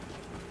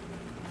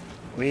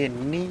 We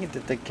need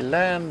the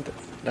gland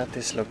that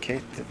is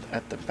located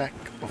at the back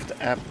of the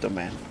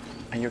abdomen,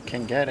 and you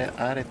can get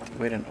at it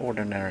with an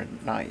ordinary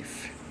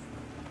knife.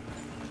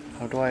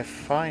 How do I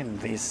find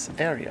these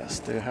areas?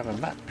 Do you have a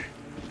map?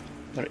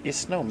 There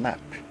is no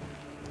map.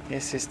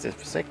 This is the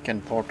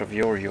second part of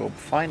your job.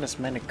 Find as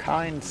many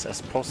kinds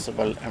as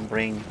possible and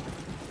bring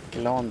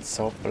gland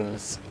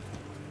samples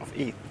of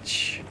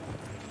each.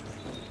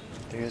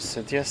 Do you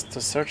suggest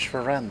to search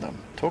for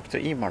random? Talk to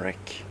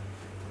Imarek.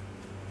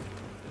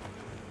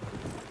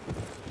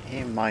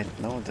 He might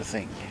know the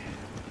thing.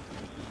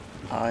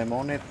 I'm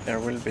on it. There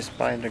will be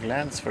spider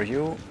glands for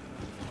you.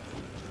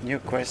 New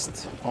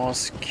quest.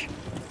 Ask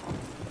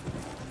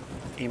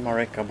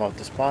Imarek about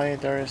the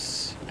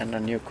spiders. And a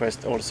new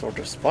quest, all sorts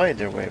of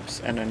spider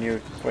webs. And a new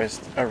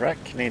quest,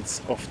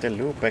 arachnids of the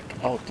Lubeck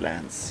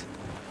Outlands.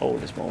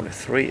 Holy moly,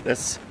 3.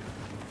 That's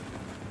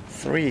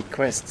 3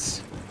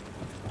 quests.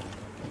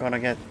 I'm gonna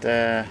get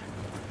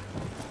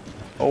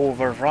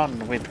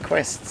overrun with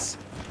quests.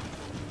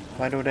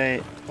 Why do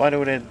they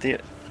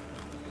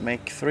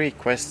make 3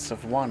 quests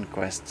of 1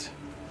 quest?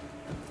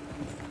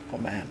 Oh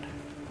man.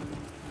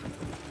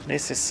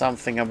 This is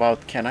something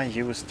about, can I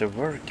use the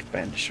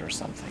workbench or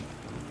something?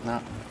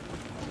 No.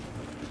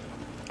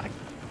 I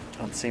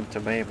don't seem to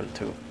be able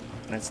to.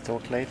 Let's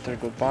talk later.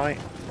 Goodbye.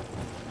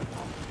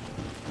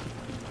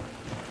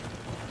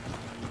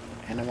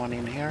 Anyone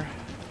in here?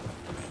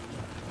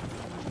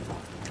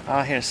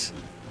 Ah, here's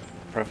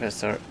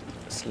Professor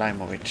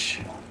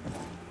Slimovich.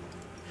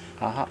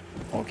 Aha,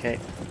 okay.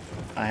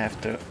 I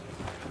have to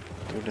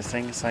do the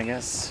things, I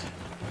guess.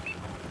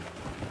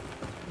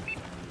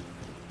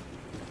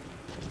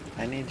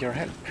 I need your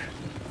help.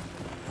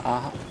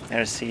 Aha,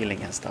 there's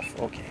sealing and stuff.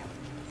 Okay.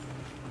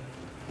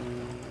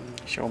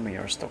 Show me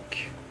your stock.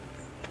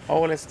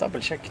 Oh, let's double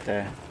check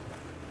the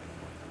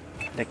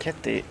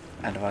Ketty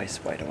advice,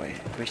 by the way.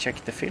 We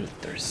check the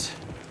filters.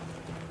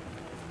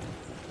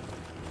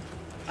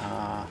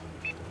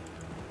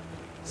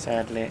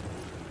 Sadly.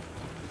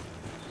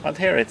 But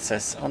here it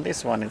says, on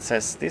this one it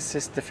says, this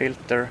is the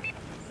filter,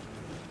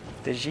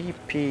 the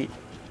GP5.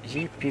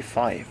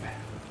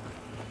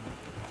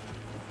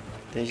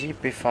 The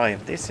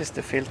GP5, this is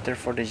the filter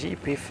for the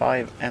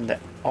GP5 and the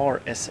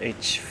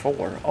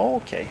RSH4. Oh,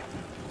 okay.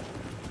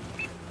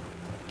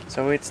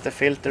 So it's the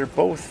filter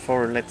both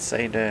for, let's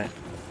say,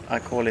 I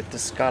call it the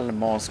skull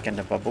mask and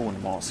the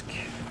baboon mask.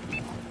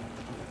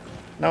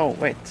 No,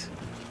 wait.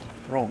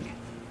 Wrong.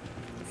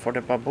 For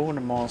the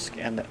baboon mask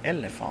and the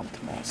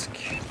elephant mask.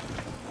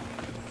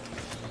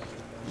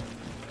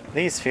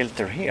 This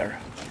filter here,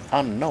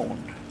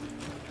 unknown.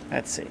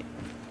 Let's see.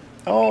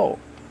 Oh,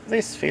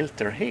 this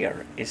filter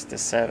here is the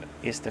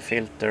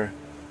filter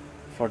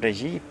for the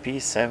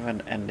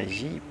GP7 and the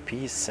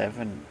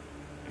GP7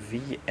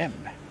 VM.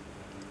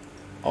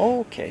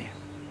 Okay.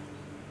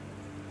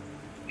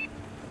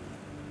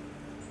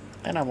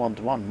 And I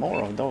want one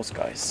more of those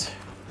guys.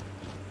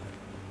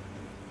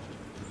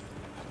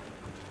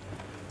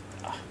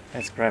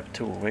 Let's grab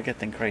 2. We're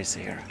getting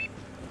crazy here.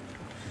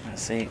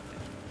 Let's see.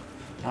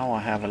 Now I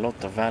have a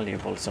lot of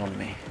valuables on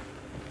me.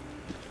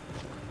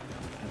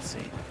 Let's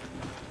see.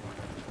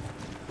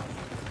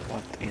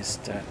 What is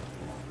the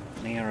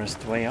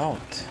nearest way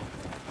out?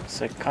 It's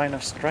kind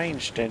of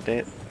strange that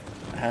they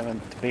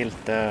haven't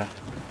built a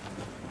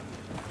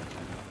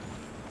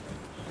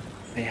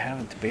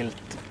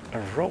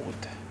road.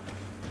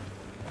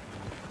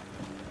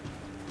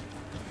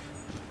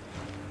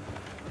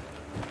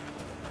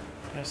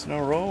 There's no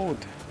road.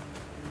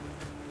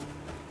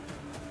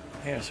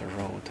 Here's a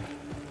road.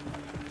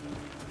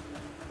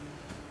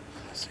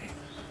 Let's see.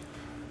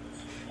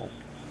 Oh.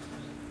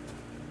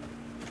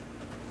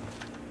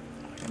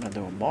 I'm gonna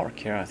do a mark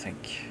here, I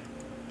think.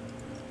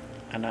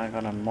 And I'm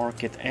gonna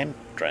mark it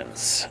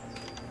entrance.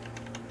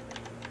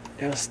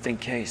 Just in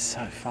case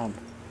I found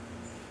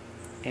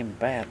in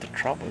bad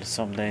trouble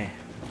someday.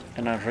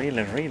 And I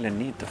really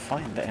need to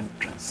find the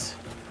entrance.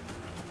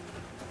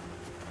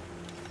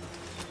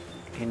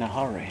 In a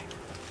hurry.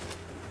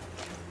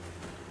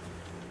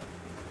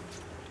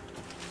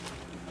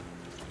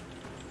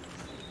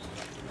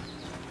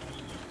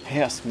 He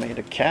has made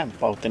a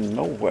camp out in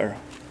nowhere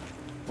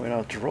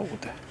without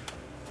road.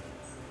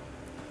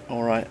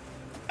 Alright,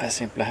 I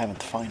simply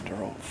haven't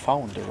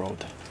found the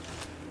road.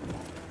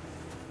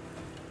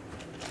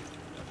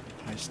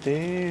 I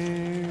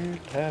still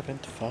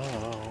haven't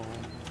found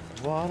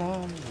what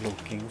I'm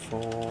looking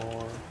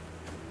for.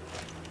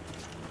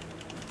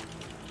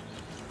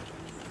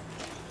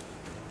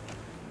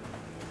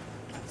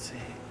 Let's see.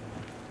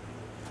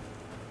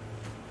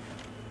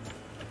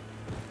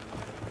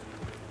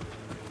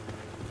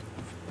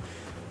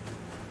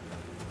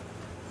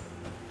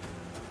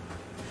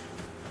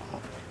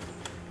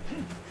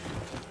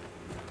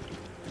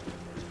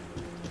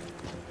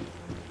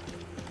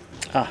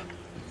 Ah,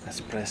 let's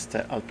press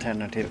the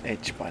alternative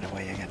H by the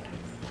way again.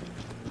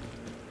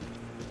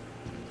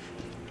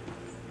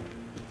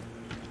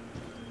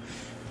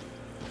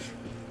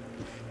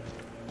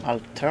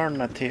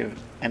 Alternative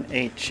and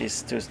H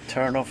is to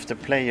turn off the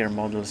player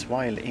models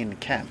while in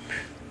camp.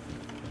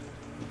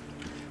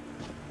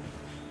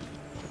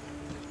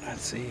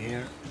 Let's see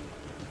here.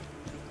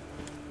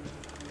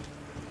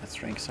 Let's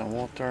drink some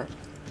water.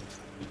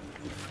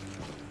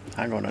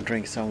 I'm gonna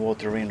drink some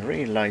water in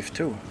real life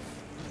too.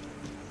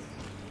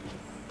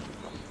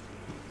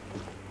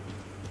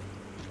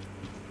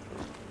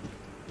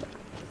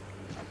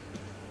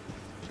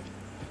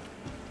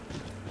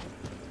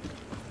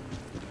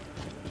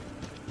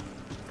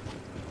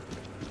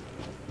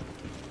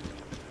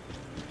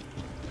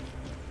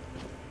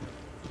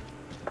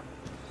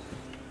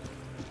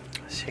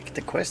 Check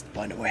the quest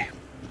by the way.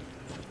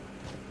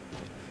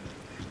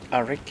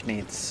 Rick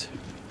needs...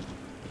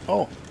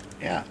 Oh,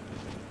 yeah.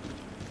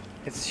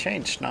 It's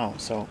changed now,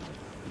 so...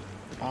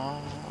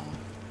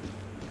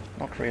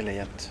 not really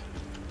yet.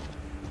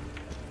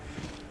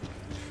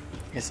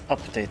 It's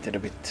updated a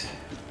bit.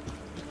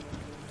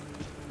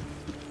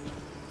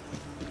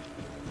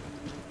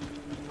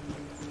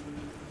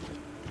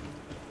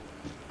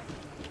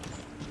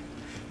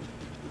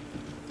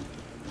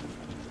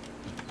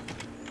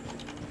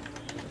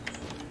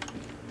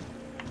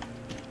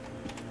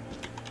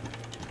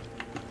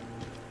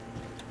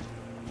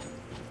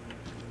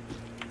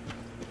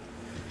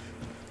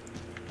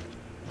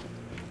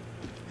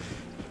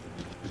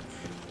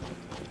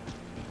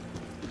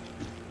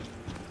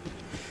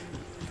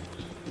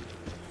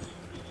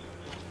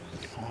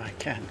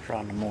 Can't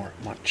run more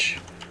much.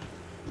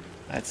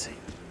 Let's see.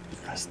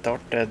 I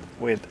started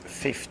with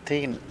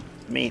 15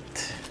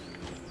 meat.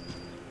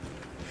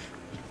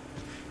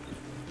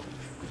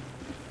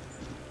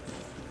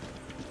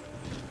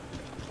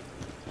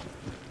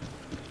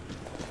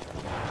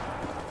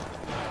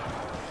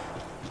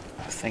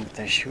 I think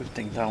they're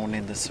shooting down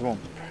in the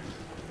swamp.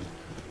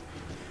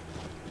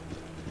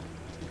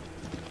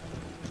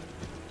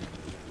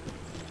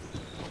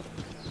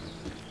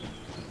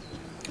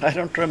 I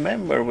don't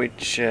remember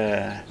which...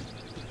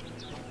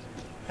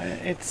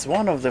 it's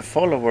one of the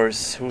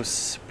followers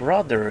whose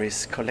brother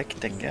is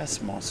collecting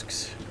gas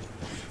masks.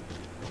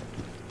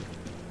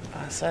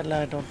 Sadly,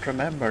 I don't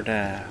remember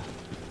the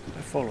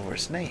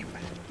follower's name.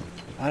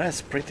 Oh,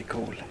 that's pretty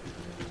cool.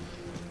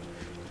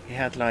 He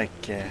had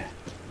like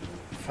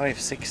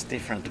 5-6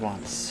 different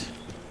ones.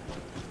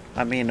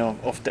 I mean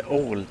of the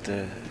old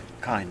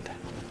kind.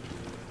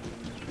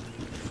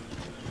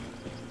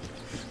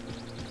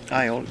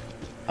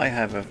 I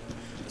have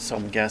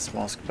some gas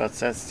mask, but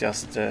that's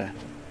just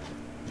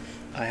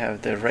I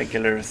have the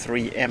regular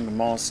 3M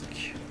mask.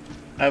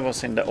 I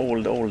was in the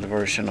old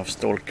version of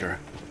Stalker,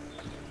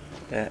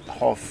 the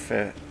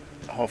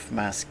half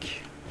mask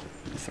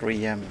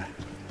 3M,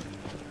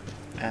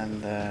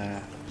 and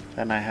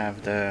then I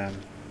have the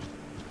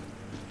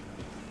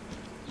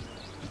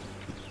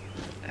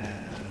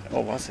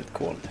oh, what's it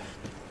called?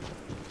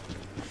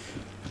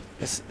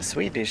 This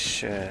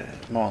Swedish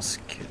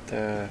mask,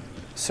 the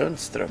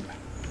Sundström.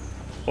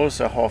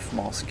 Also a half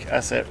mask,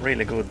 as a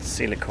really good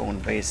silicone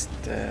based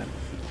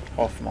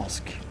half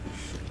mask.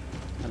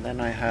 And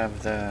then I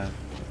have the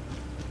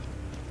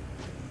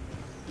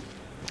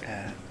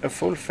a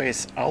full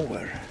face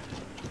hour.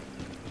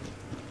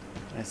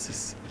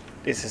 This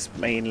is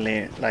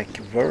mainly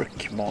like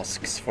work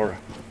masks for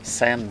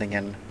sanding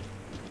and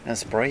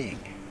spraying.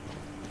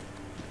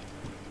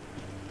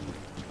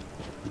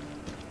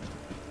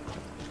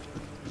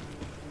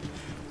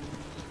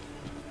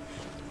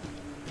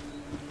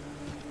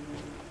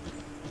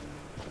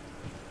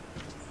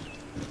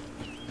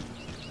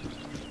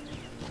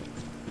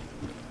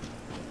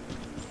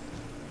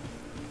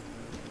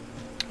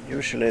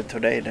 usually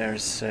today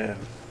there's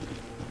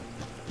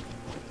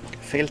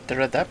filter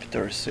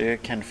adapters, so you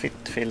can fit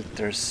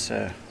filters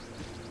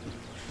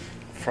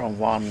from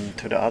one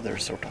to the other,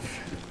 sort of.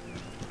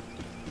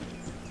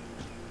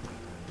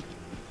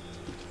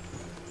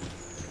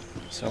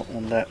 So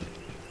on the,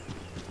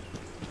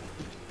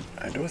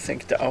 I do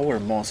think the hour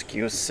mask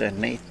use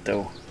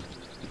NATO,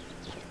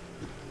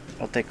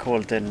 what they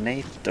call the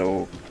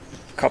NATO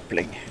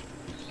coupling,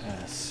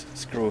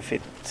 screw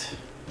fit.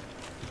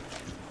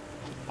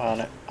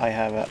 But I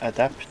have an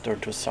adapter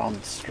to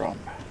Sandstrom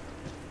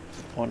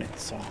on it,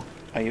 so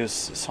I use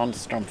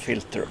Sandstrom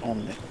filter on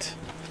it.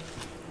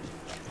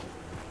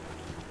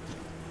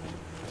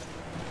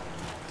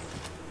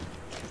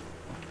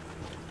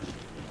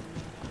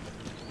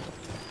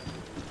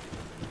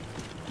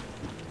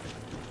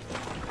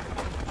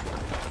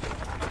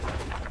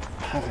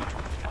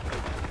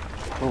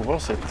 Who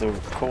was it who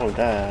called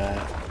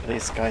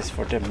these guys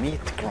for the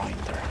meat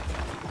grinder?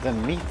 The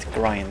meat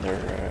grinder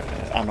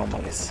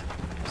anomalies.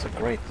 It's a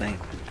great name.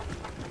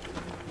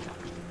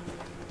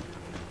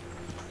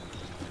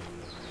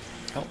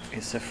 Oh,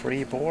 it's a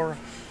free boar.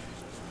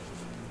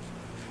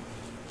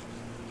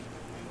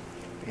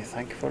 Be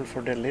thankful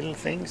for the little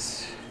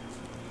things.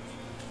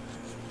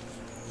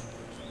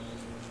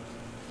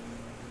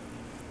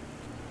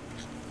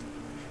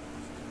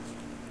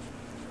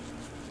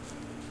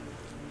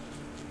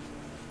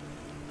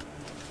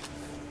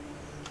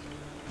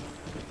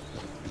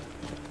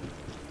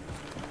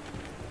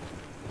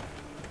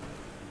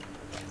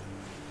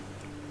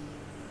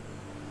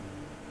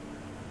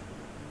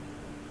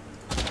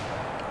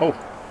 Oh,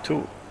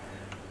 too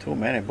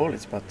many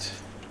bullets, but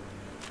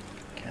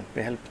can't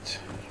be helped.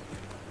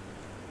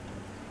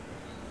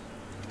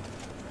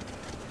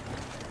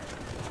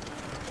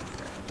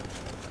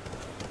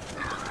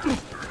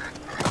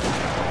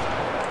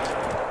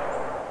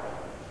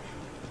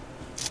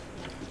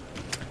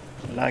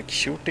 Like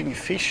shooting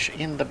fish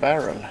in the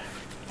barrel.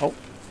 Oh.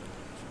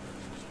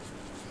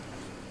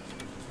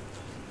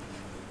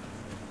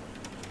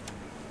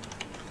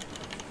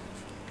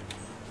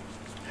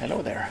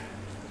 Hello there.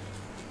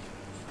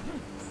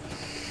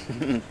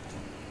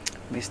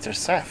 Mr.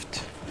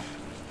 Saft.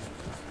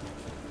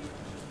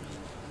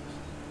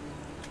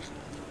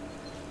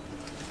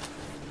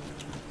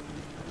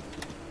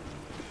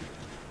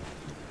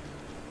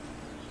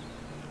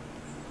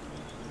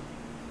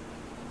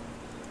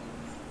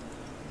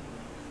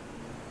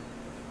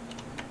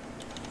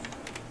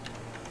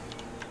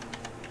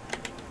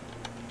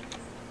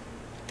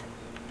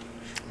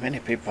 Many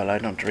people, I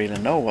don't really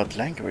know what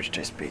language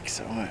they speak,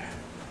 so I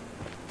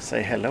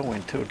say hello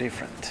in two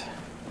different.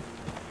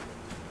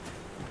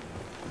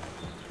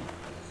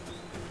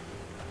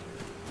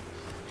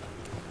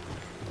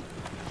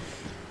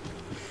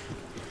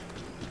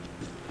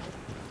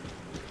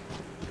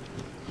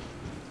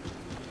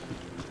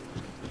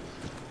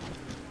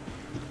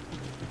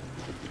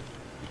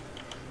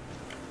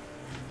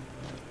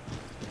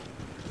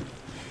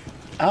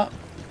 Ah.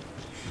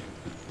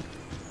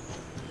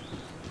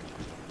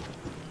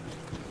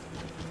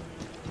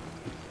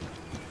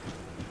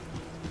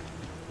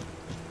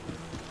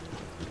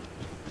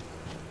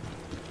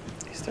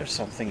 Is there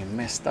something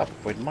messed up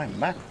with my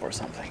map or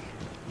something?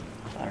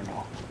 I don't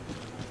know.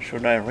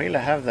 Should I really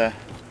have the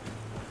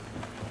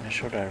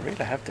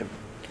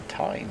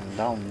time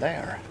down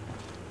there?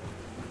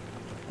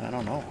 I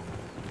don't know.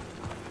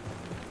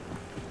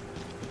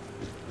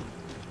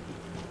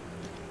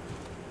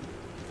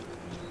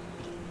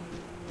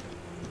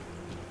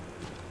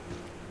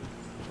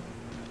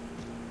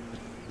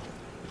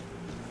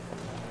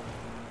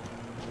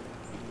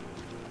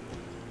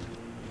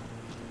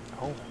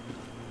 Oh,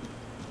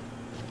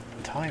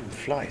 time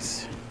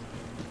flies.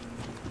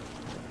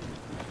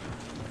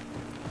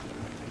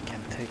 I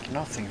can take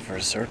nothing for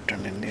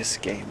certain in this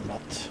game,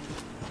 but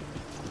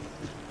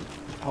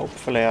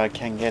hopefully I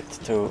can get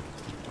to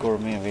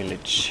Gourmet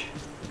Village.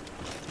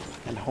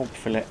 And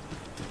hopefully,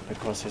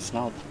 because it's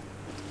now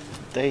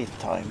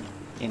daytime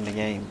in the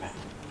game,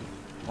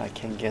 I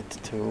can get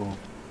to...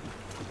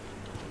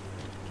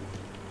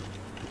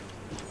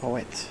 Oh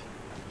wait.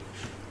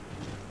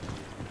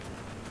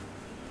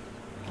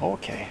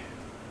 Okay.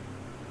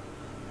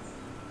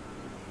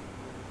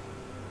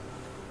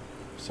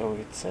 So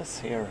it says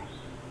here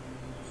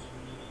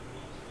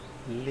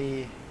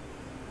Liu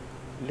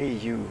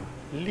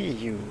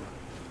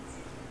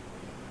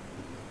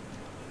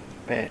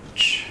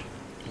Batch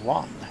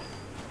 1.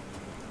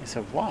 It's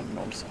a 1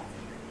 also.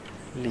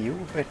 Liu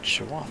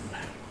Batch 1.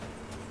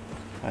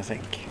 I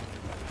think.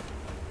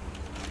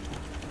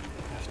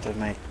 Have to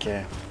make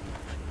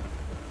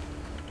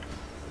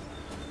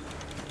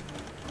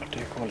what do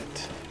you call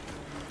it?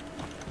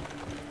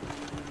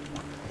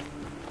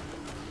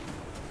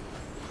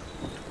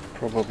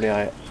 Probably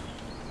I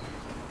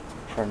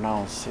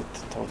pronounce it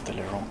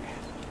totally wrong.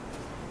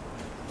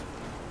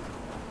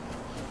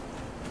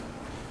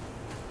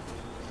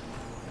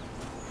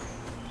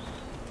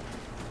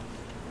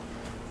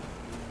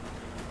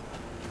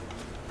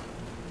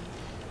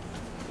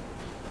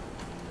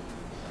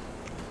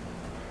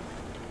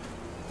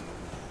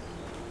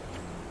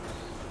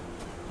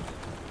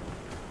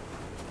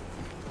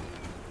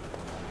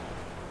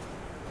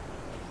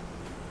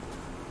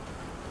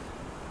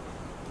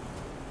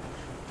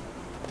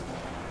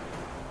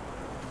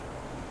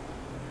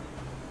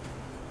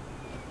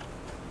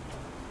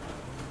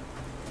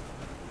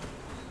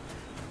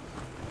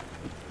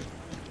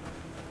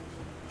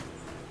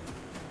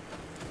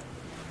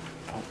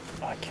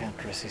 I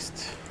can't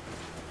resist.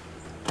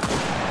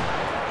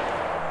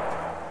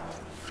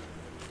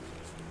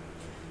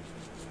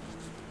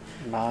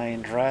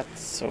 Nine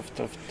rats out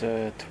of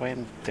the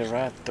 20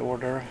 rat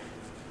order.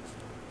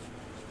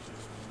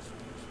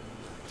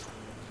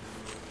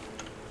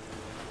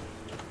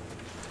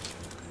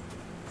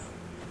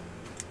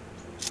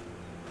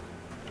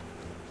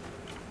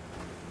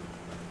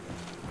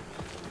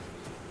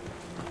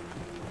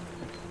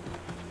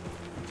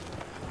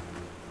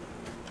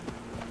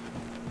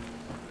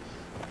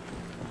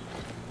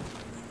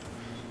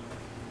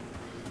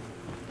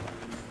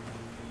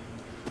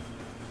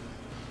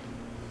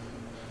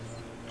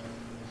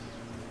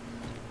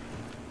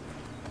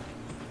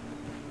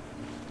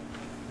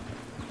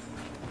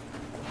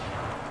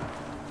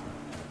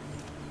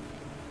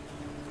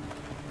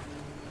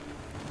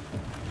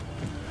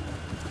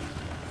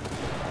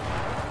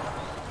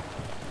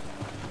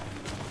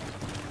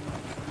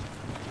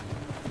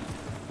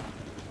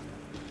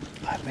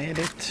 I made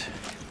it.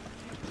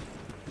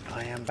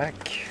 I am back.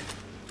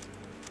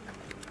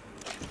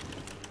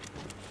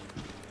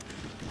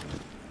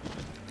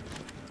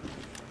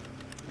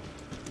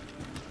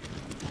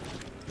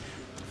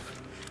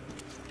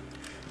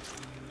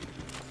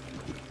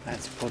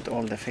 Let's put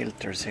all the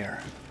filters here.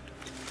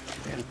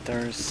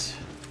 Filters.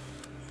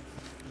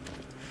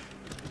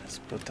 Let's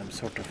put them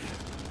sort of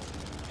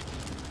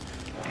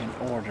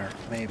in order,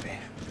 maybe.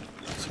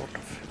 Sort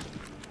of.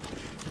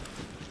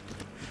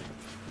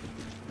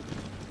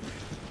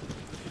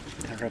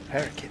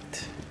 Repair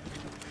kit.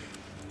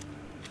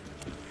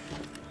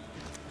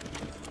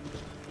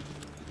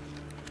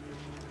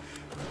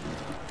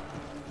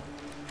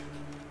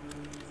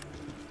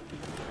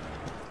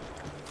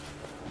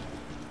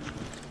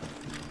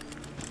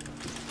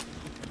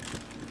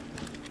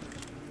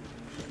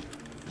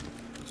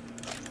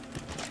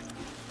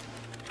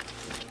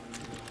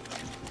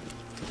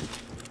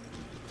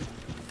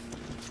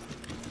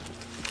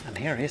 And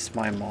here is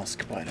my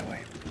mask, by the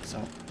way.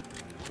 So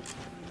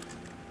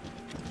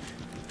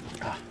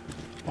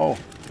oh,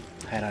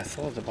 had I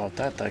thought about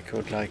that, I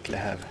could likely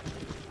have...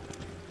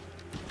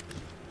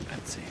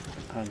 Let's see,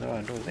 how do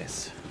I do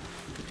this?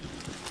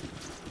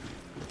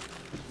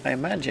 I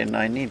imagine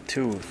I need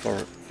two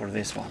for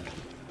this one.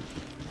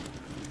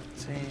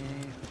 Let's see...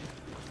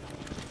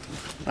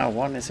 Now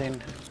one is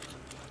in.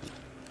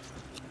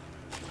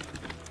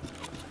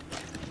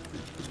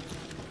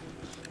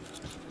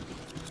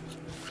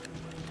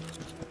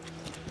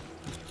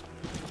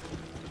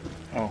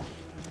 Oh.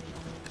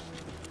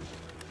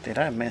 Did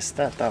I mess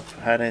that up?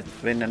 Had it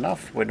been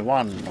enough with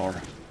one,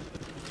 or...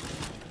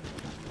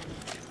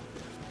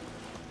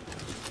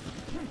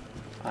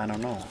 I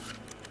don't know.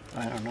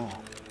 I don't know.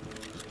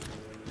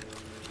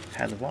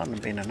 Had one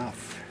been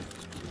enough?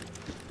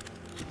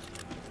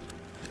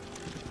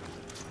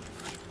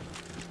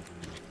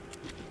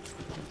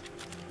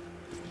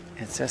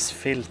 It says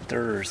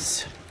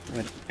filters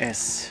with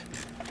S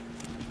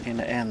in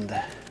the end.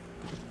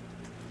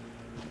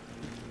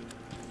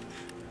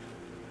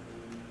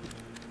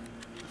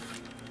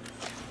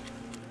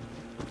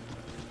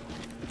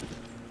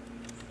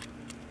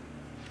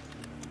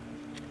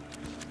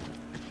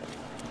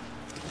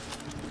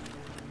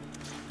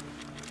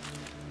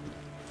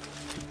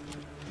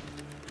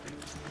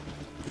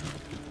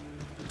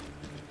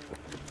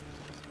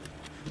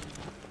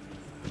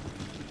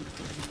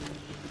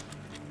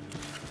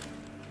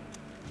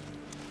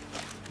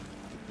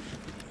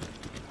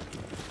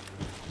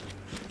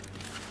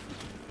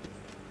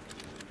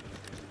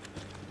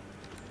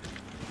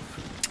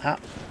 Ah,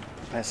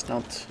 let's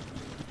not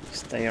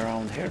stay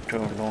around here too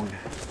long.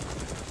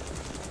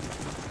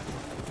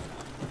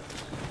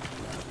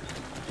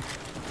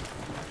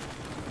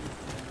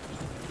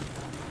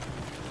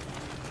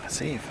 Let's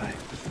see if I...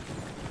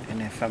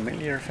 any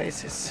familiar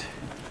faces.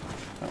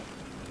 Oh.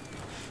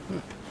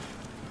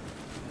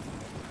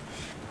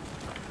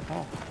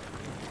 Oh.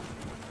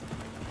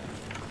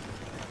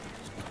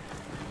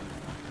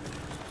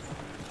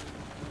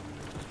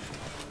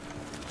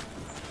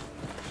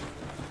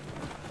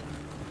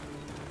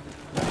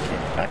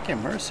 Back a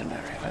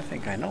mercenary. I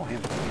think I know him.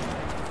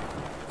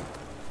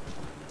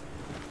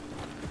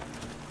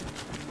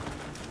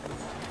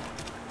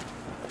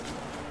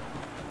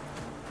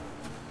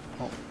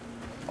 Oh,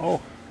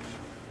 oh!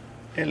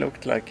 It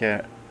looked like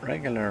a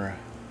regular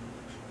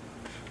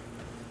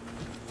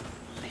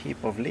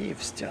heap of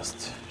leaves,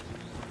 just.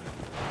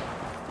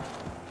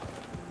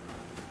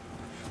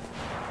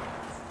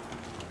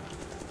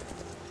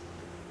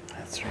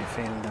 Let's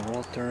refill the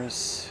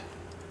waters.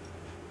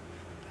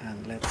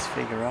 And let's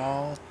figure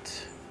out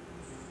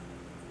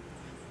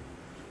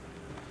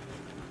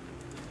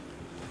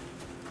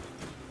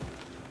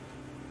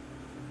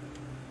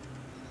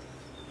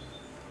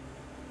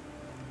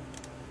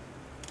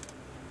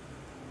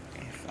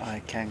if I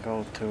can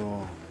go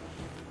to...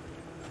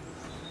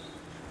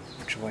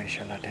 which way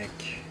shall I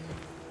take?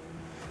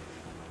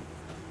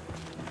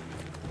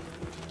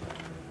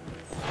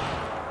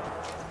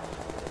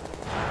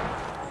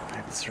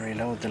 Let's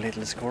reload the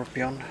little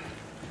scorpion.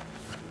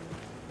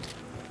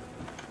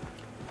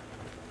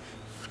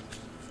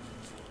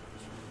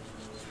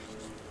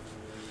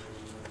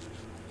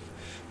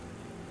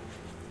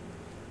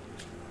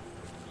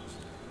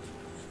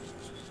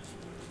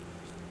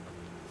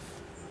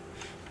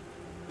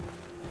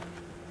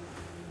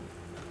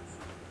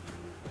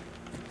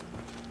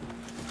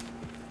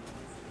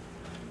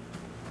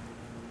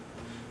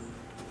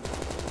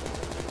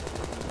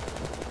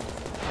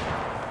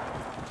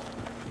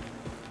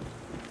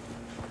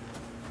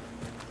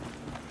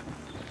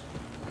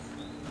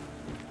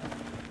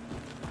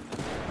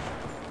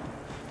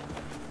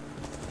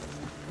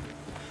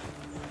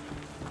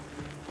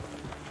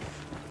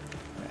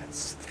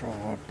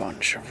 throw a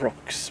bunch of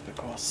rocks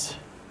because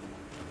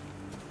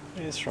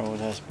this road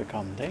has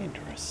become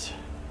dangerous.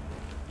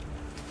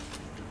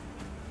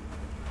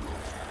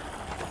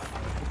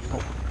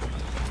 Oh,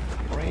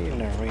 really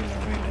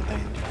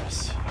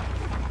dangerous.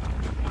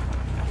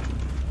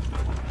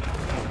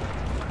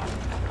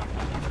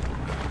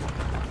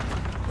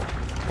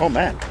 Oh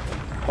man!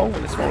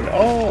 Holy smoly!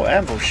 Oh,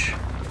 ambush!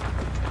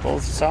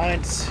 Both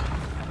sides.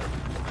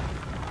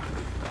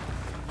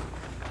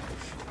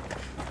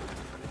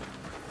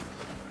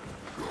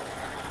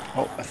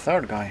 Oh, a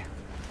third guy.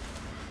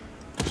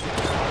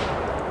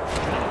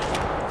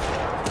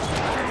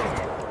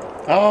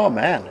 Oh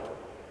man!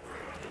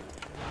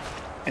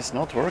 It's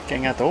not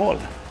working at all.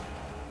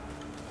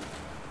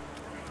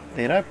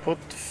 Did I put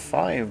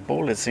 5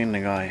 bullets in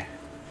the guy?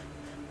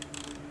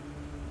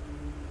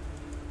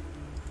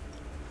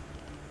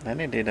 Then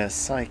he did a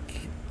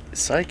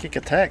psychic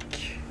attack.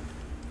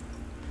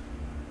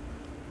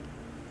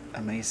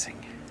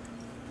 Amazing.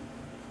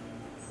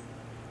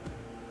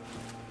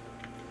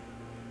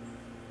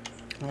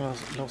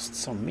 Lost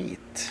some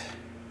meat.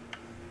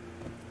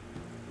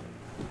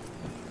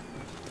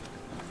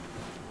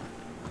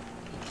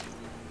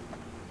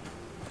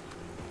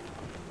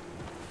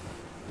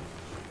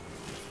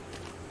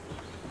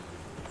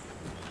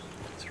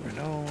 Let's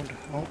reload.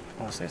 Oh,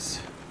 what's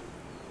this?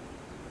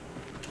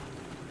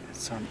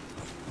 It's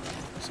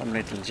some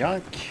little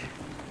junk.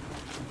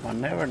 One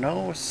never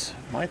knows.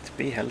 Might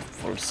be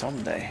helpful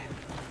someday.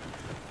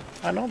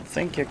 I don't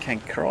think you can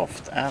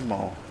craft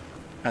ammo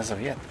as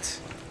of yet.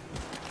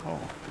 Oh,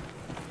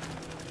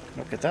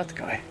 look at that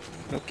guy,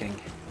 looking,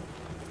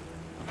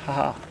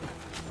 haha,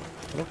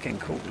 looking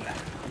cool.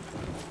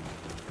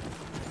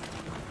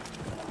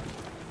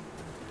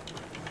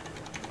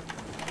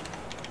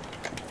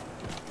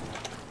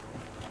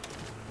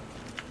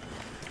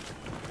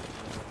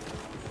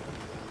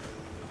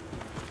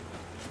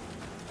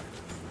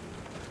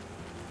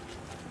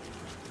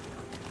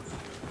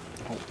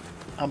 Oh,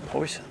 I'm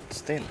poisoned,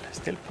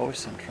 still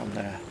poisoned from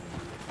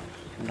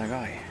the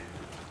guy.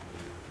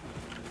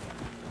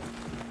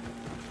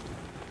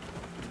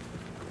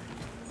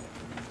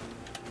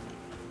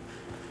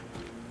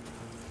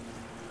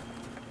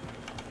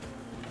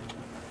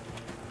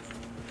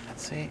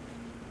 See,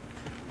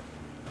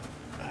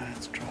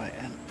 let's try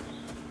and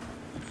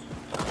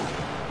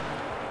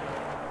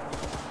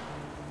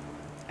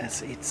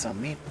let's eat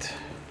some meat.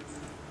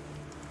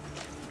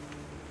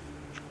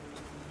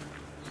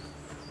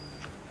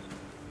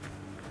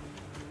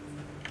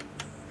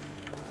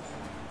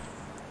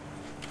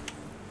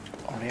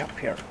 Only up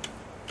here.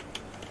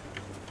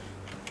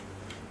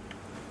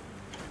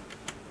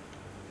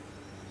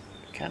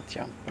 Can't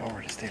jump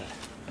over still.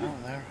 Oh,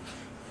 there.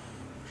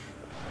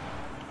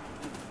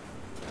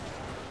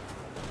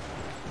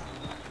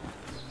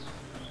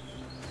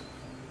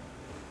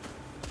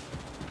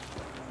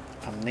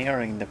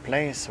 Nearing the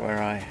place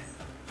where I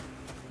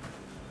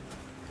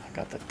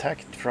got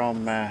attacked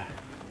from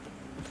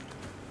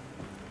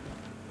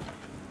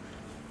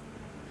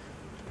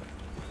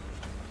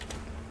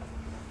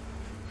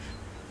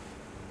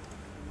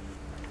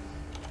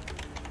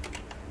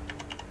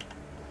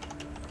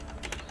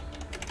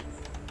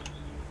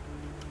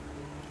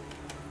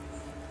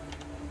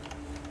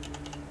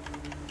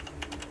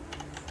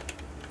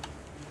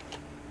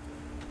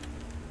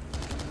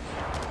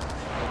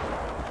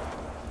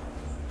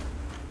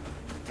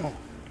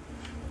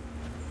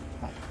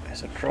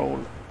there's a troll.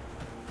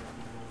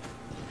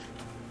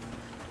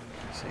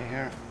 See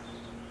here.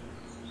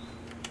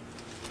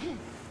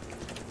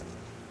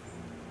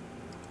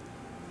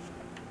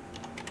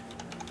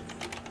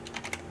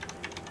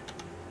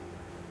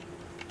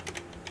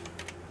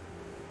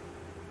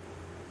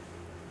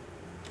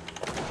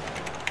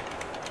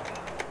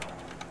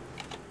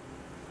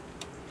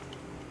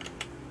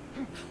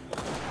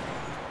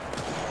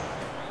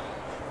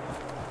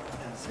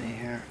 Let's see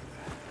here.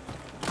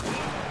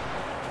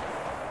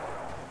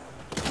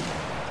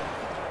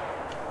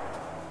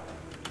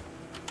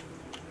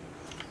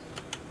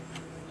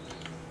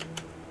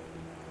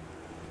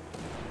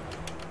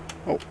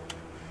 Oh,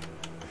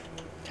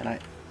 can I?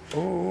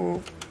 Oh,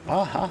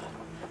 aha!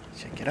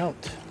 Check it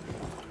out.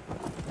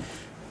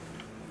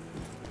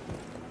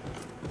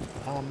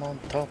 I'm on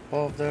top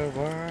of the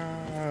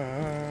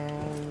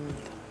world,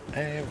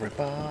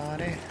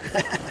 everybody.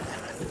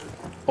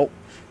 Oh,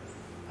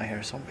 I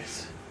hear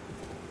zombies.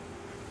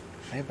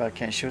 Maybe I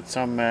can shoot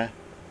some.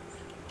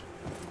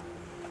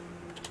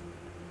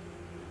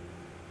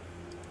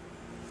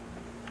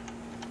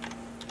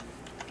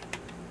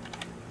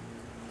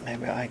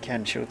 Maybe I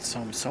can shoot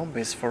some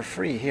zombies for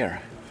free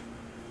here.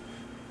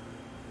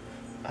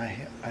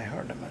 I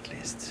heard them at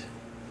least.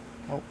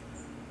 Oh.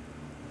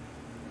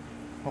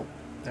 Oh,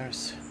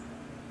 there's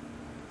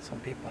some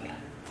people.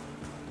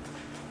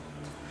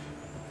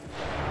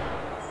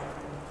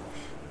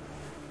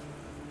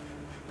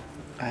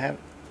 I have...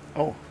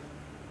 Oh.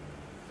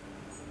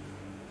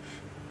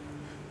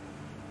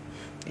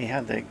 He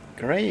had the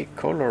grey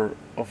color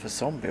of a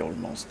zombie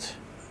almost.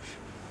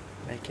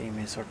 Making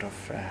me sort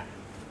of...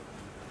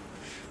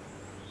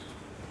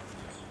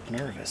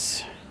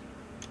 nervous.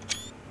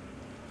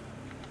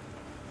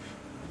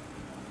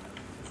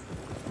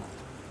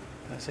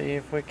 Let's see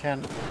if we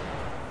can...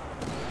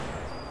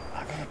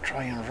 I'm gonna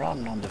try and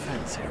run on the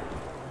fence here.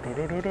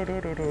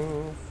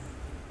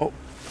 Oh,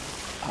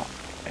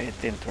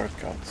 it didn't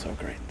work out so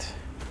great.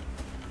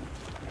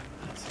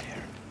 Let's see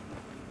here.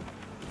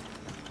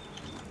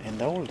 In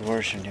the old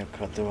version you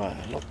could do a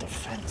lot of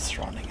fence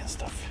running and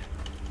stuff.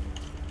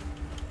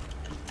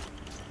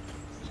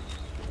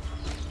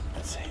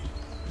 Let's see.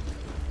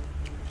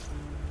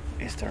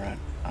 Is there an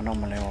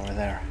anomaly over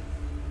there?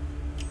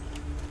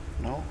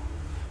 No?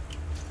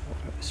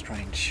 Oh,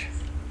 strange.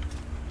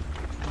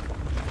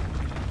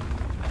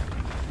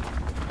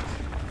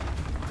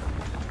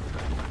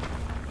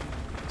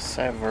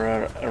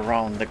 Several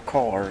around the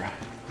car.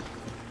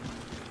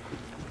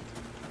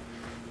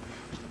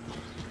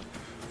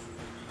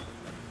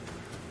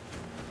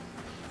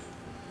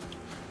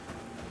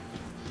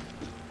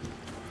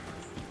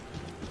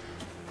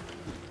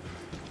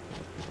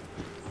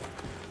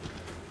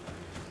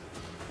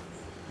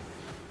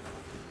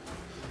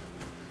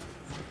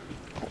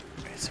 Oh,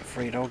 it's a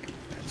free dog.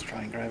 Let's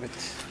try and grab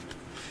it.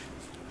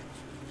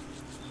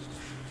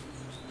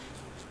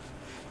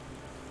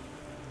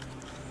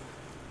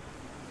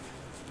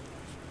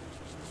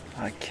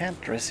 I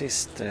can't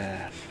resist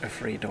a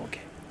free dog.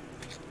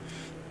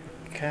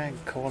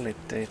 Can't call it,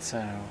 it's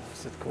a,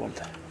 what's it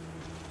called?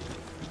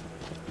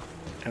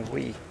 A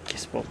weak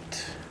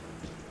spot.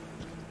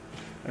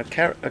 A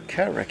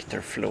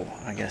character flaw,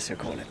 I guess you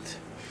call it.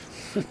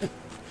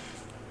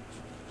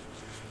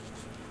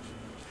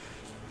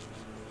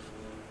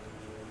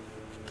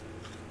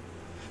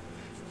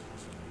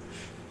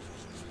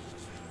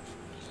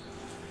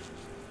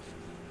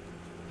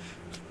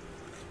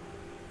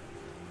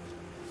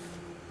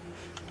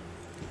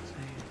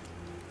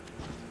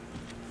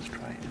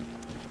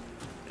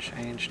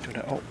 Change to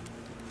the... oh.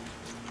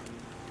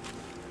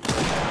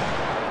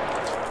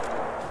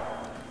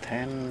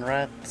 10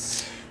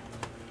 rats.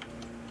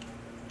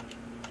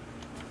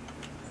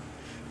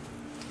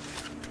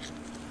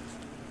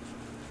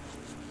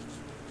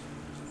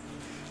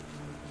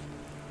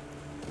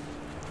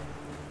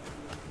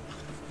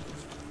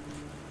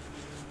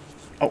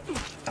 Oh,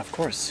 of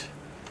course.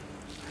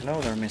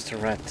 Hello there,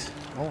 Mr. Rat.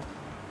 Oh.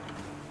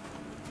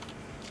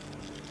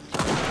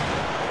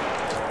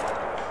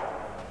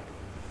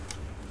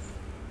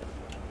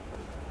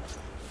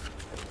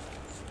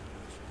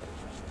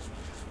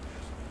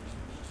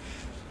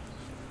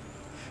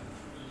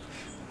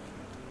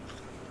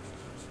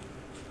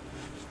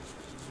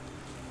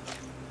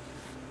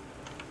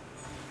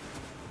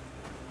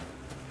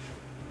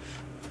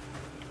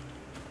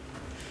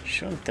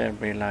 Shouldn't there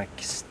be like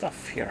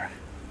stuff here?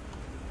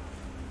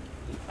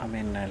 I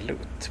mean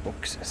loot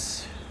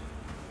boxes.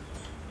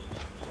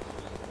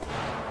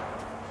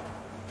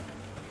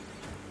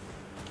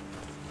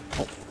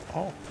 Oh,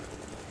 oh.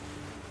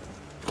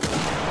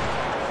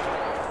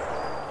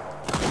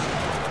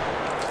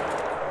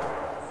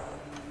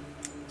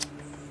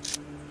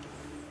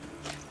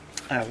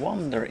 I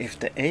wonder if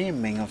the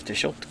aiming of the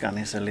shotgun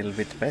is a little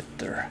bit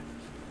better.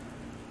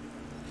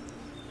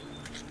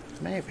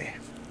 Maybe.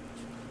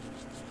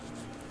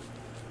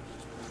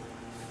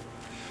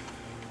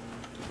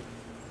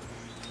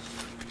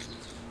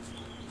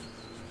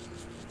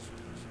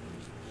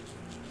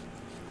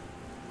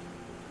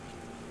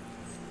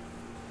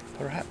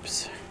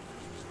 Perhaps.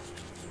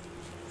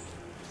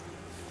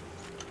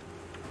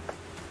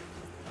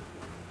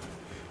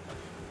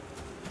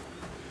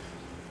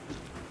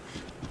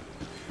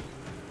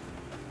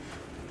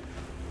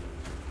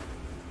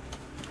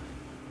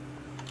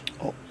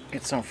 Oh,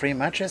 it's some free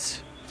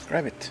matches.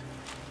 Grab it.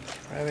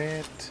 Grab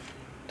it.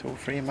 2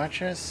 free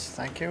matches.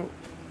 Thank you.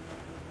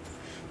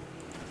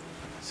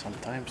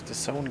 Sometimes the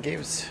zone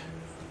gives.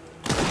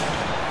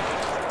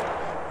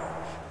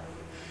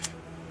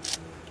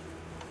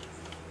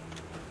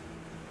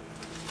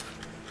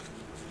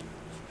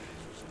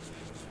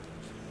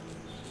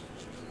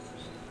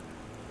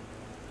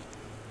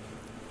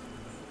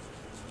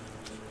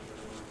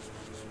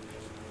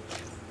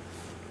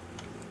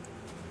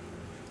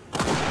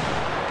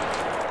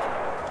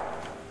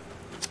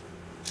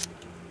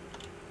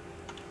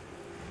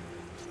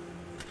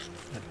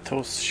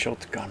 TOS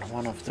shotgun,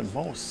 one of the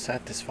most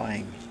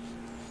satisfying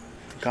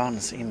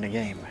guns in the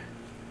game,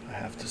 I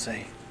have to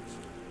say.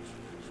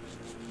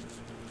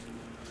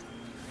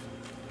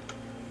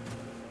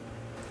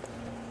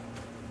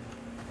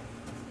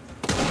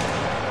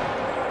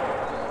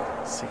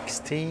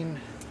 $16.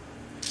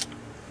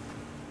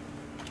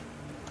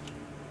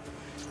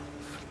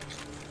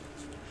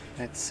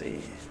 Let's see.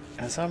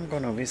 As I'm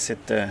gonna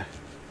visit the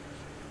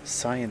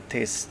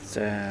scientist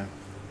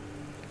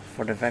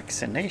for the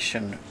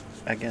vaccination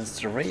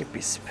against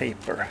rabies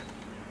paper,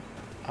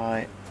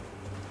 I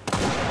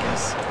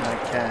guess I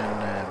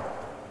can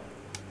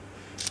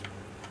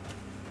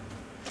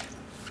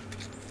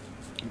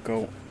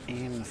go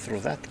in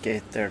through that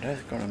gate there.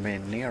 That's gonna be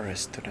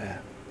nearest to the...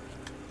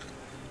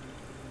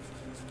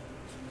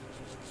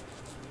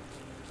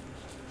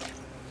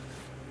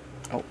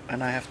 Oh,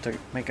 and I have to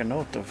make a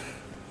note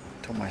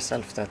to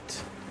myself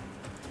that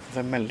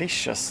the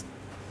militia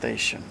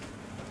station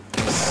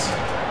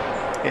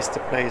is the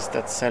place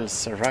that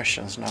sells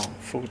rations now,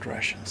 food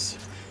rations.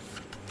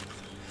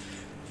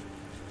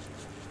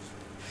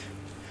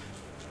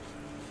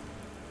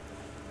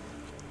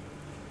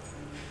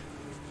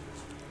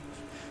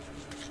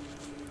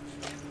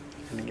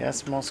 And the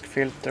gas mask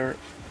filter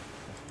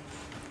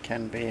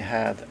can be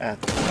had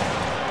at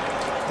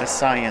the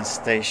science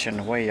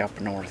station way up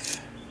north.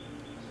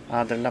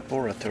 The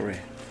laboratory.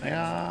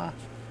 Yeah,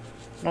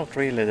 not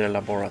really the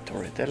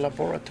laboratory. The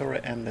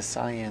laboratory and the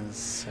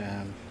scientist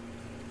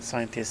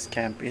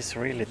camp is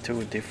really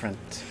two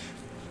different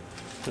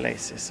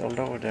places,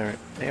 although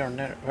they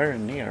are very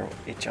near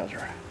each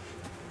other.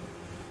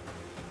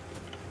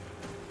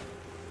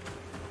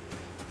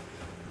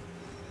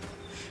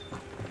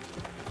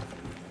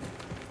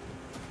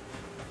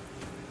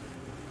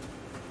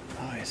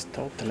 It's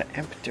totally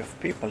empty of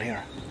people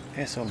here.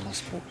 It's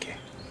almost spooky.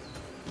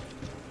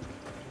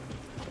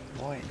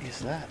 Why is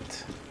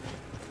that?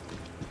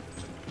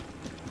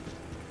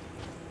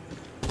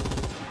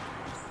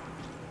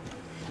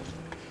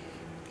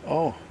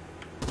 Oh,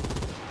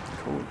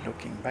 cool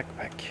looking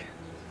backpack.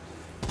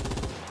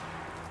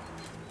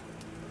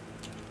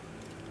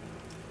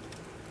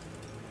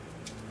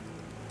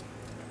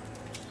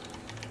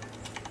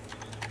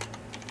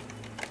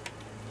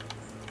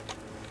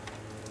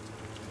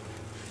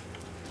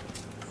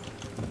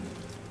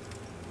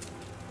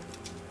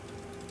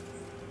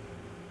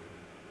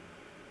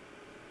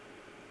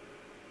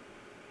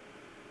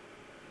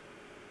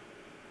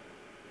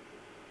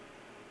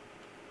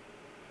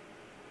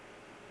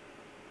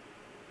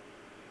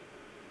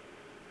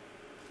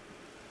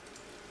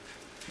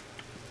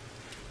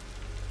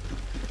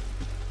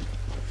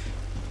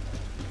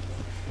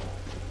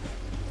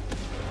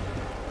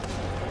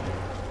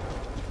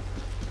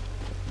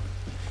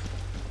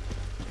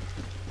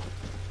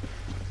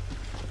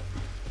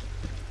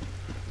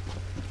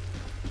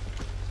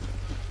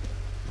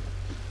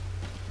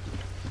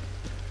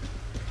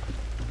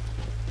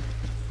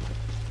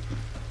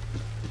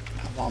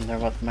 I wonder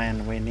what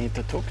man we need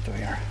to talk to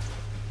here.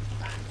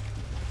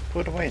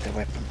 Put away the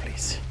weapon,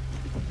 please.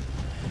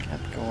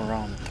 Can't go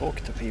around and talk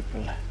to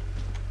people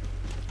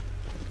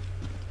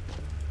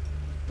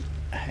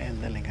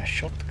handling a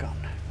shotgun.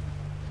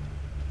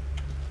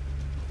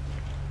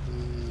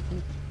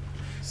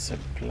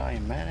 Supply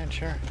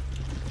manager.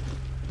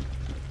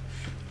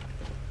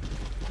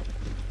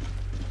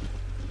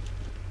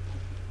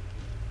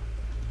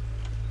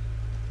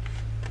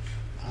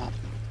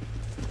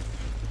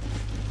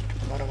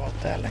 What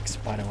about Alex,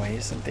 by the way?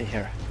 Isn't he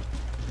here?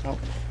 No.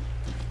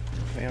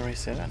 Where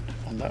is he then?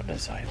 On the other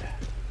side.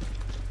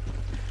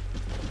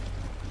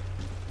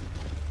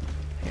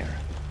 Here.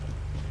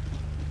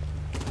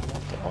 I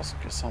want to ask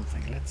you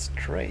something. Let's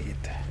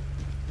trade.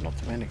 Not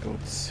many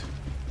goods.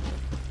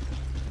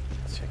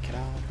 Let's check it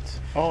out.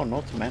 Oh,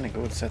 not many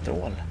goods at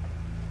all.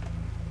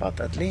 But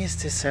at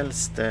least he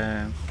sells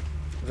the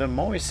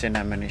Moisin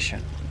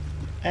ammunition.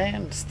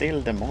 And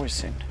still the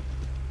Moisin.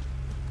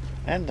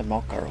 And the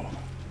Makarov.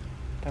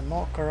 The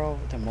Makarov,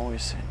 the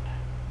Moisin.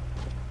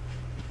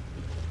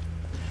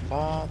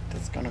 But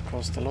it's gonna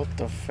cost a lot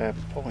of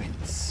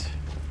points.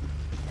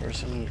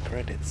 Personal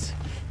credits.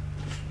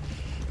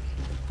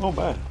 Oh,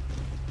 bad.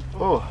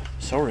 Oh,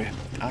 sorry.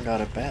 I got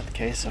a bad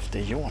case of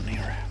the yawn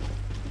here.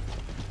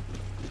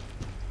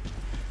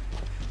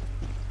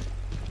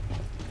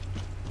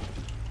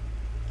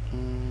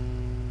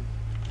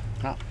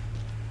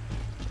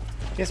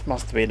 This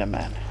must be the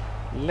man.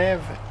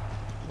 Lev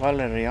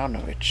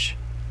Valerianovich.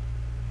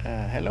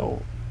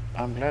 Hello.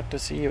 I'm glad to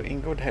see you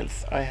in good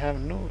health. I have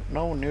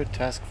no new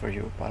task for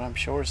you, but I'm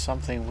sure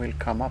something will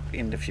come up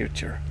in the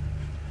future.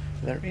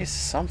 There is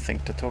something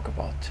to talk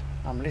about.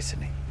 I'm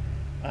listening.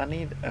 I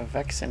need a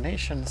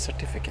vaccination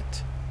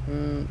certificate.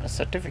 A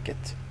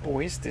certificate? Who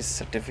is this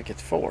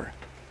certificate for?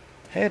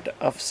 Head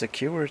of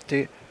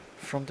security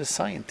from the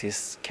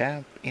scientists'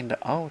 camp in the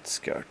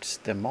outskirts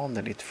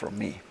demanded it from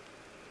me.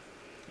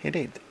 He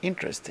did.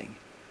 Interesting.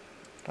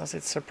 Does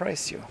it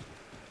surprise you?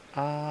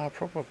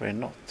 Probably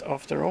not.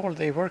 After all,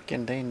 they work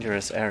in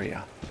dangerous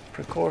area.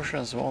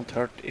 Precautions won't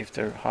hurt if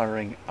they're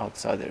hiring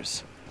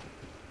outsiders.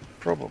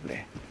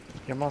 Probably.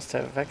 You must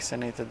have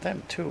vaccinated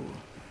them too.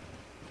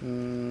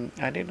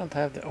 I did not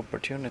have the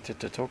opportunity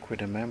to talk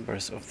with the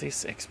members of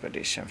this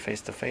expedition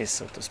face to face,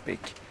 so to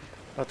speak.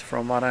 But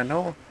from what I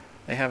know,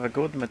 they have a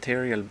good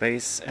material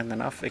base and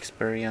enough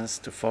experience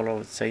to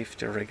follow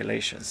safety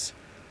regulations.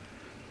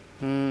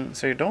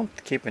 So you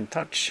don't keep in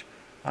touch?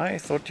 I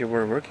thought you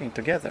were working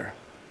together.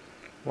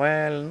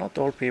 Well, not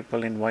all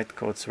people in white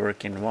coats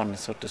work in one,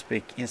 so to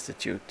speak,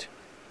 institute.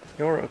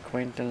 Your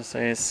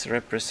acquaintances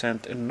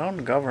represent a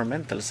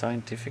non-governmental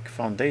scientific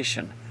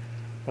foundation,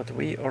 but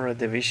we are a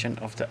division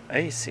of the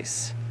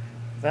ACES.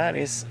 That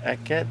is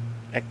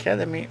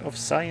Academy of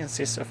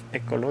Sciences of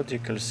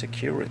Ecological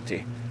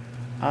Security,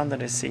 under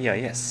the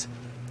CIS,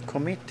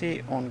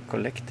 Committee on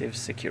Collective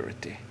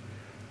Security.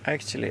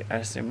 Actually,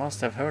 as you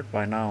must have heard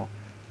by now,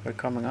 we're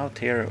coming out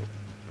here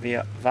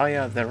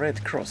via the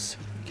Red Cross.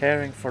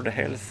 Caring for the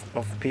health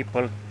of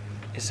people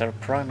is our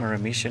primary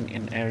mission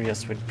in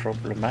areas with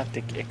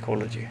problematic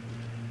ecology.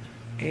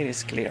 It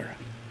is clear.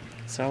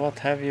 So what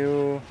have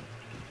you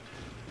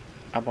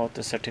about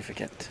the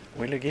certificate?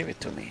 Will you give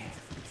it to me?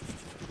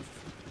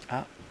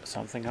 Ah,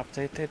 something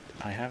updated.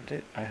 I have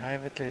it,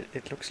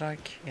 it looks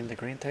like, in the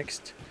green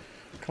text.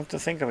 Come to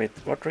think of it,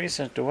 what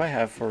reasons do I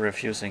have for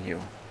refusing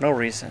you? No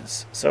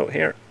reasons. So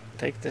here,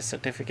 take the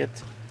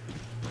certificate.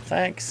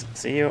 Thanks,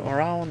 see you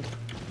around.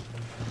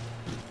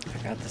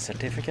 I got the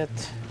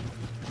certificate.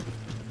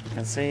 You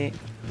can see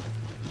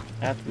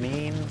that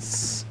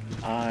means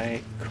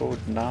I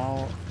could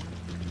now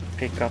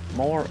pick up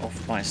more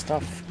of my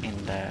stuff in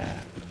the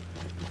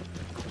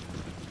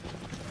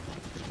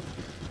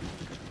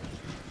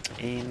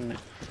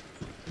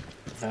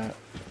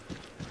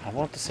I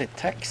want to say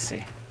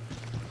taxi.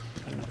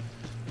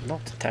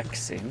 Not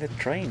taxi, in the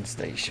train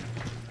station.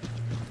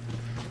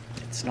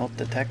 It's not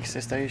the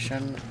taxi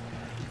station,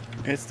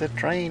 it's the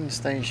train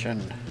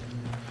station.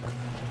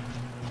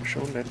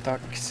 Schule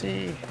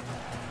taxi.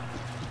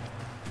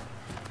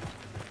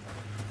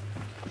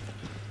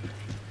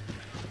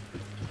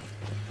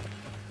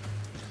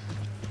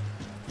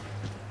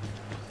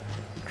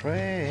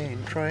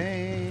 Train,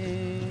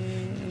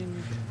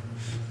 train,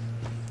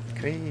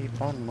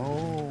 keep on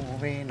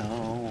moving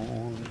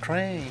on.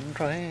 Train,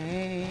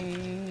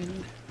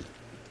 train.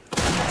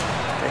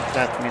 Take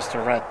that,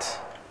 Mr. Rat.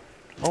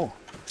 Oh,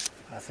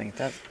 I think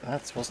that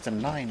was the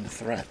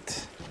 9th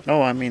rat.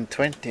 No, I mean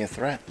 20th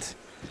rat.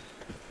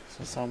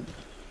 So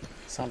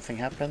something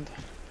happened.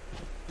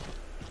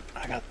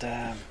 I got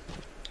the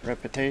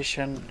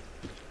reputation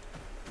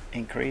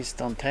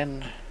increased on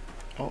 10.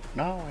 Oh,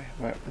 now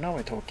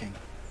we're talking.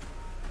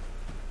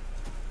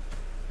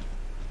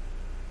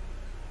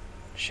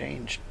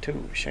 Changed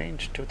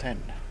to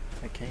 10.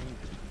 Became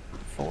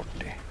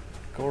 40.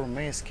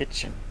 Gourmet's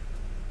kitchen.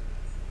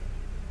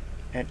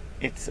 And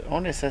it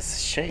only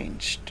says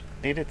changed.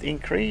 Did it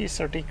increase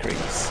or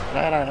decrease?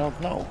 That I don't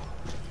know.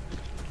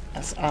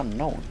 That's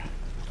unknown.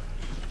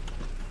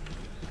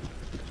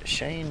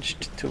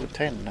 Changed to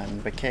 10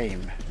 and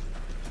became,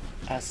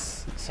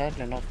 as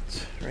sadly not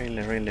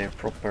really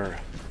proper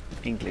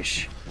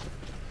English.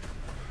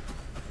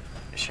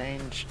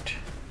 Changed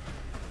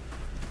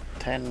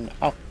 10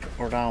 up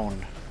or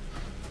down.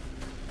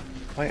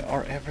 Why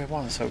are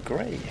everyone so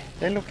grey?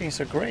 They're looking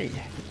so grey.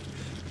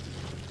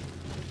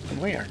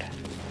 Weird.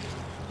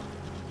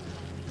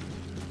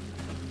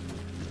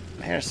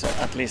 Here's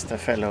at least a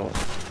fellow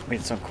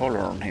with some color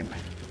on him.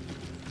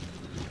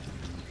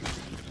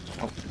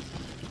 Oh.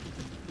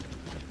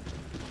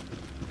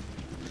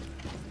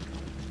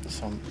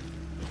 Some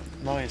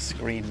nice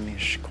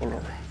greenish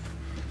color.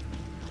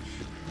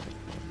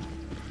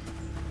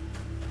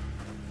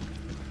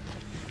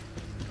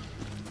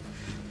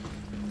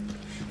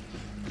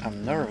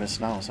 I'm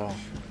nervous now, so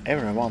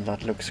everyone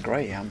that looks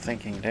grey, I'm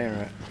thinking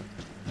they're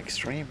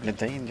extremely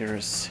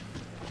dangerous,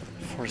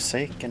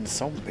 forsaken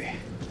zombie.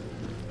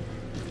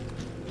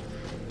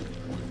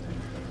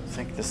 I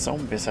think the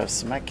zombies have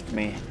smacked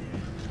me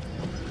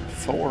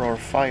 4 or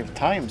 5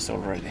 times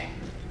already.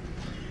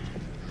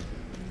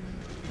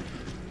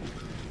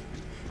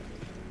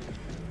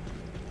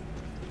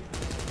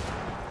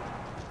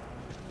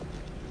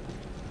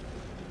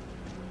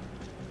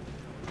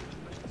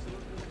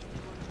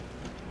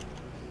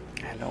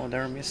 Hello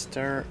there,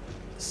 Mr.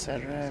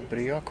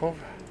 Serebryakov.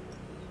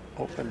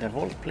 Open the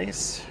vault,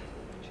 please.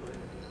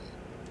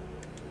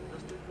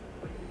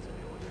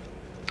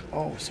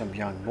 Oh, some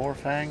young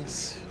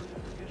boarfangs.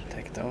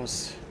 Take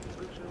those.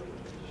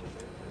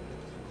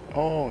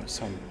 Oh,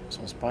 some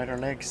spider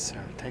legs.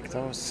 I'll take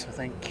those, I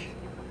think.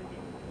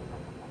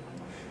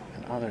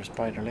 And other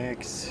spider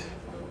legs.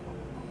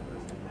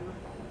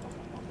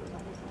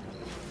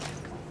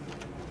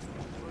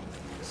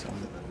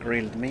 Some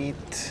grilled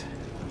meat.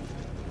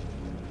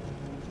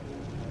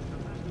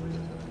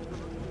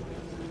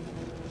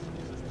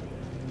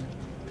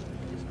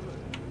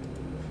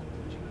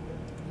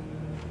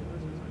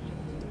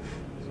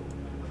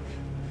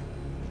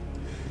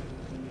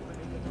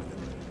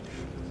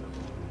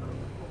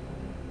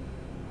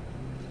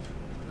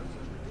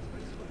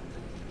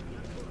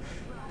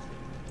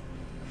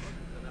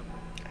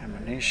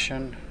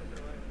 Ammunition.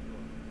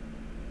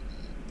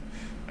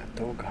 A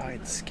dog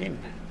hide skin.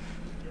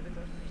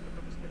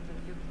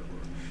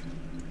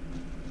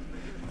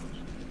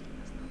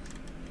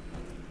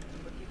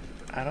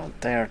 I don't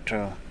dare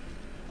to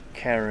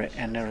carry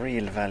any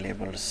real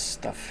valuable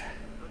stuff.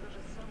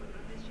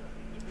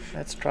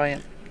 Let's try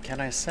and...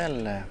 Can I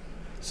sell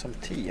some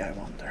tea, I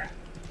wonder?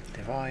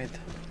 Divide.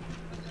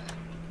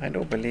 I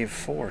do believe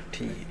 4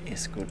 tea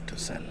is good to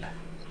sell.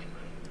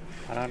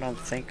 But I don't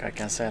think I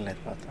can sell it,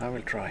 but I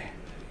will try.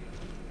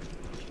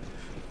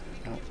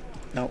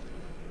 No.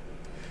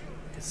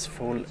 It's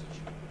full.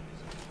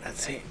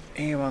 Let's see.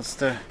 He wants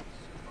to...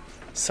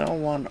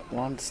 Someone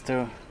wants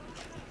to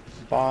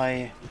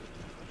buy...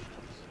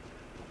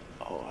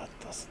 Oh, what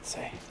does it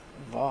say?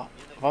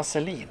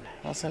 Vaseline.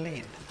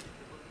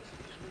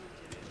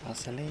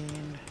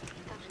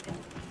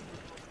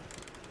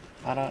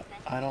 I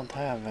don't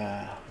have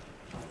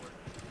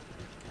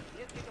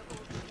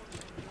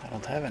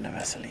any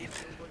Vaseline.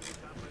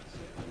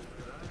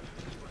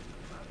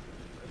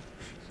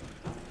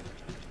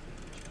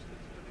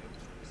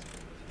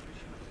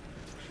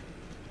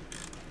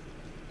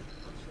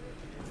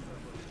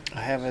 I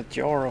have a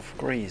jar of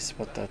grease,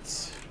 but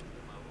that's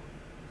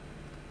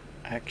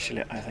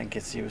actually, I think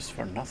it's used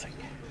for nothing.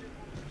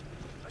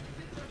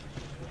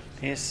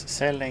 He's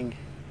selling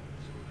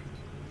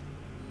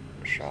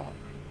Schalke.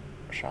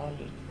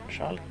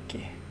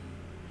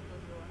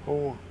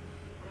 Oh,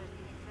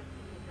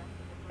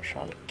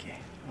 Schalke.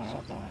 I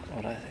don't know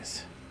what that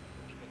is.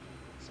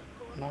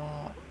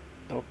 No,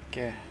 dock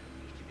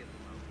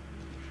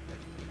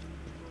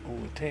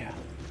OT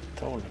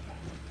 12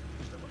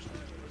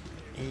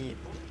 I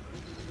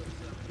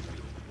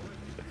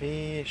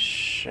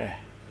Vische.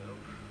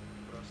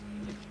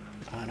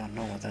 I don't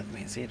know what that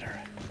means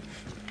either.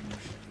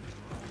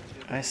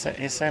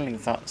 He's selling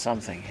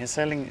something. He's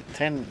selling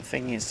 10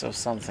 thingies of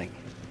something,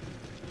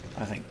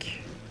 I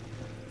think,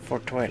 for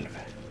 12.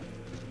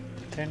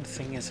 10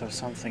 thingies of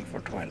something for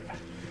 12.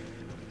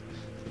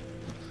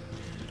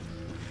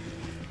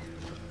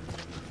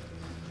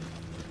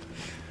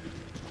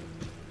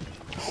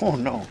 Oh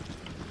no!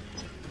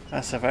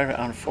 That's a very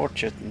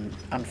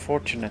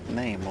unfortunate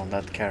name on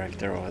that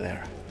character over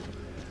there.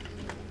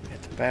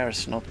 It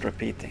bears not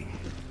repeating.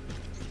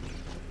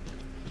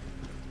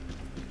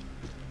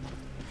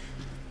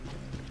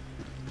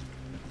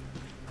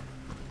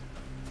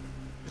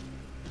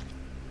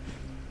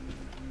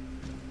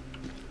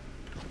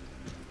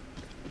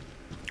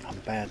 I'm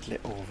badly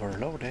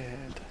overloaded.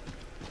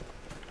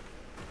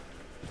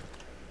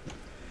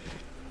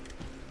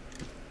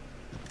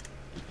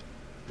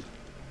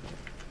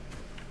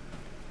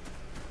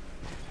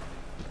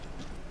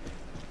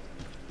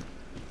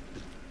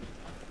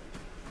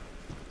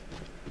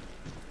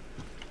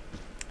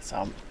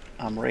 So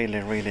I'm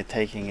really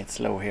taking it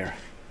slow here.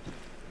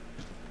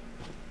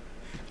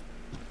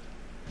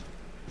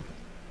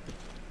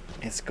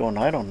 It's gone,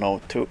 I don't know,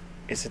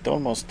 is it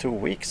almost 2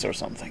 weeks or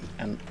something?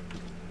 And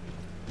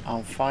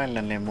I'm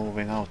finally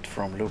moving out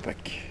from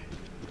Lubeck.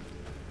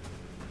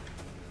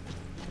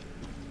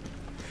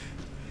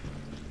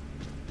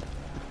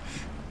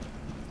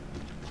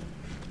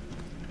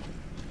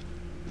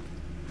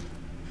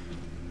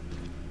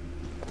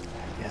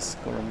 Yes,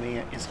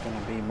 Gourmet is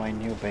gonna be my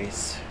new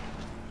base.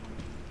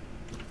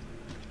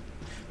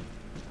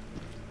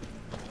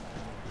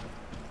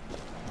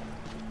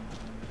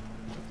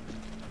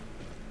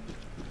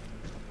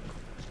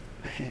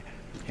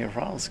 He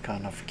runs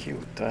kind of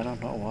cute. I don't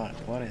know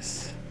what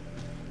is.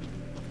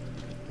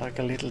 Like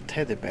a little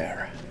teddy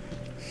bear.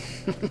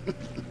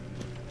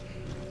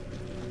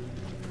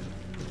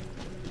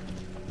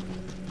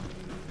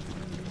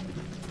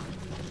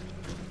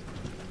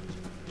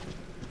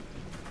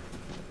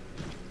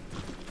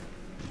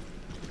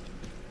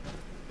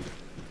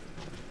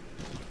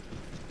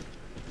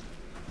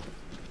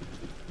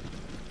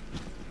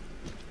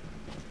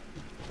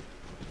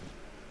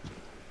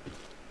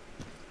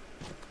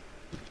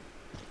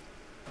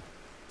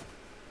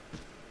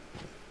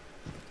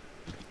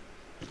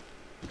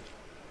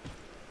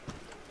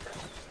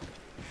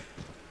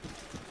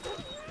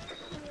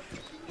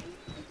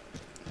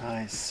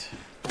 Nice.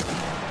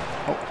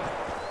 Oh,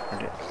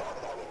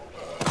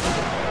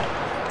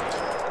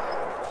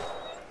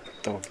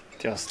 dog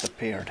just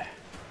appeared.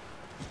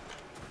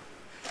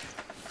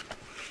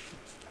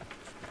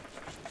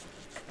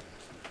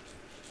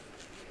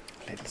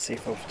 Little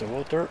sip of the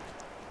water.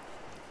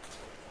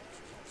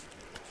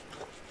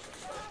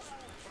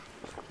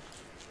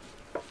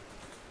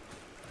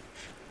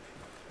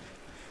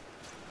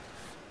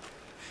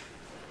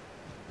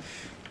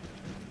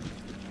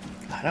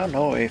 I don't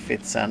know if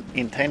it's an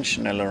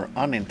intentional or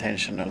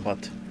unintentional,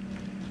 but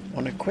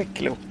on a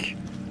quick look,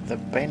 the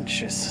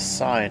bench's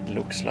side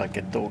looks like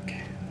a dog.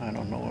 I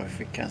don't know if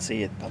we can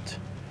see it, but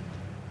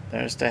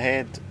there's the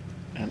head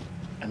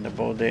and the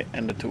body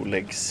and the 2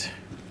 legs.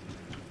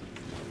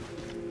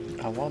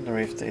 I wonder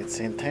if it's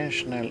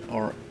intentional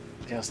or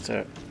just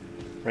a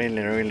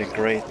really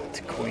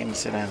great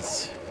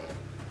coincidence.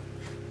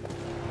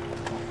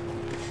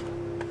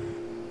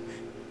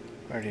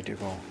 Where did you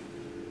go?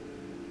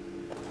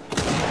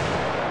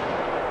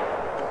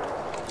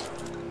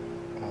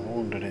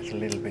 It a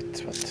little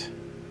bit, but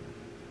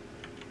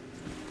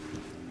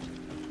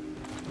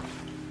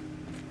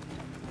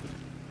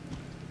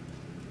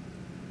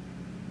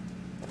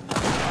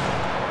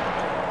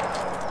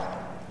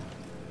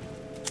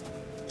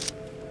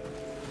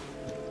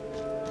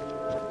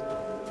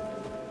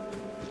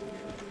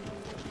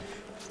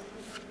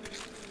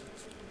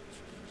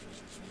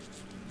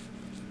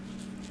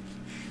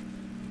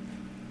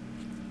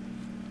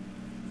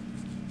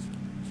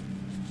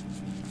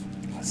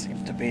I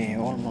seem to be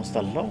almost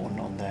alone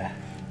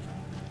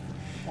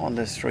on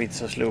the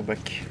streets of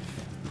Lubeck.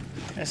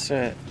 It's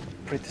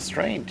pretty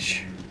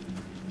strange.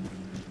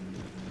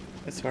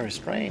 It's very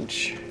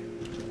strange.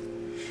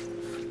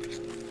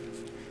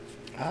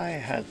 I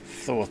had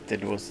thought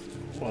it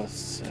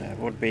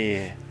would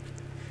be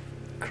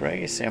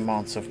crazy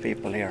amounts of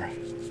people here.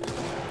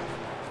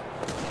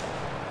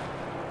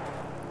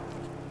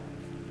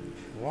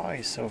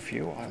 Why so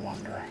few, I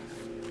wonder?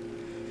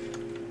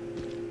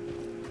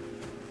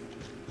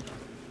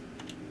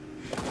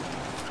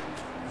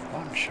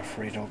 Bunch of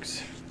free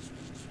dogs.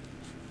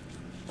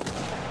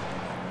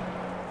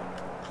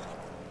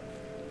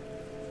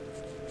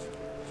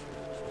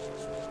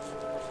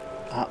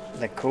 Ah,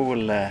 the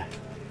cool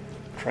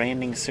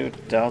training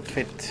suit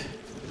outfit.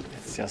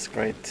 It's just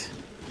great.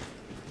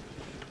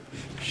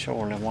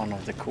 Surely one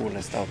of the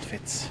coolest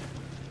outfits.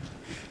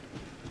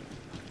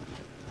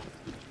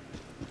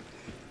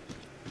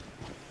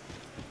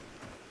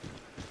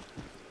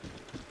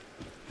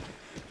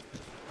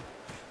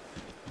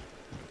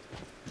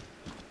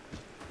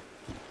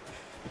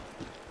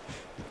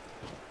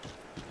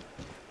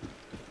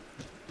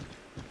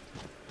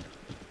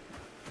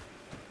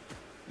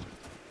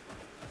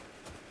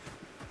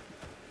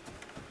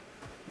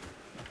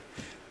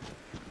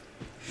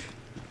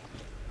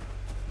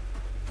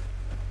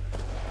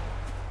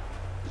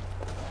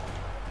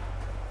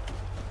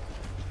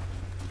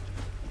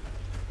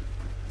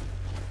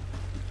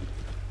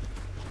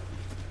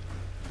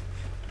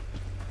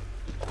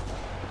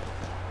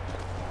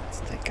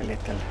 Take a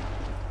little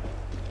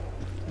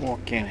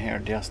walk in here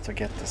just to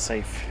get the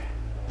safe.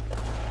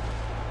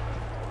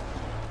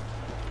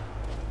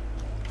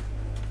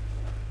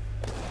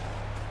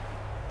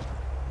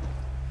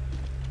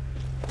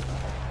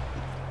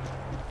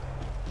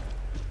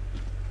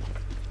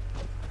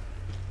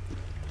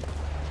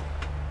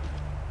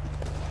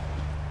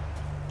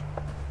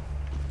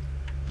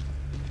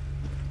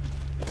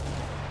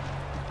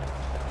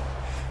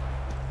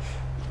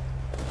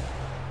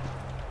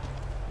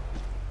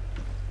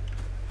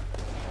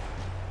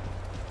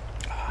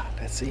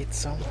 Let's eat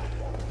some.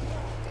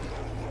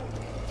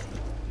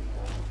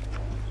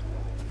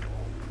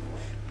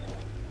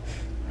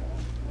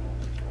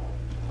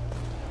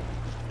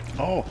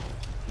 Oh,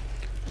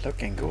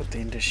 looking good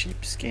in the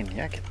sheepskin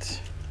jacket.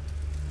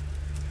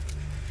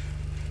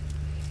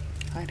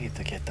 I need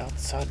to get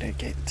outside the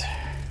gate.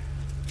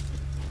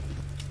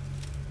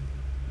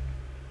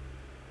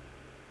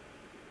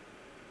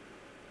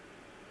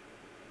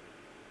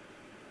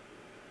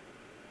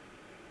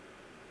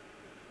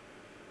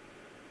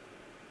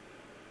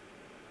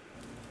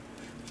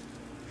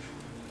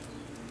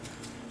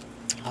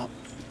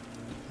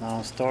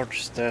 Now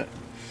starts the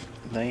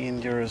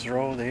dangerous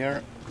road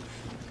here.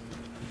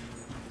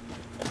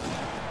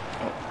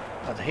 Oh,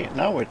 but here,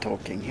 now we're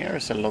talking.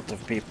 Here's a lot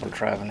of people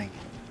traveling.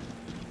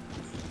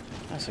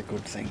 That's a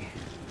good thing.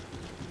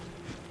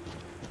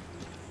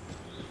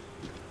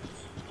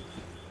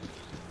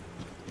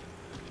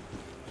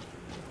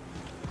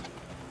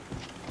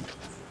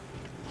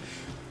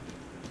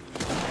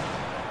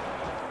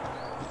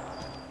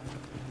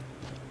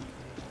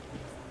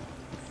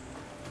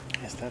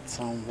 Is that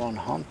someone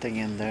hunting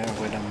in there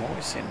with a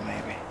moisin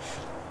maybe?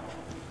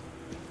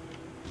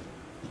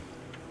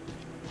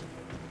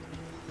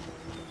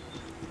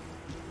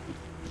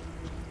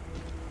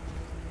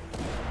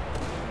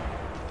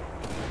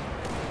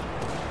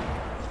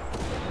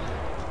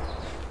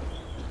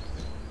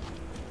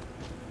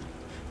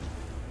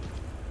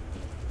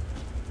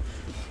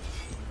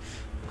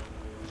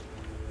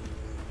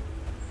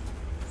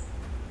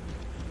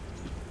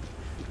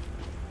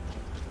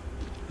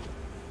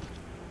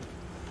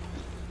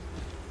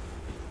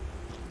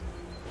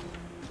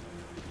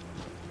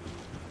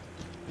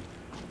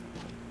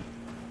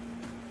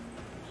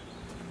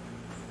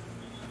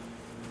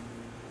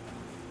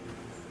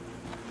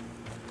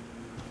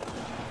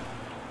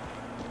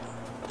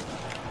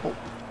 Oh,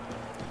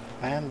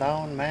 man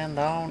down, man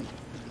down.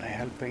 They're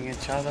helping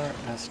each other,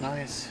 that's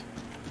nice.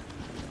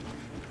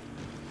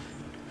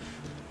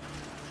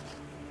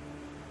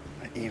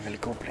 Evil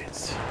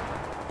goblins.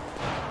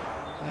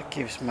 That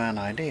gives me an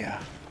idea.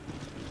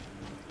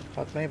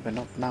 But maybe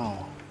not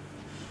now.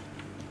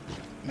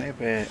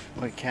 Maybe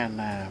we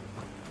can...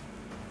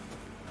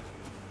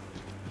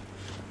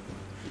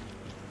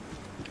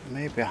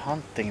 maybe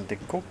hunting the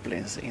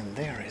goblins in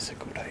there is a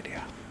good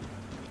idea.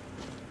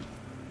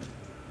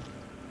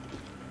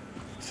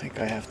 I think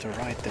I have to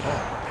write it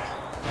up.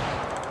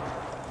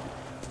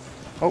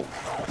 Oh,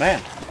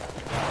 man.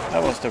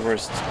 That was the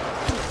worst.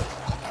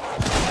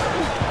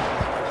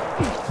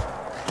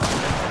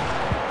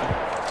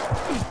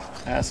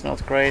 That's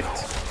not great.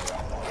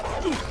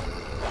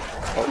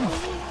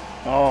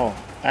 Oh,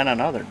 and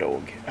another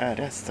dog.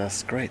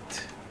 That's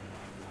great.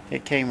 He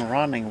came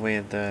running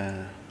with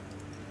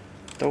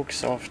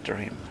dogs after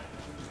him.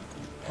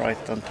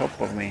 Right on top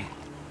of me.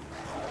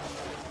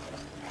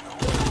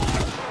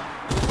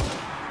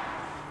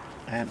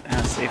 And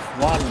as if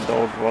one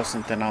dog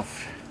wasn't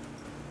enough,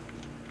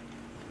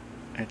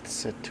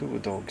 it's 2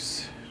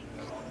 dogs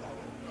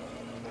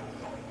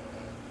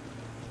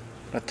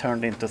that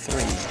turned into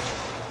 3.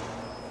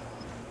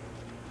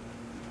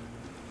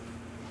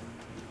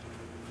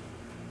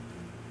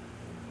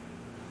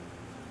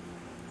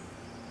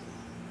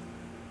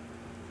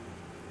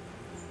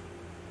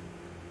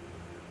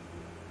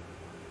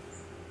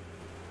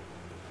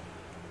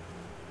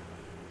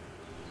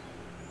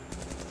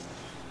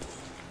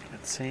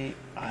 Let's see.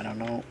 I don't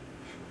know.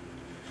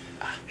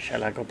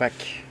 Shall I go back?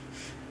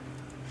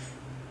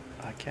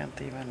 I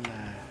can't even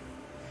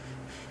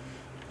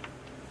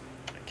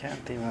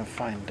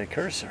find the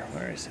cursor.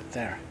 Where is it?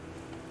 There.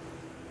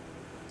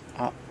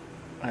 Ah,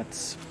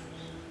 that's.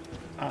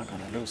 I'm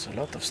gonna lose a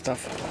lot of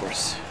stuff, of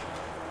course.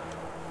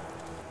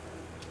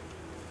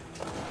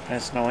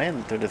 There's no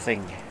end to the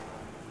thing.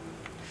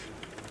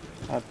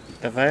 But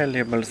the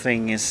valuable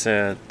thing is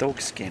dog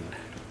skin.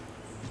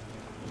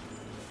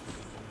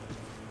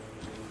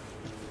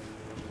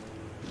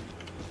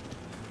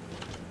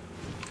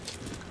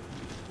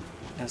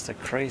 That's a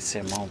crazy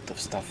amount of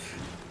stuff.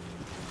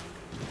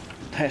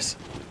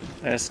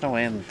 There's no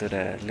end to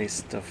the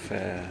list of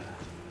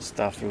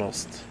stuff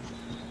lost.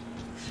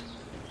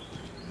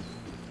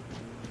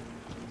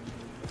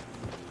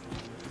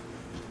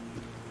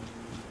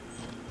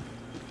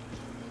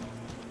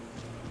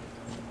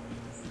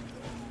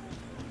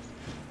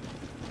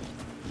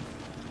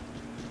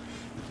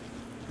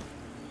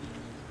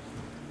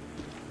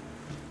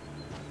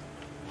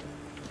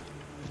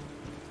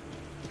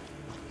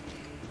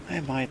 I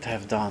might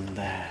have done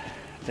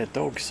the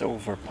dogs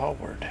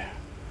overpowered.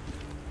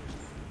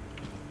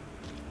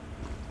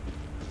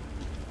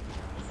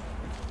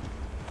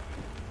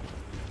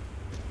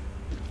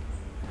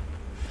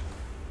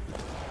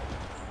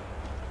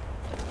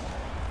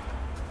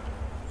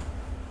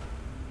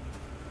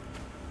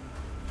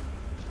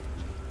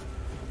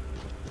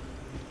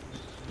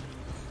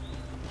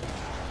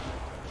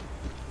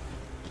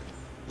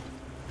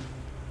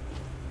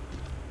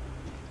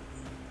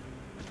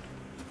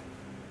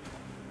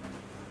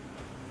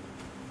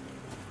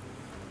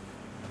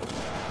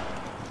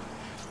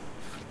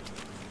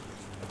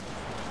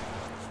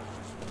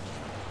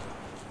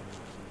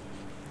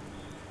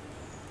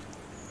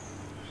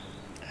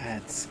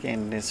 Let's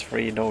skin this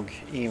free dog,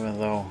 even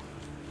though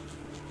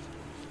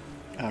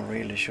I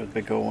really should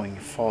be going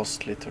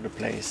fastly to the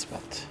place,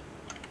 but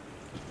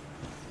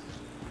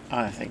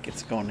I think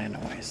it's gone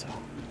anyway, so.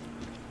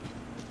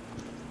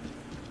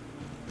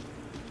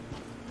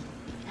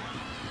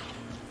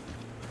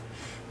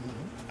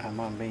 Am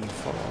I being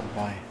followed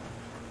by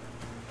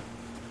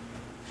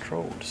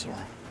trolls or?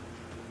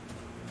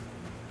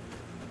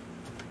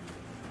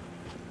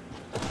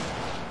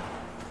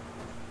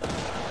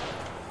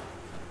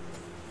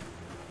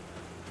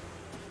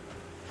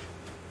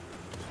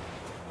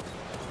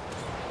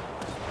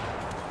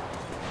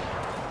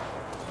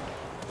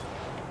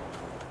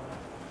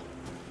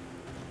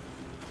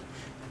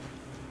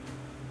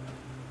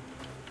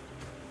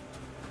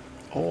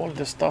 All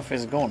the stuff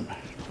is gone,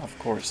 of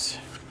course.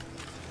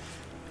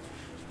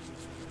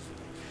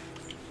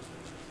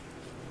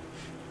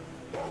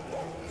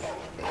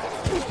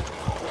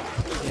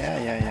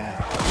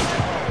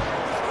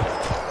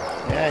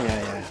 Yeah.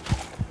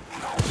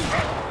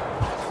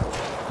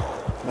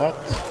 But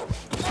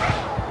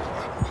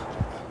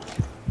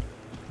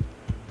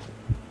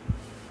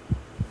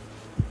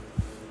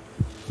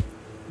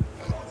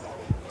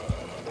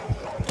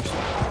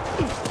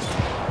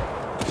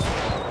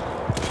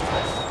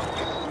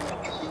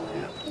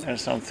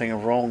there's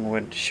something wrong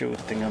with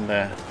shooting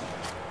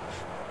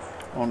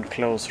on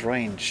close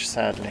range,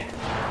 sadly.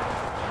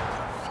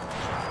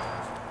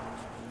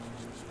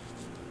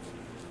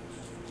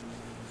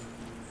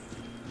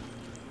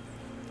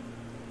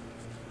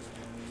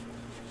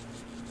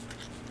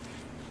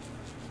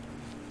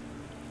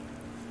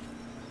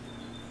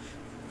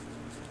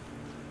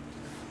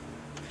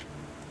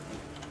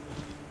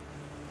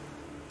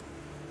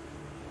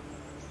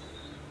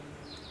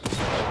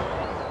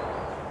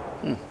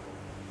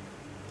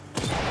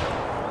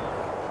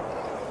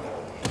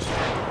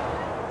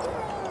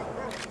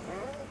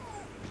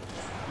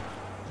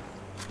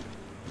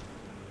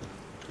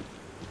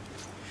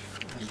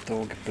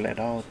 Dog bled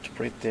out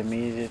pretty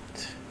immediate.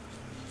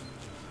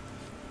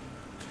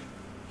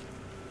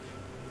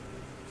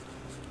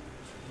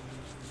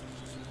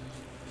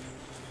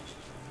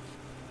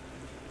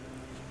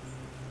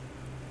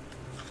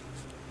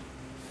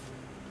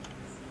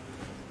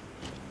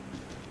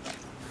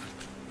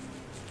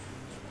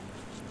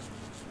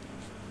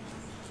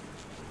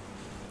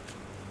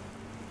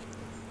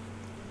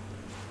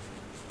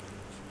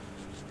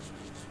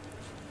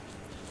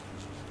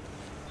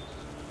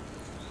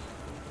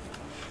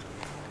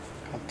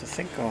 To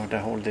think of the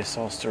whole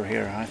disaster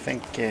here, I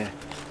think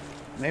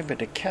maybe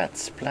the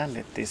cats planned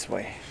it this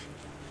way.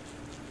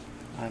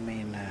 I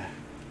mean,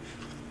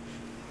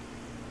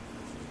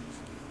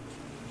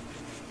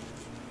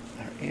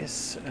 there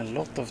is a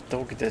lot of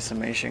dog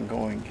decimation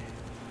going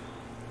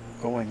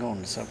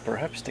on, so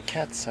perhaps the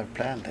cats have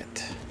planned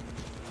it.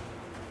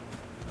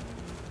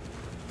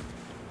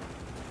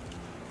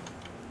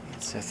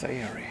 It's a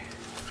theory.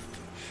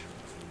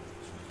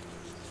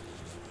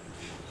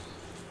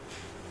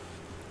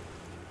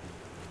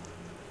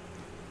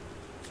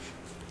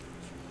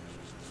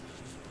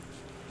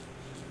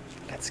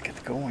 Let's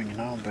get going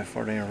now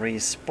before they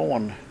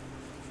respawn.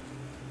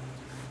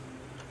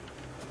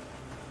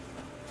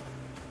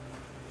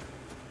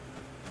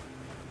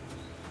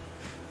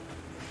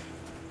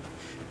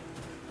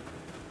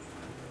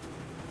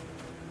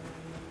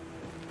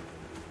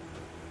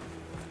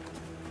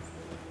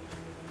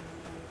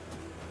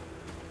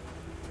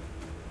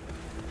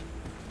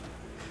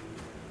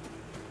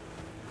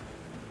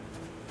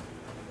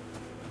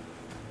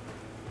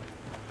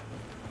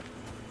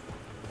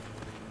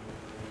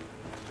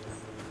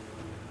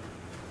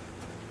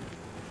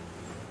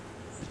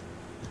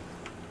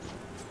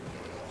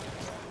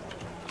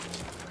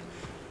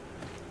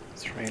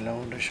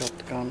 Reload the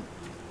shotgun.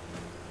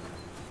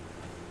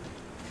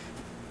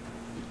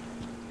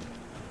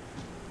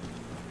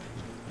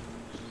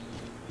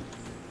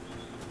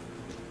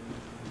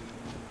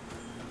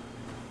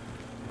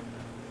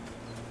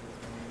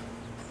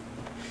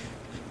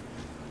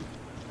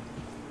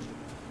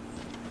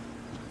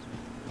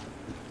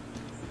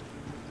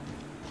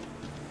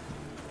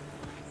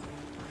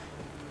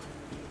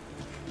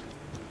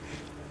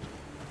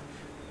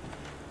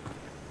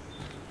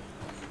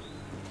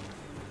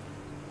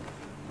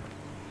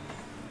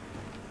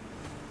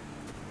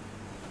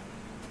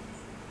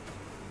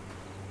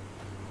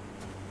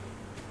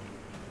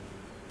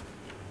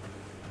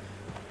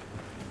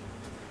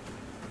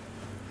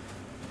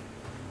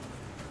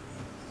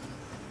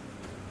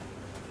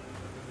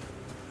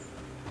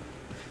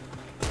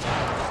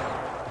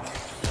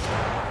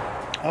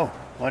 Oh,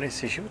 what is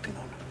he shooting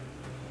on?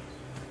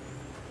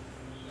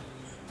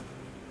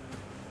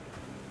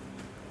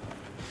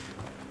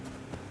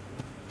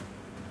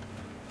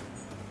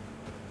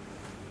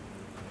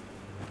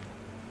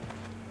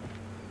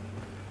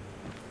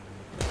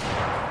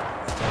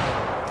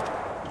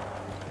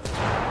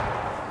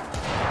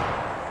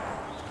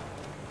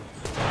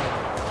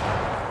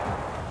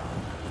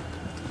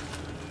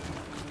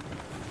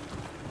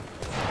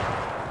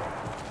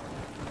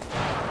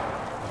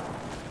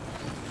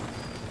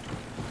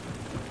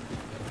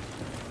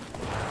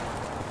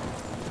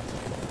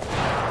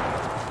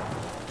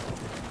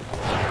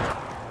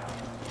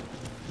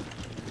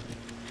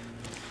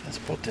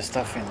 Put the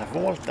stuff in the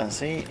vault and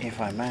see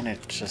if I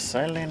manage to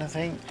sell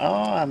anything. Oh,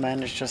 I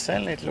managed to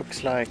sell. It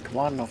looks like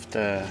one of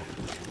the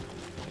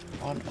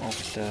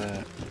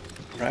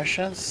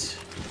rations.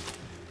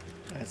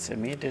 Let's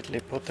immediately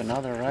put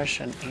another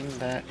ration in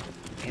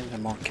the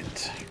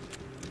market.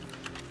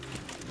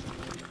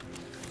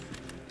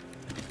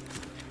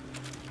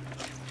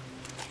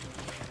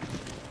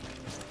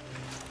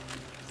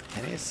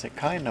 It is a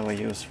kind of a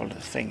useful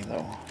thing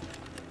though.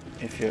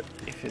 If you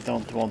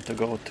don't want to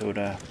go to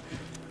the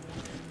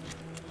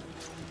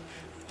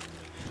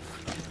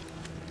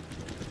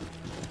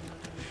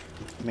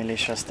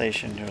militia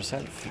station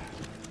yourself.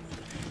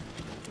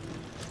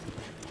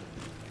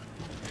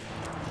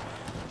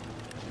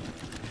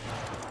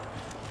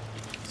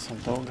 Some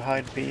dog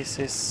hide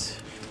pieces.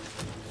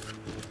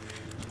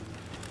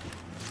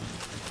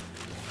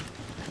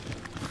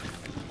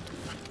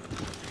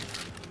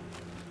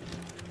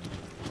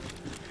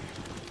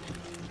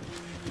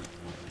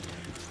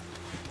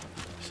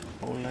 Some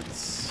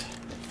bullets.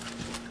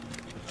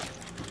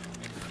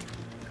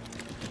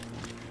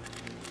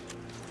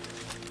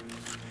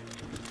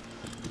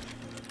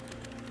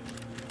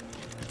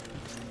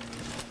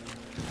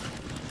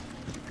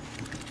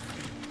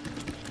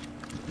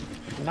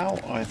 Now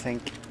I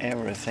think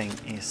everything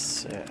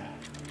is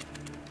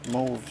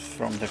moved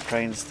from the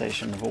train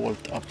station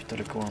vault up to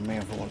the gourmet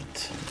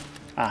vault.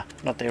 Ah,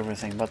 not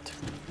everything, but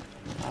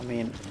I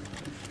mean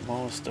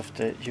most of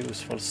the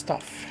useful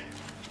stuff.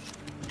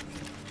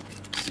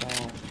 So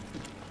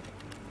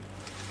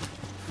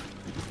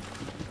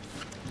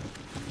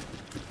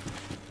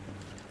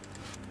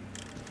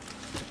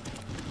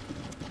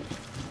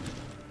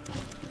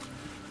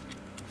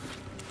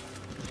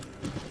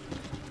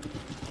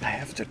I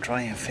have to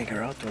try and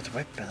figure out what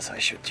weapons I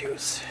should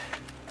use.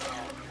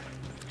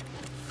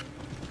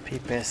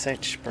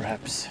 PPSH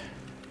perhaps.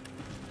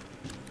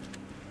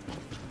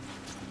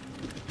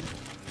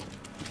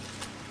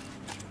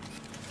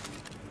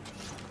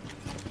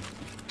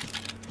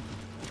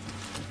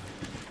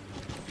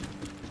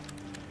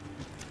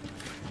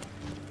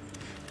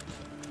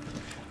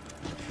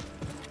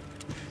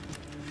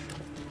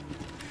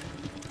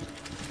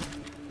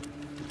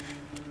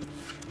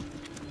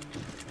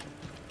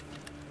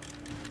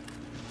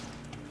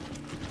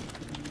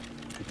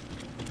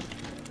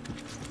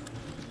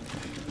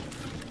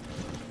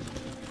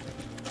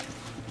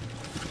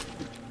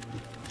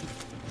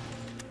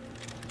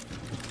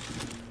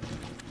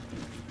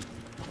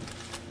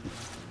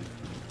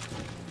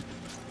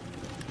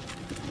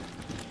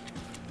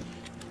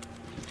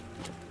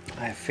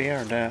 I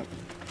fear that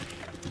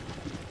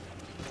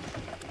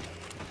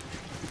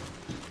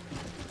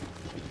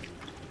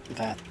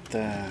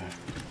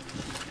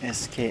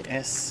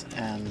SKS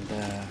and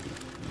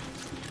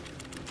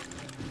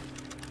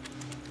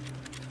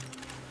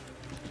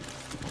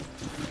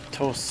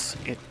TOS,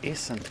 it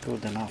isn't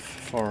good enough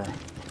for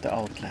the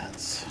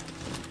Outlands.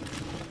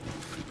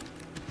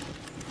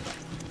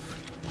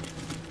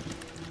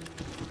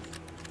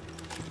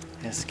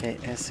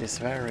 SKS is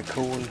very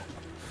cool,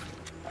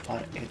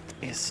 but it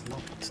is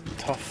not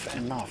tough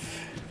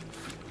enough.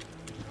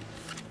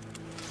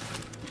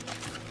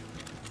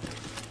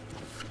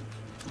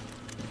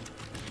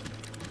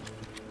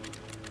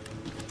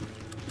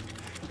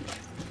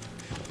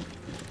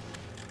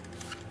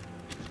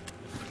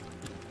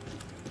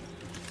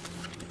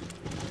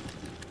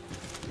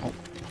 Oh,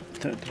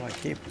 do I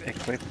keep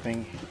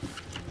equipping?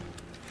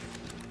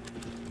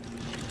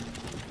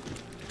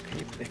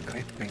 Keep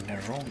equipping the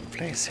wrong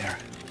place here.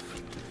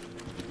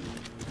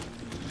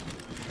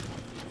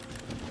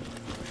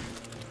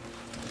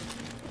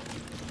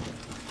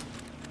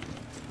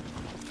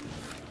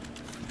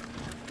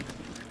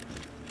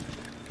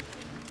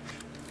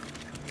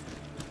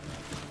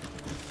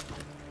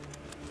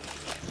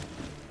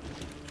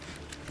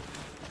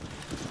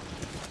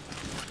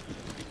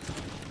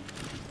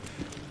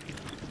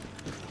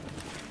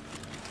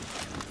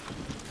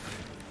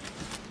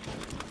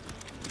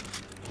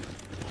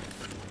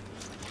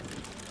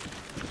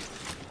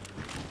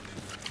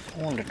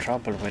 only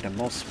trouble with the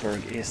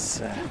Mossberg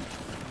is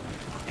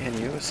it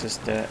uses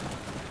the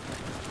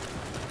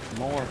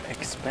more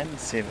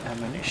expensive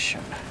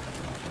ammunition.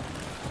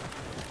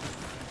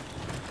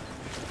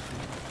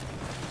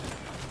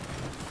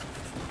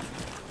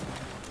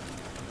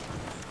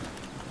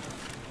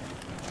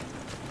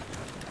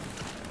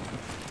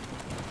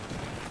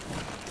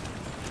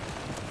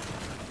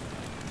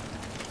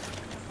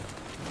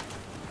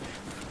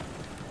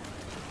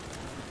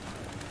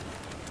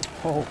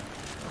 Oh,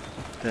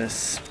 the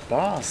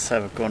spas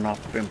have gone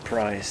up in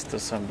price to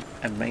some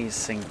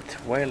amazing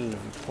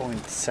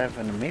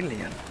 12.7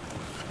 million.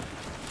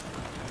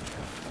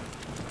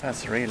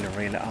 That's really,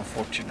 really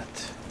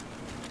unfortunate.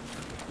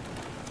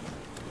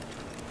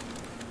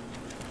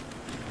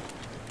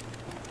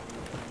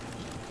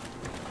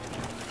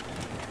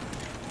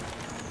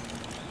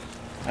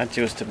 That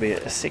used to be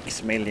a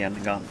 6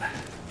 million gun.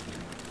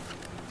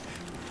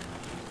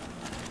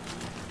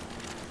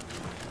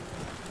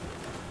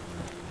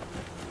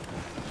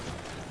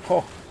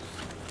 Oh,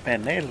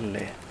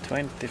 Benelli,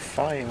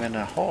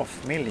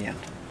 25.5 million.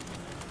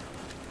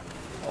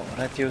 Oh,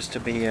 that used to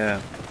be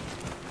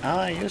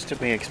it used to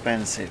be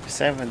expensive,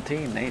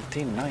 17,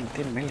 18,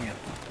 19 million,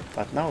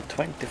 but now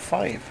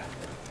 25.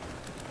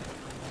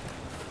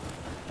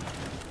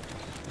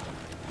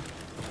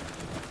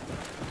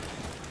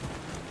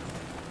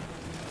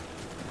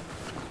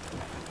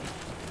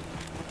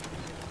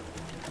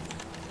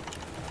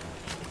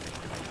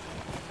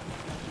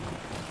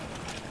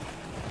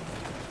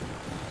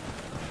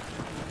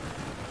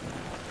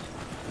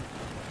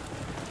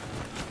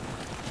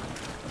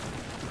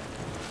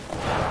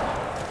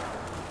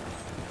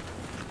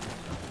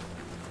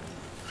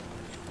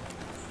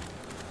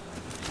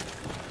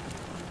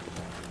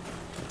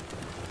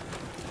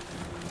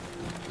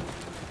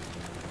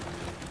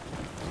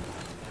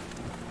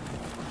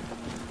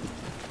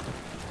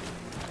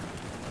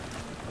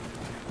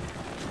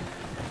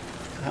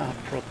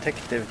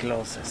 Protective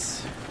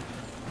glasses.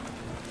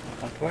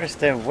 But where's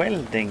the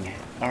welding?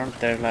 Aren't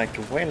there like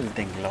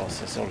welding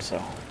glasses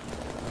also?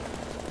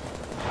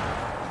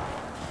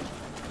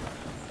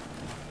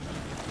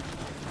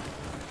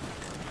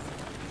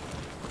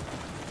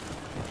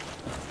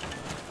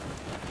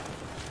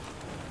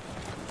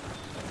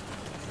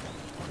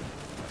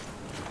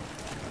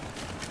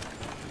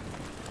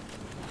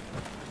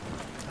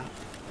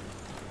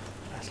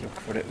 Let's look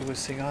for the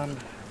Uzi gun.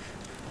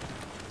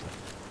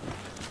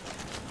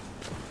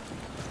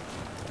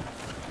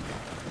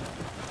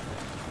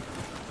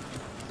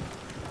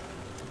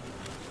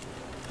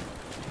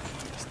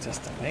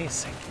 Just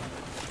amazing.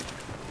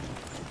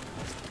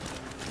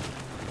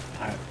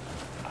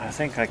 I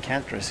think I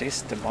can't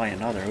resist to buy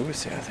another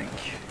Uzi, I think.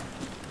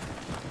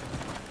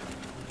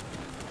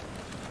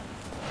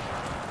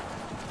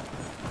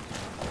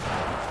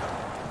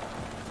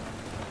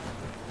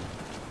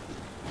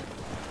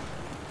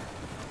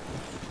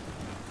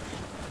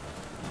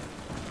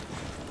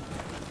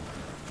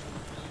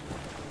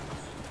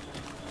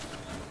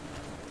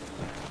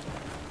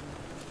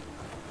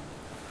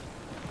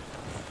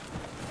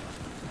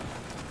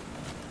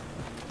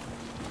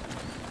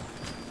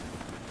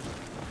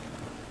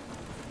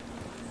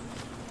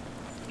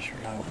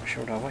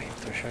 Should I wait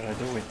or should I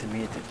do it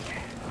immediately?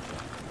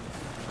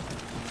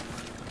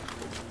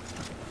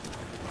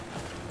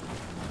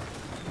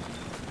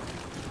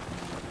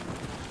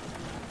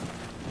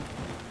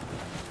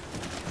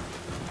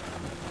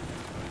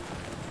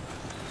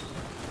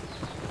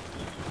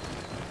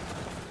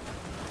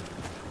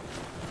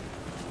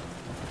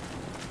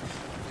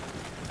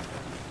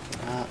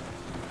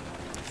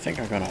 I think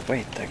I'm gonna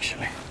wait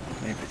actually.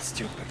 Maybe it's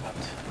stupid, but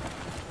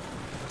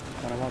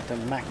what about the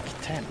Mac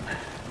 10?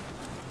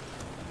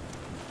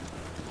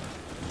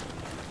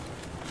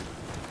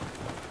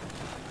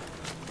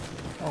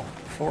 Oh,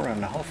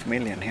 4.5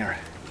 million here.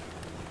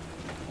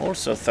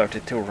 Also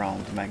 32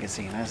 round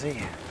magazine, I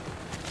see.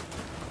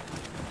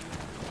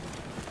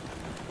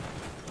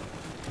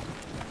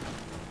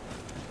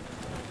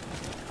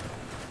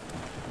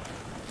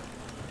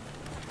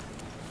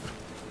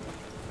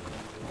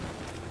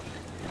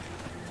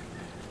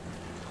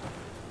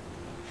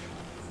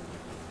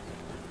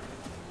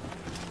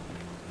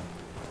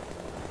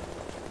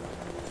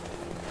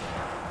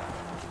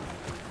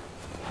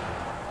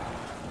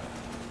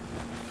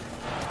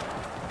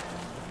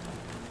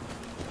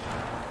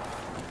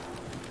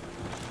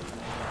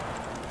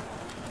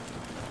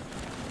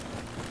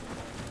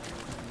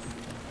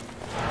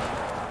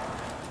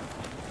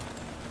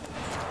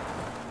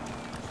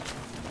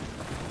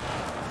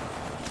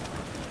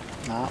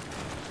 No.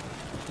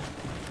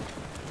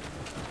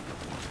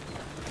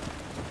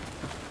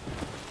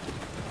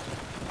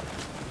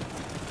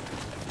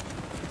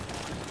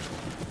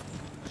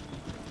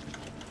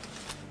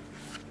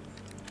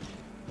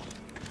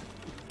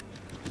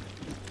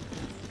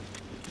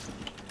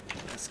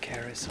 Let's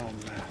carry some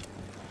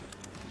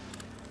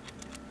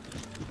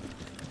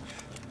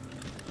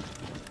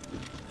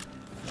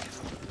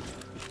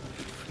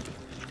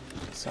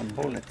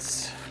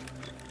bullets.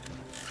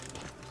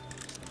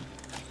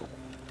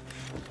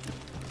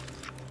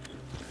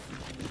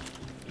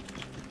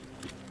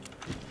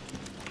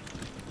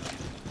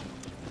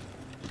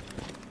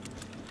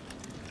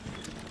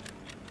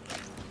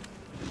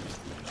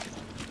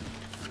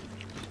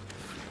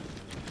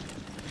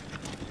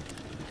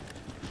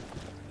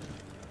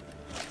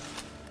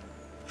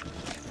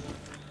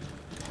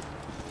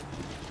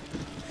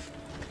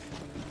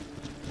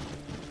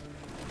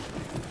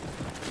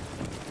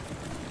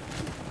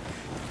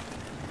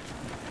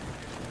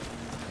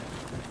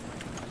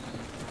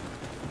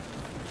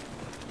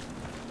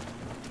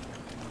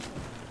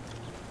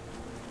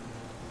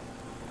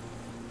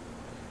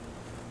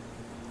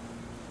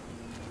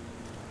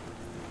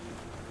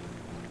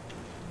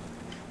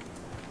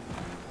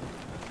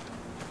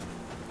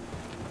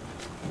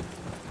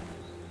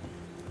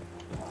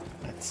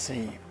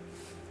 see.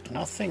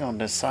 Nothing on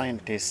the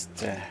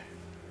scientist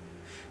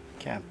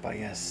camp, I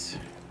guess.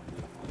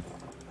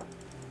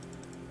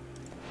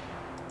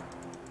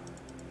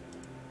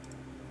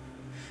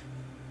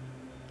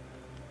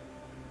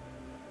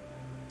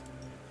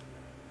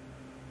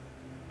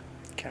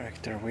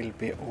 Character will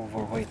be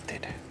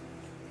overweighted.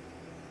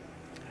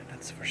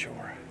 That's for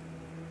sure.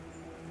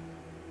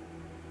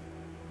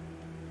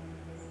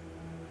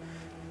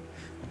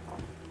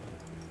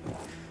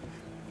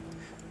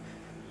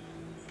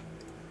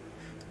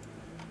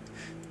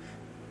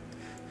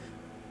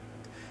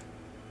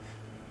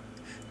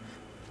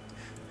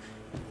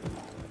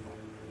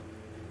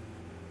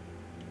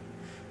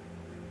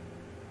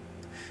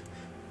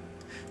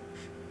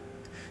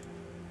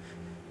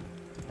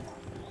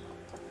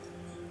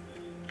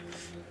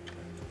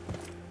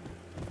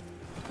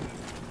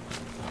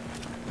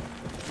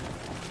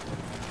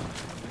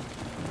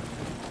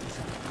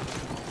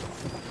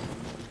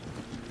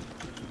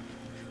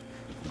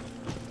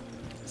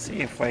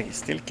 See if I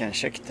still can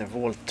check the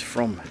vault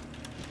from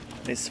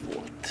this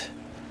vault.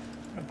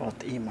 What about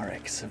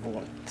Imarek's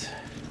vault?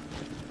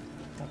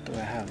 What do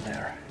I have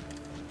there?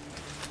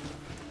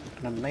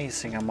 An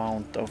amazing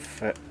amount of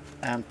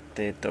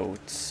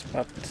antidotes,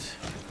 but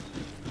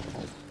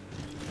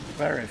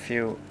very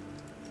few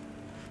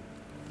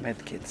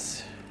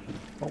medkits.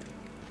 Oh,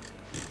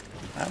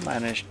 I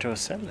managed to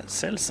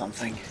sell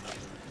something.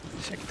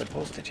 Check the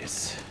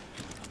postages.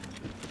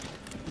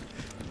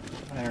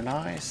 Very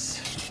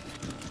nice.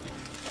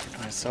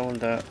 I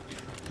sold a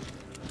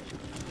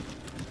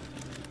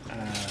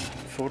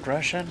food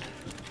ration.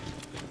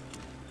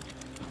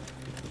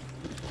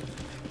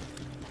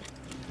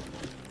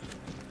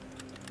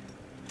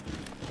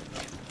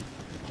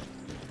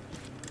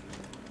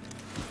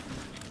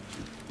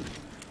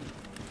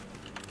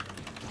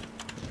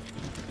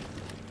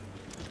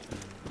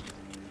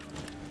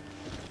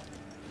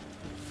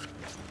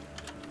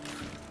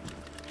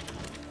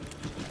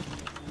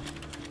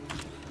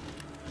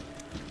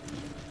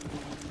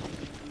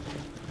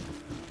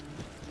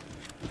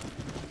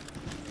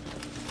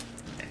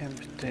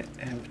 Empty,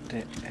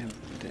 empty,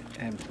 empty,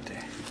 empty.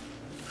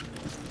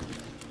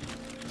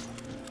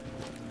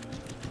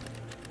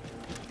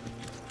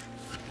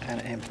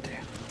 And empty.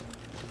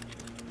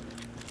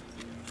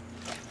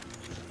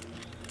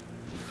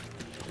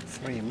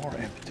 3 more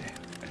empty.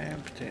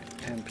 Empty,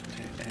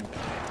 empty, empty.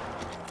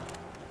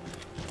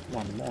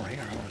 1 more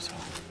here also.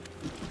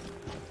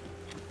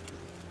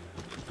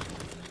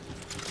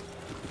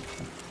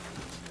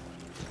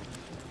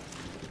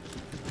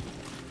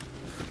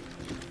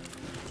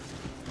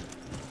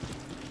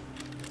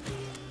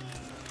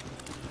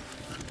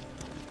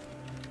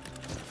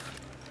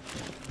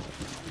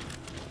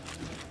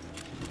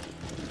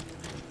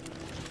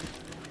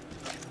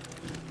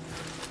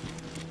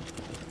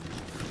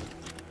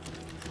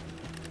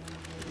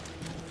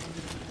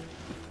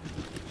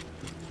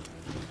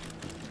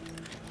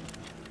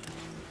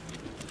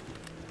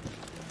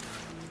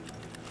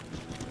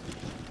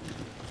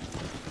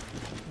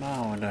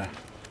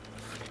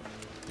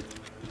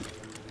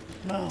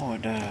 Now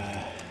the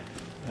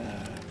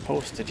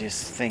postages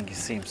thing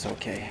seems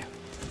okay.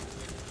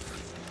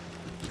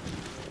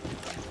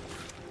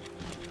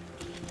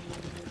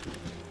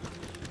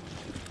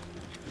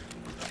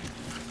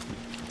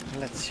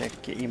 Let's check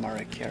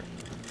Imarek here.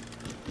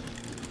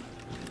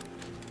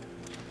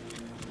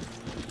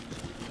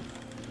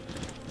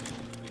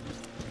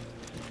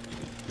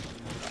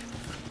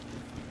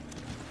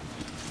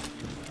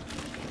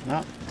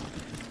 No,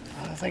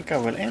 I think I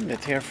will end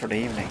it here for the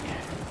evening.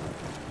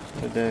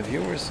 To the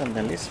viewers and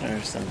the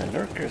listeners and the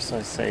lurkers,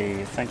 I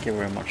say thank you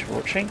very much for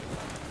watching.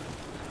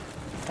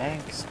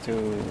 Thanks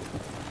to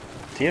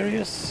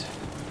Tyrius.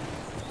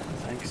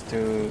 Thanks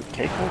to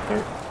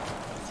Cakewalker.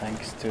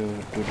 Thanks to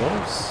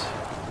Doodles.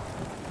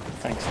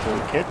 Thanks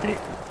to Katie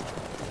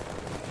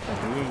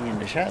for being in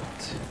the chat.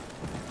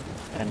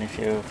 And if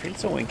you feel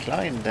so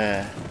inclined,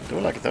 do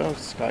like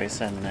those guys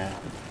and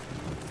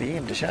be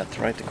in the chat,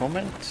 write a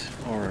comment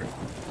or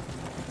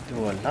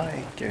do a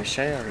like, a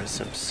share, a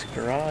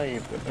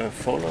subscribe, a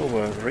follow,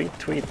 a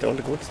retweet, all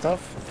the good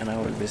stuff, and I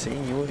will be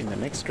seeing you in the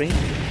next stream.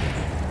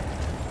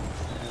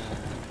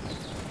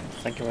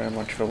 Thank you very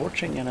much for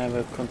watching, and have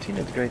a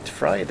continued great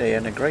Friday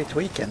and a great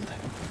weekend.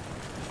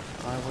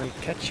 I will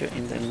catch you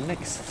in the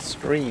next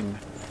stream,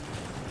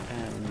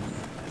 and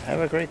have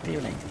a great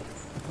evening.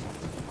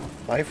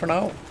 Bye for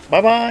now.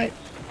 Bye bye.